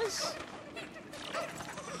those guys.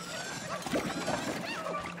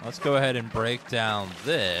 Let's go ahead and break down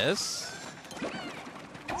this.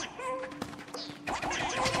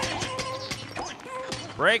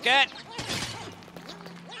 Break it!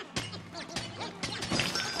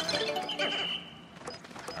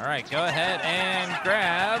 All right, go ahead and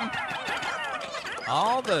grab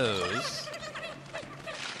all those.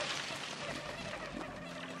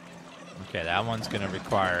 Okay, that one's gonna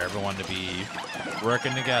require everyone to be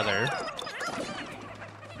working together.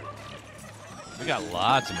 We got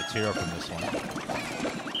lots of material from this one.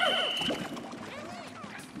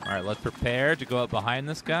 All right, let's prepare to go up behind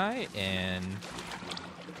this guy and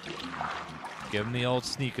give him the old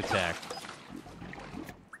sneak attack.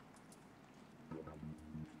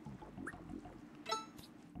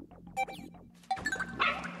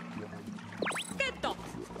 Get off.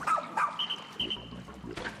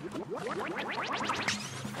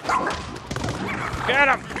 Get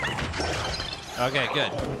him! Okay,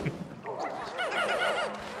 good.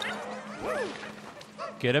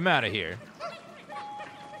 Get him out of here.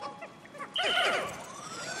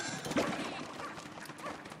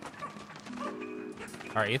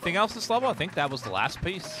 All right, anything else this level? I think that was the last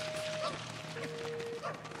piece.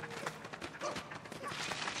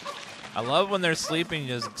 I love when they're sleeping, you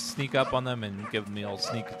just sneak up on them and give them the old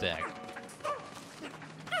sneak attack.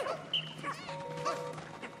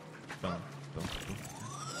 Boom, boom, boom.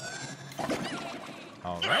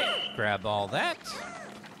 All right, grab all that.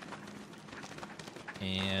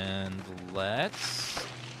 And let's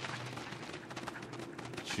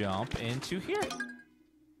jump into here.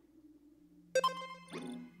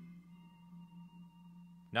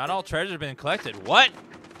 Not all treasure has been collected. What?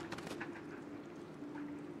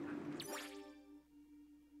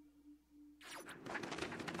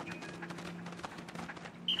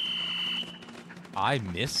 I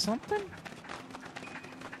missed something?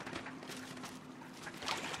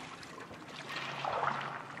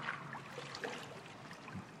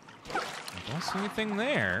 I don't see anything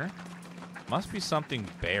there. Must be something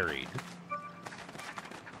buried.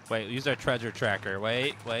 Wait, use our treasure tracker.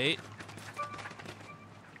 Wait.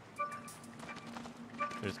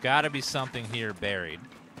 There's got to be something here buried.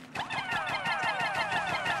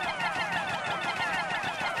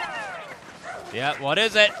 Yeah, what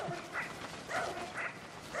is it?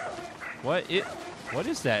 What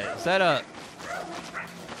is that? Is that a...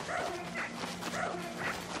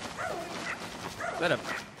 Is that a...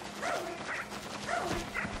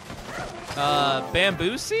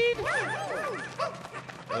 bamboo seed?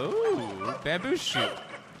 Ooh, bamboo shoot.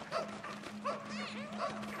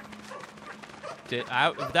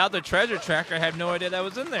 Without the treasure tracker, I had no idea that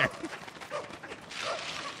was in there.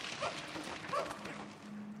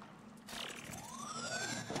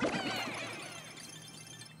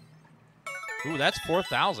 Ooh, that's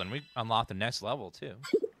 4,000. We unlocked the next level, too.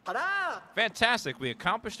 Ta-da! Fantastic. We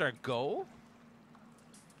accomplished our goal.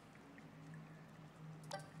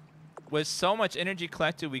 With so much energy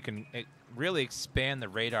collected, we can really expand the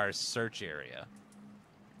radar's search area.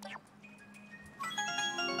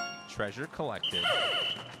 Treasure collected.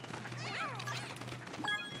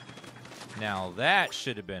 Now that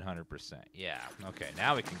should have been 100%. Yeah. Okay,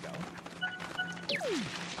 now we can go.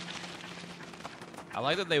 I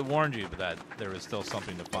like that they warned you, but that there was still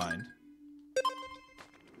something to find.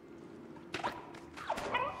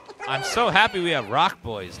 I'm so happy we have rock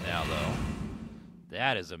boys now, though.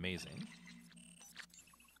 That is amazing.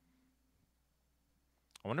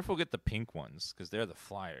 I wonder if we'll get the pink ones, because they're the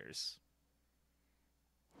flyers.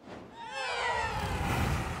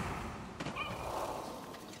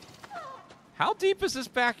 How deep is this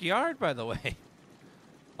backyard, by the way?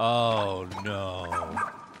 Oh, no.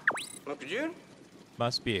 Look at you.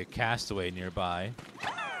 Must be a castaway nearby.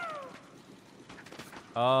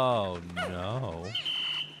 Oh, no.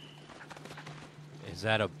 Is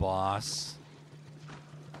that a boss?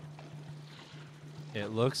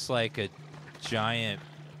 It looks like a giant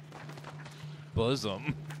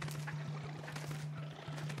bosom.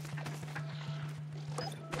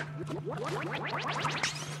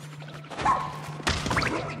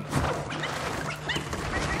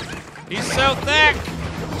 He's so thick!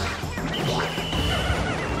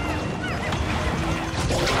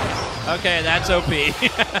 Okay, that's OP.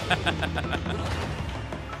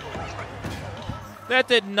 That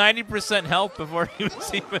did 90% health before he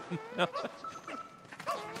was even...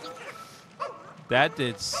 That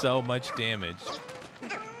did so much damage.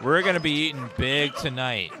 We're going to be eating big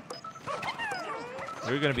tonight.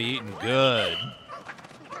 You're gonna be eating good.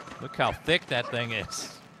 Look how thick that thing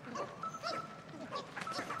is.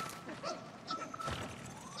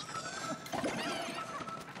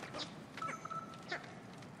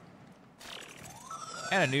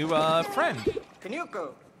 And a new friend.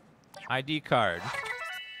 Kanyuko. ID card.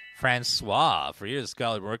 Francois. For years,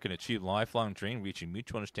 scholar work and achieve lifelong dream, reaching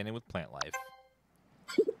mutual understanding with plant life.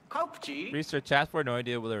 Kaupchi. Research task force. No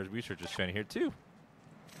idea whether there's researchers training here too.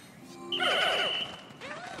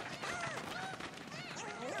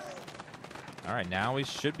 All right, now we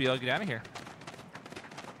should be able to get out of here.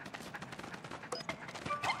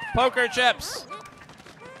 Poker chips.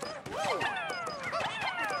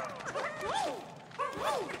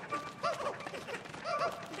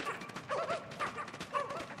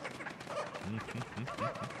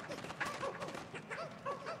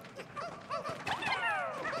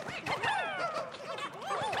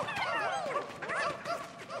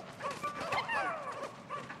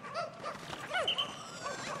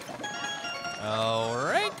 All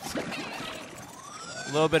right.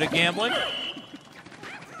 A little bit of gambling.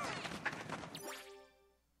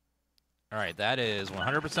 All right, that is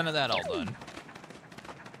 100% of that all done.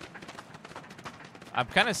 I'm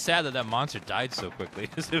kind of sad that that monster died so quickly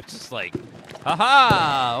because it was just like,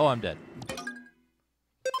 haha! Oh, I'm dead.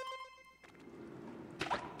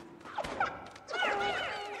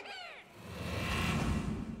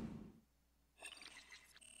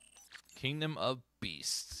 Kingdom of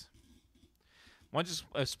Beasts. Once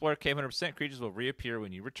you explore cave 100%, creatures will reappear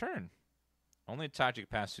when you return. Only Taji can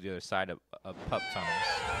pass to the other side of pup tunnels.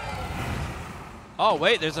 Oh,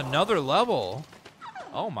 wait, there's another level.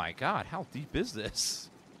 Oh, my God. How deep is this?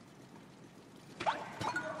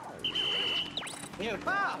 Then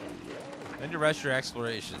to rest your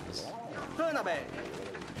explorations. Return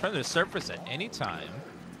to the surface at any time.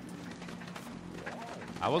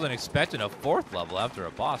 I wasn't expecting a 4th level after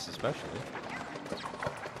a boss, especially.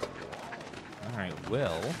 All right,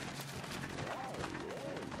 Will.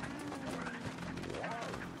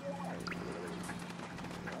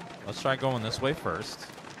 Let's try going this way first.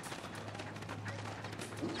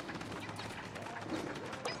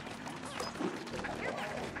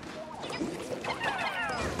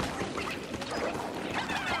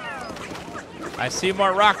 I see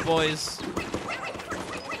more rock boys.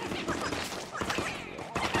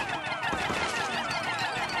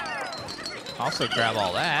 Also grab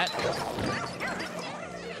all that.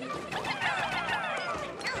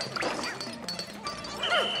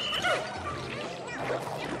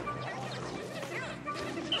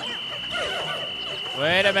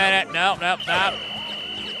 Wait a minute. Nope.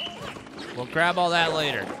 We'll grab all that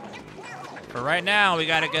later. For right now, we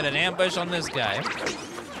gotta get an ambush on this guy.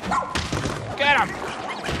 Get him!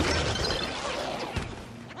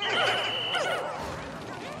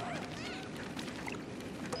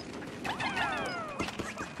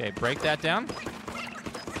 Okay, break that down.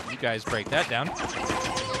 You guys break that down.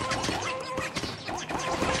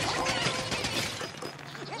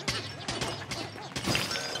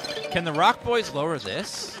 Can the Rock Boys lower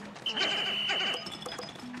this?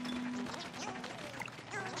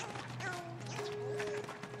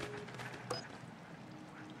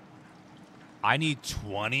 I need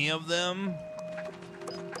 20 of them?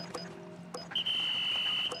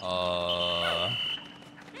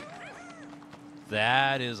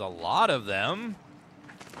 That is a lot of them.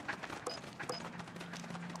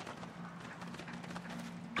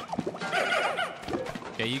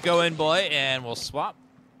 Okay, you go in, boy, and we'll swap.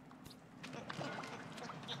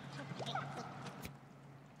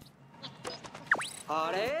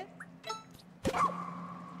 Are?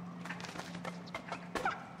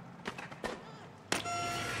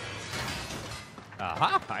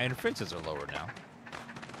 Aha! Iron fences are lower now.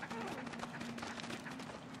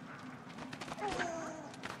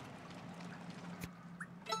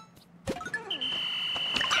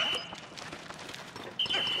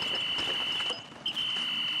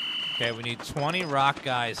 Okay, we need 20 rock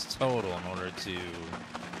guys total in order to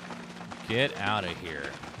get out of here.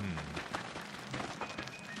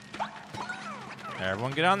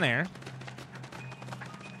 Everyone get on there.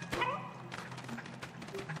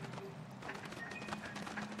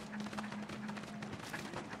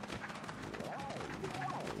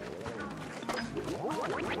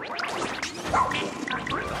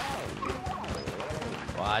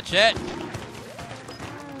 Watch it.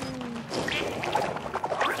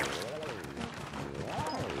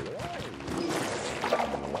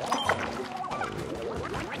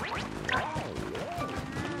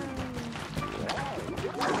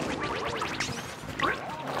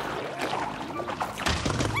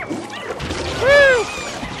 Woo!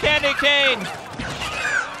 Candy cane.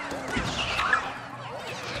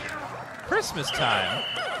 Christmas time.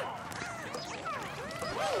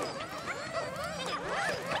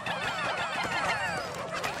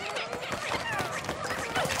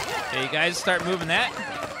 Okay, you guys start moving that.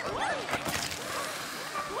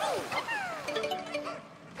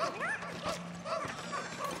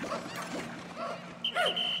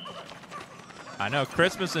 I know,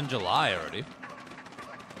 Christmas in July already.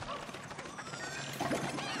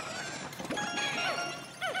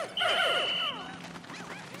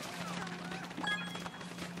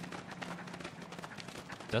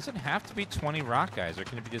 Doesn't have to be 20 rock guys, or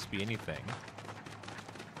can it just be anything?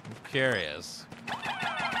 I'm curious.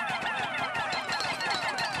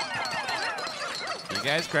 You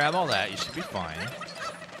guys grab all that, you should be fine.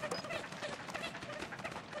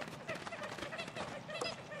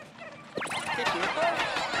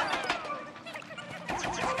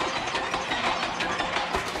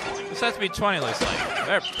 This has to be 20, looks like.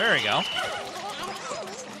 There we go.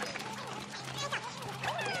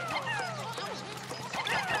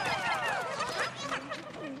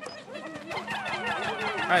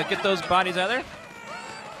 All right, get those bodies out of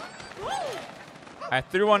there. I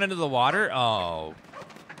threw one into the water. Oh,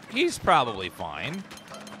 he's probably fine.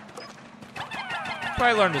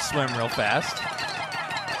 Probably learned to swim real fast.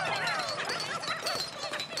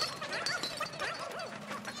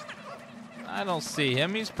 I don't see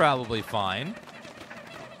him. He's probably fine.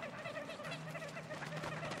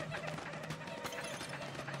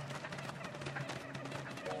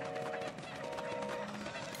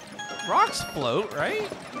 Rocks float, right?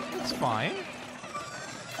 It's fine.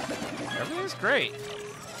 Everything's great.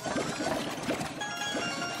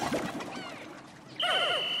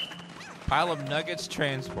 Pile of nuggets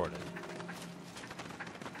transported.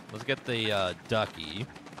 Let's get the ducky.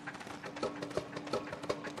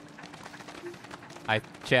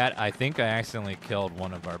 Chat, I think I accidentally killed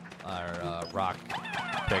one of our rock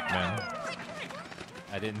Pikmin.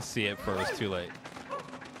 I didn't see it before it was too late.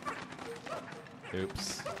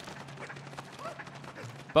 Oops.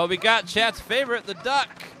 But we got chat's favorite, the duck.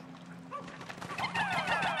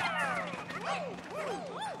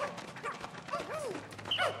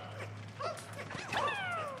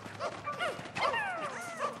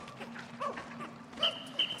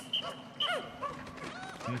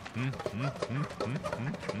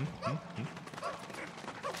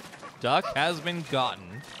 Duck has been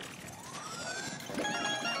gotten.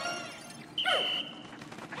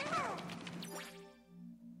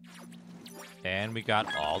 And we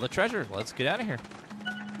got all the treasure. Let's get out of here.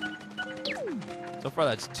 So far,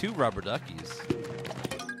 that's 2 rubber duckies.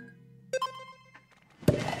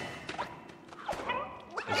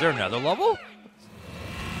 Is there another level?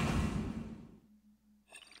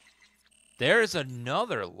 There's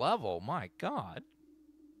another level. My God.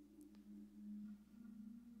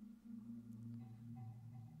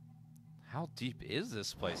 How deep is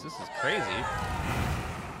this place? This is crazy.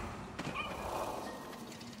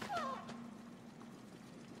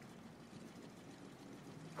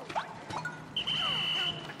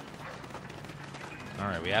 All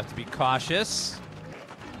right, we have to be cautious.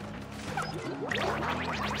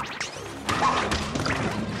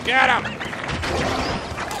 Get him!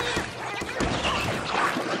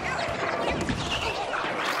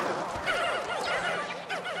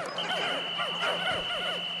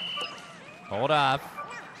 Hold up.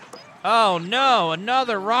 Oh no,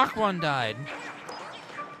 another rock one died.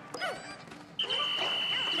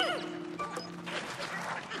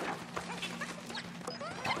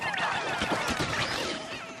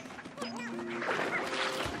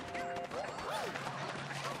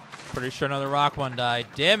 Pretty sure another rock one died.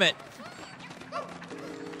 Damn it.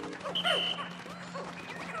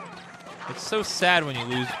 It's so sad when you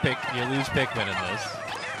lose Pikmin in this.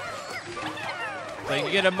 Like,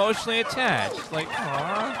 you get emotionally attached. Like,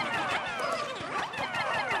 aww.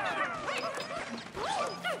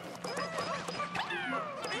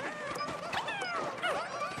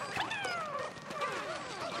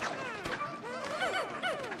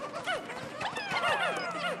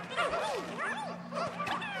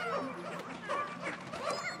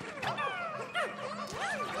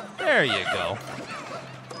 There you go.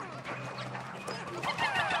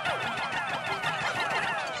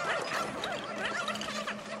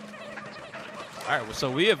 All right,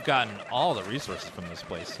 so we have gotten all the resources from this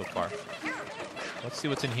place so far. Let's see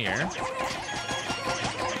what's in here.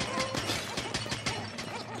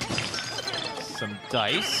 Some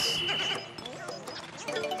dice.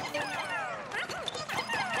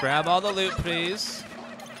 Grab all the loot, please.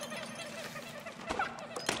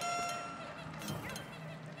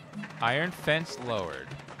 Iron fence lowered.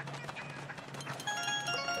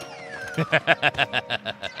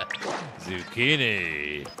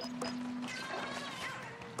 Zucchini.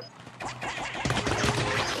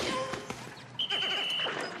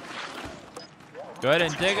 Go ahead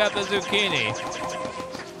and dig up the zucchini.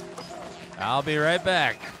 I'll be right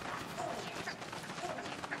back.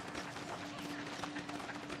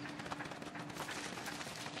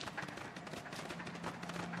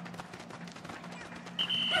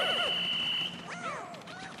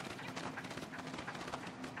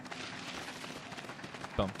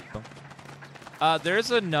 Bum, bum.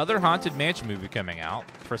 There's another Haunted Mansion movie coming out.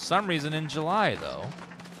 For some reason in July, though,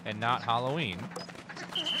 and not Halloween.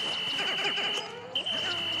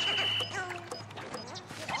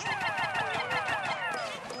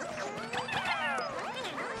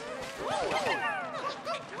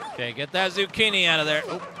 Okay, get that zucchini out of there.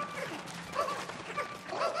 Oop.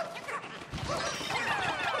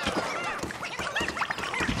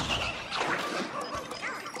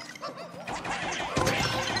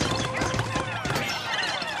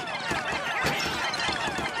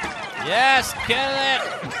 Yes, kill it!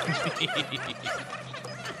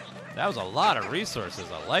 That was a lot of resources.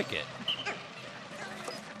 I like it.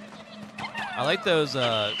 I like those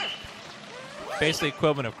basically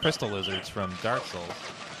equivalent of crystal lizards from Dark Souls.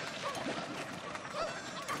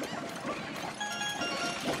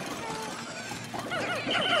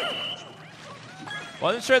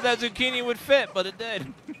 Wasn't sure that zucchini would fit, but it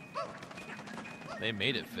did. They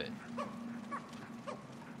made it fit.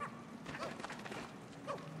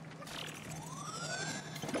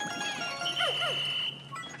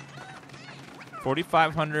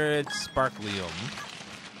 $4,500 sparklium.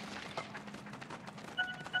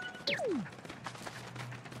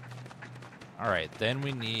 All right, then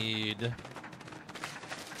we need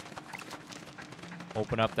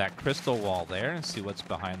open up that crystal wall there and see what's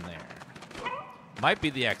behind there. Might be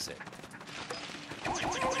the exit.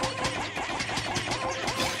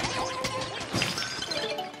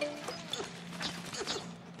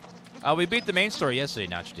 We beat the main story yesterday,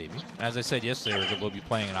 Nacho TV. As I said yesterday, we'll be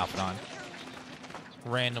playing it off and on.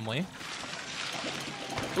 Randomly.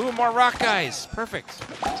 Ooh, more rock guys. Perfect.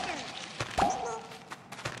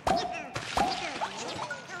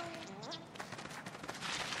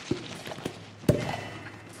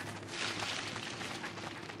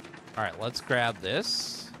 All right, let's grab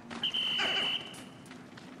this.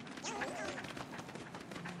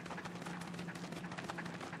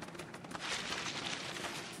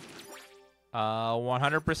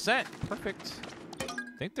 100%. Perfect.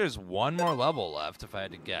 I think there's one more level left, if I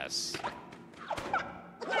had to guess.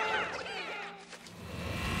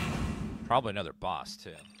 Probably another boss,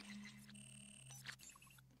 too.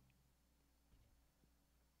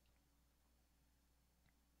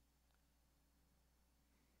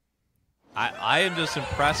 I am just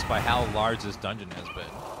impressed by how large this dungeon has been.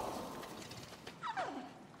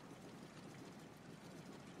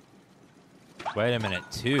 Wait a minute,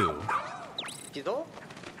 two?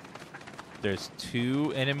 There's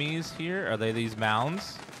two enemies here? Are they these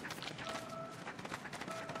mounds?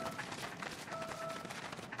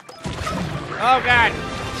 Oh, God!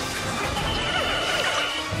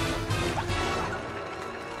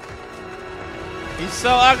 He's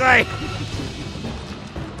so ugly!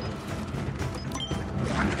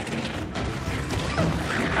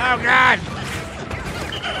 Oh, God!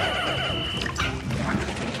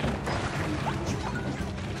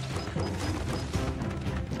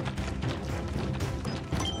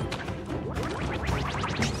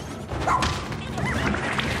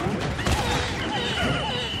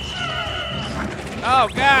 Oh,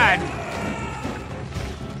 God!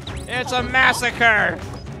 It's a massacre!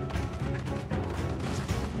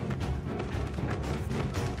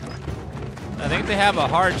 I think they have a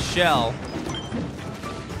hard shell.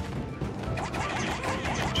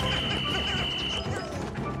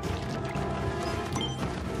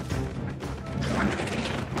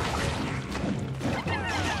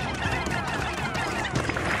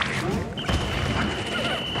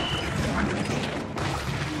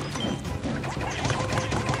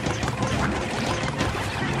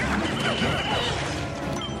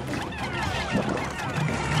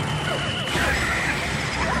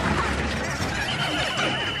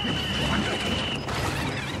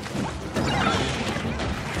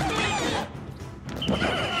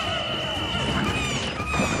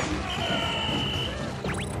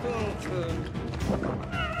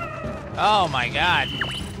 Oh my God.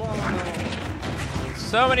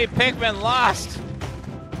 So many Pikmin lost.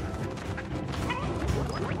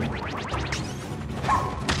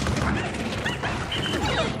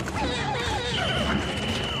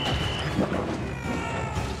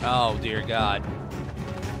 Oh dear God.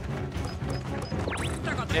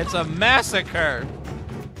 It's a massacre.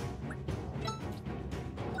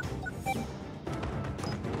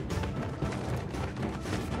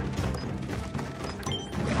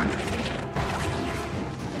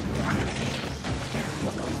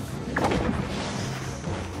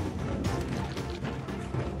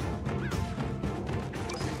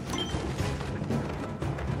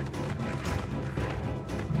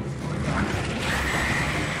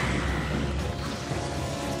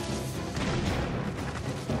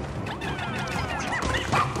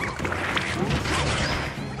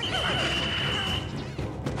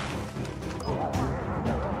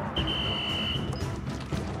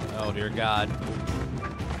 Oh, dear God.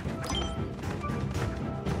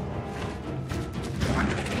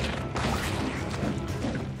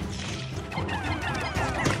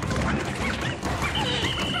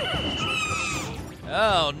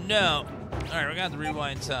 Oh, no. All right, we're going to have to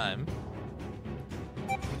rewind time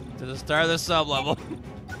to the start of the sub-level.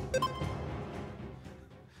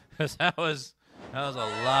 Because that was a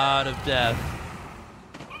lot of death.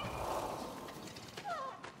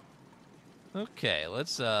 Okay,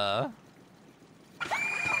 let's do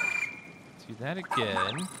that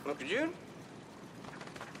again. Look at you.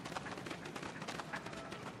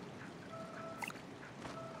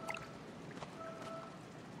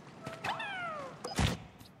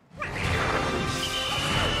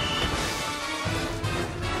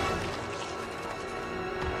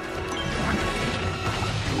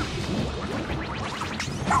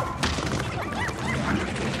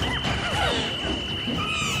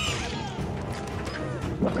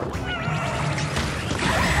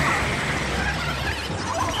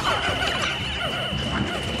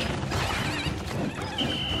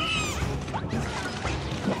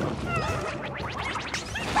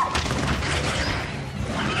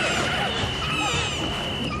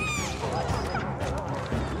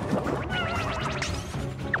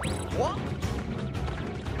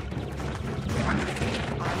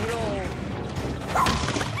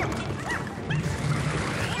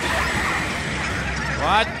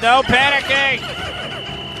 What? No panicking!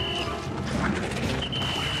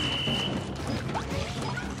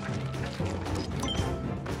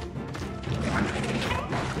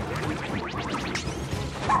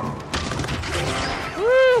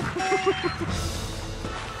 Woo!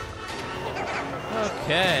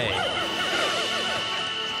 Okay.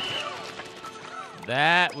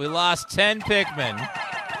 We lost 10 Pikmin.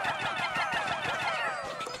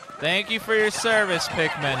 Thank you for your service,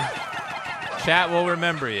 Pikmin. Chat will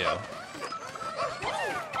remember you.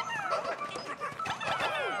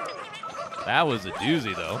 That was a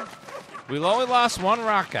doozy, though. We only lost one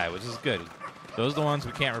rock guy, which is good. Those are the ones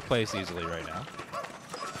we can't replace easily right now.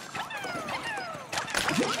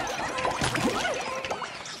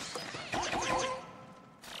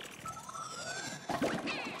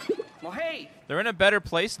 Well, hey. They're in a better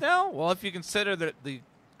place now? Well, if you consider the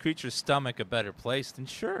creature's stomach a better place, then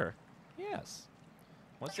sure. Yes.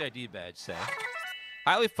 What's the ID badge say?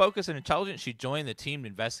 Highly focused and intelligent, she joined the team to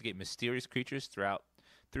investigate mysterious creatures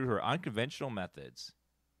through her unconventional methods.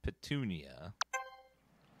 Petunia.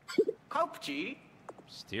 Kopchi.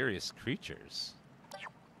 Mysterious creatures.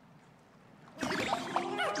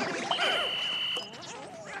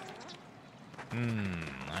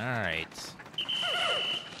 Alright.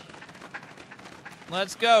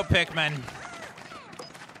 Let's go, Pikmin.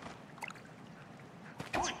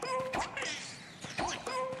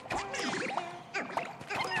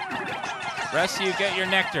 Rest of you, get your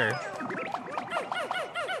nectar.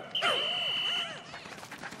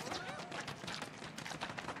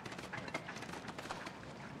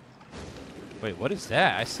 Wait, what is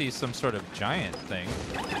that? I see some sort of giant thing.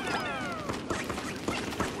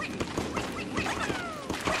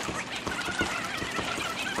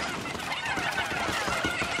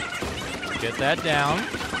 Get that down.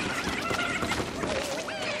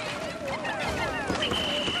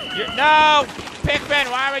 No!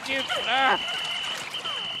 Pikmin, why would you?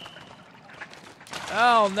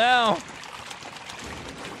 Oh no!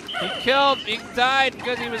 He died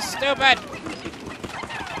because he was stupid.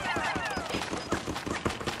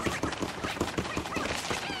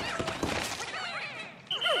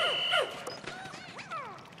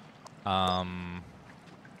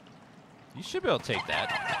 You should be able to take that.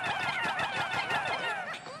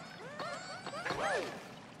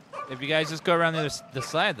 If you guys just go around the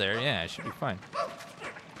side there, yeah, it should be fine.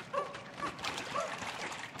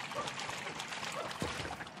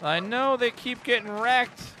 I know they keep getting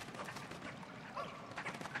wrecked.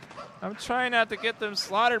 I'm trying not to get them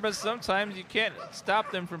slaughtered, but sometimes you can't stop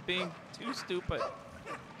them from being too stupid.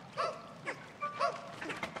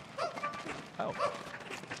 Oh.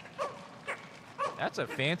 That's a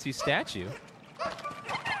fancy statue.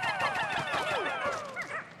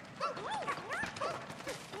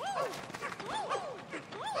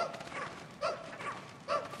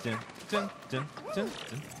 Dun, dun, dun, dun,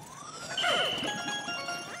 dun.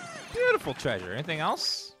 Beautiful treasure. Anything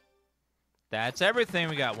else? That's everything.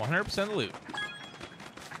 We got 100% of the loot.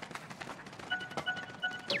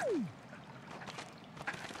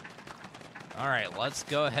 All right, let's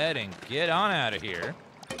go ahead and get on out of here.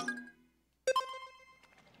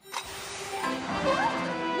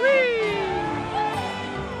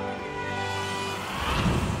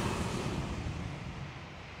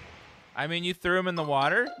 I mean, you threw him in the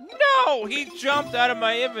water? No! He jumped out of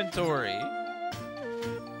my inventory.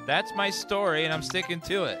 That's my story, and I'm sticking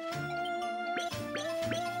to it.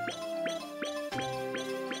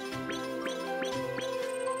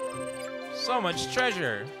 So much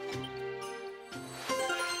treasure.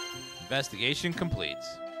 Investigation complete.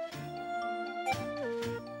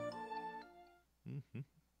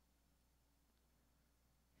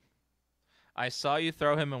 I saw you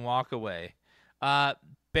throw him and walk away.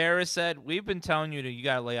 Barra said, we've been telling you you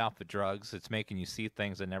gotta lay off the drugs. It's making you see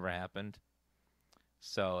things that never happened.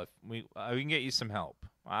 So if we can get you some help.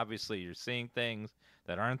 Obviously, you're seeing things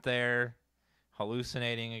that aren't there,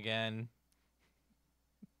 hallucinating again.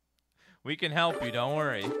 We can help you, don't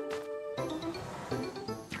worry.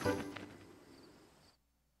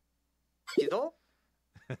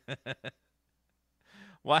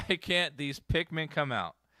 Why can't these Pikmin come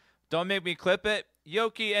out? Don't make me clip it.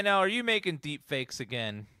 Yoki NL, are you making deep fakes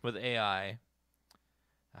again with AI?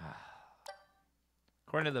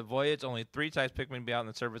 According to the Voyage, only 3 types Pikmin be out on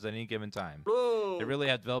the servers at any given time. They really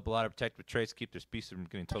have developed a lot of protective traits to keep their species from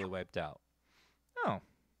getting totally wiped out. Oh.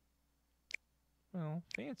 Well,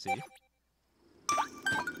 fancy.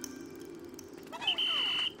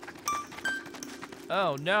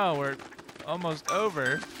 Oh no, we're almost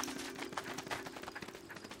over.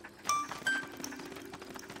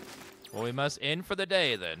 Well, we must end for the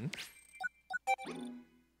day then.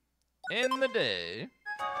 End the day.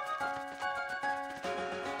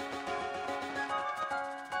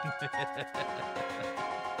 Dun,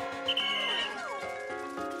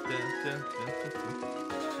 dun, dun.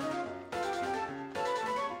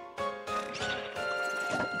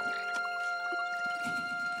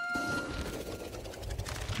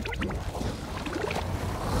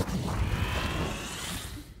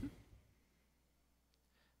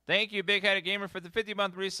 Thank you, Big Headed Gamer, for the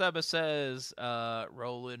 50-month resub. It says,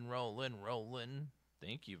 rollin', rollin', rollin'.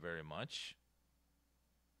 Thank you very much.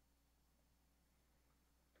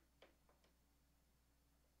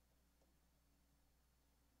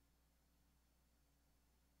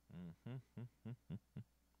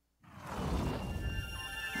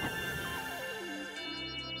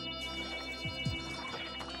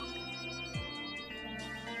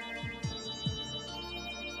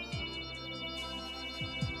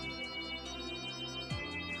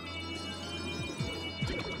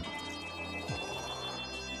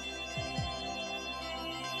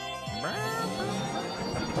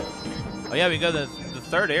 Oh yeah, we go to the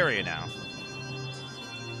third area now.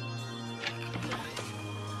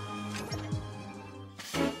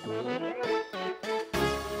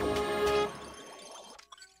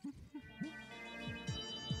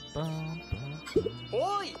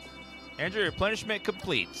 Oi! Andrew, replenishment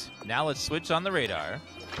complete. Now let's switch on the radar.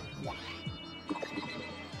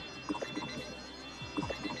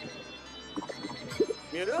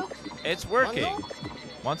 It's working.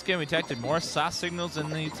 Once again, we detected more SAS signals in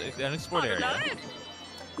the unexplored area.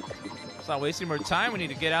 Let's not wasting more time. We need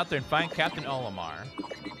to get out there and find Captain Olimar.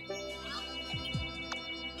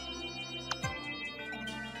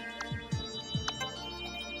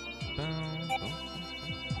 Boom, boom.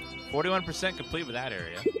 41% complete with that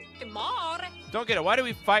area. Don't get it. Why do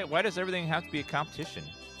we fight? Why does everything have to be a competition?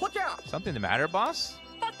 Something the matter, boss?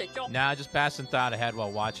 Nah, just passing thought ahead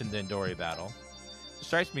while watching the Endori battle. It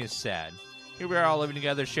strikes me as sad. Here we are all living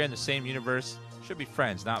together, sharing the same universe. Should be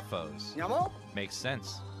friends, not foes. Makes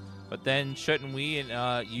sense. But then shouldn't we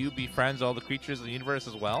and you be friends with all the creatures of the universe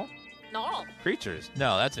as well? No. Creatures?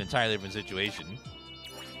 No, that's an entirely different situation.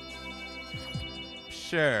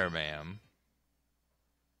 Sure, ma'am.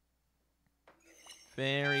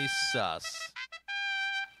 Very sus.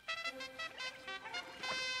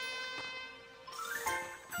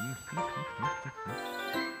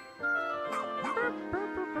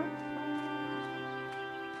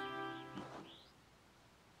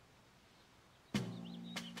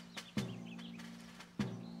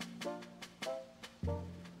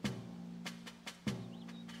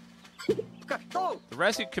 The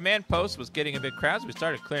rescue command post was getting a bit crowded, so we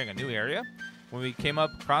started clearing a new area when we came up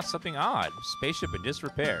across something odd. Spaceship in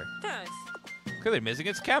disrepair. Thanks. Clearly missing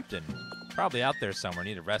its captain. Probably out there somewhere,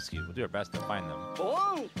 need a rescue. We'll do our best to find them.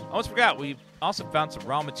 Almost forgot, we also found some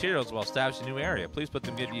raw materials while establishing a new area. Please put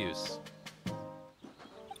them to good use.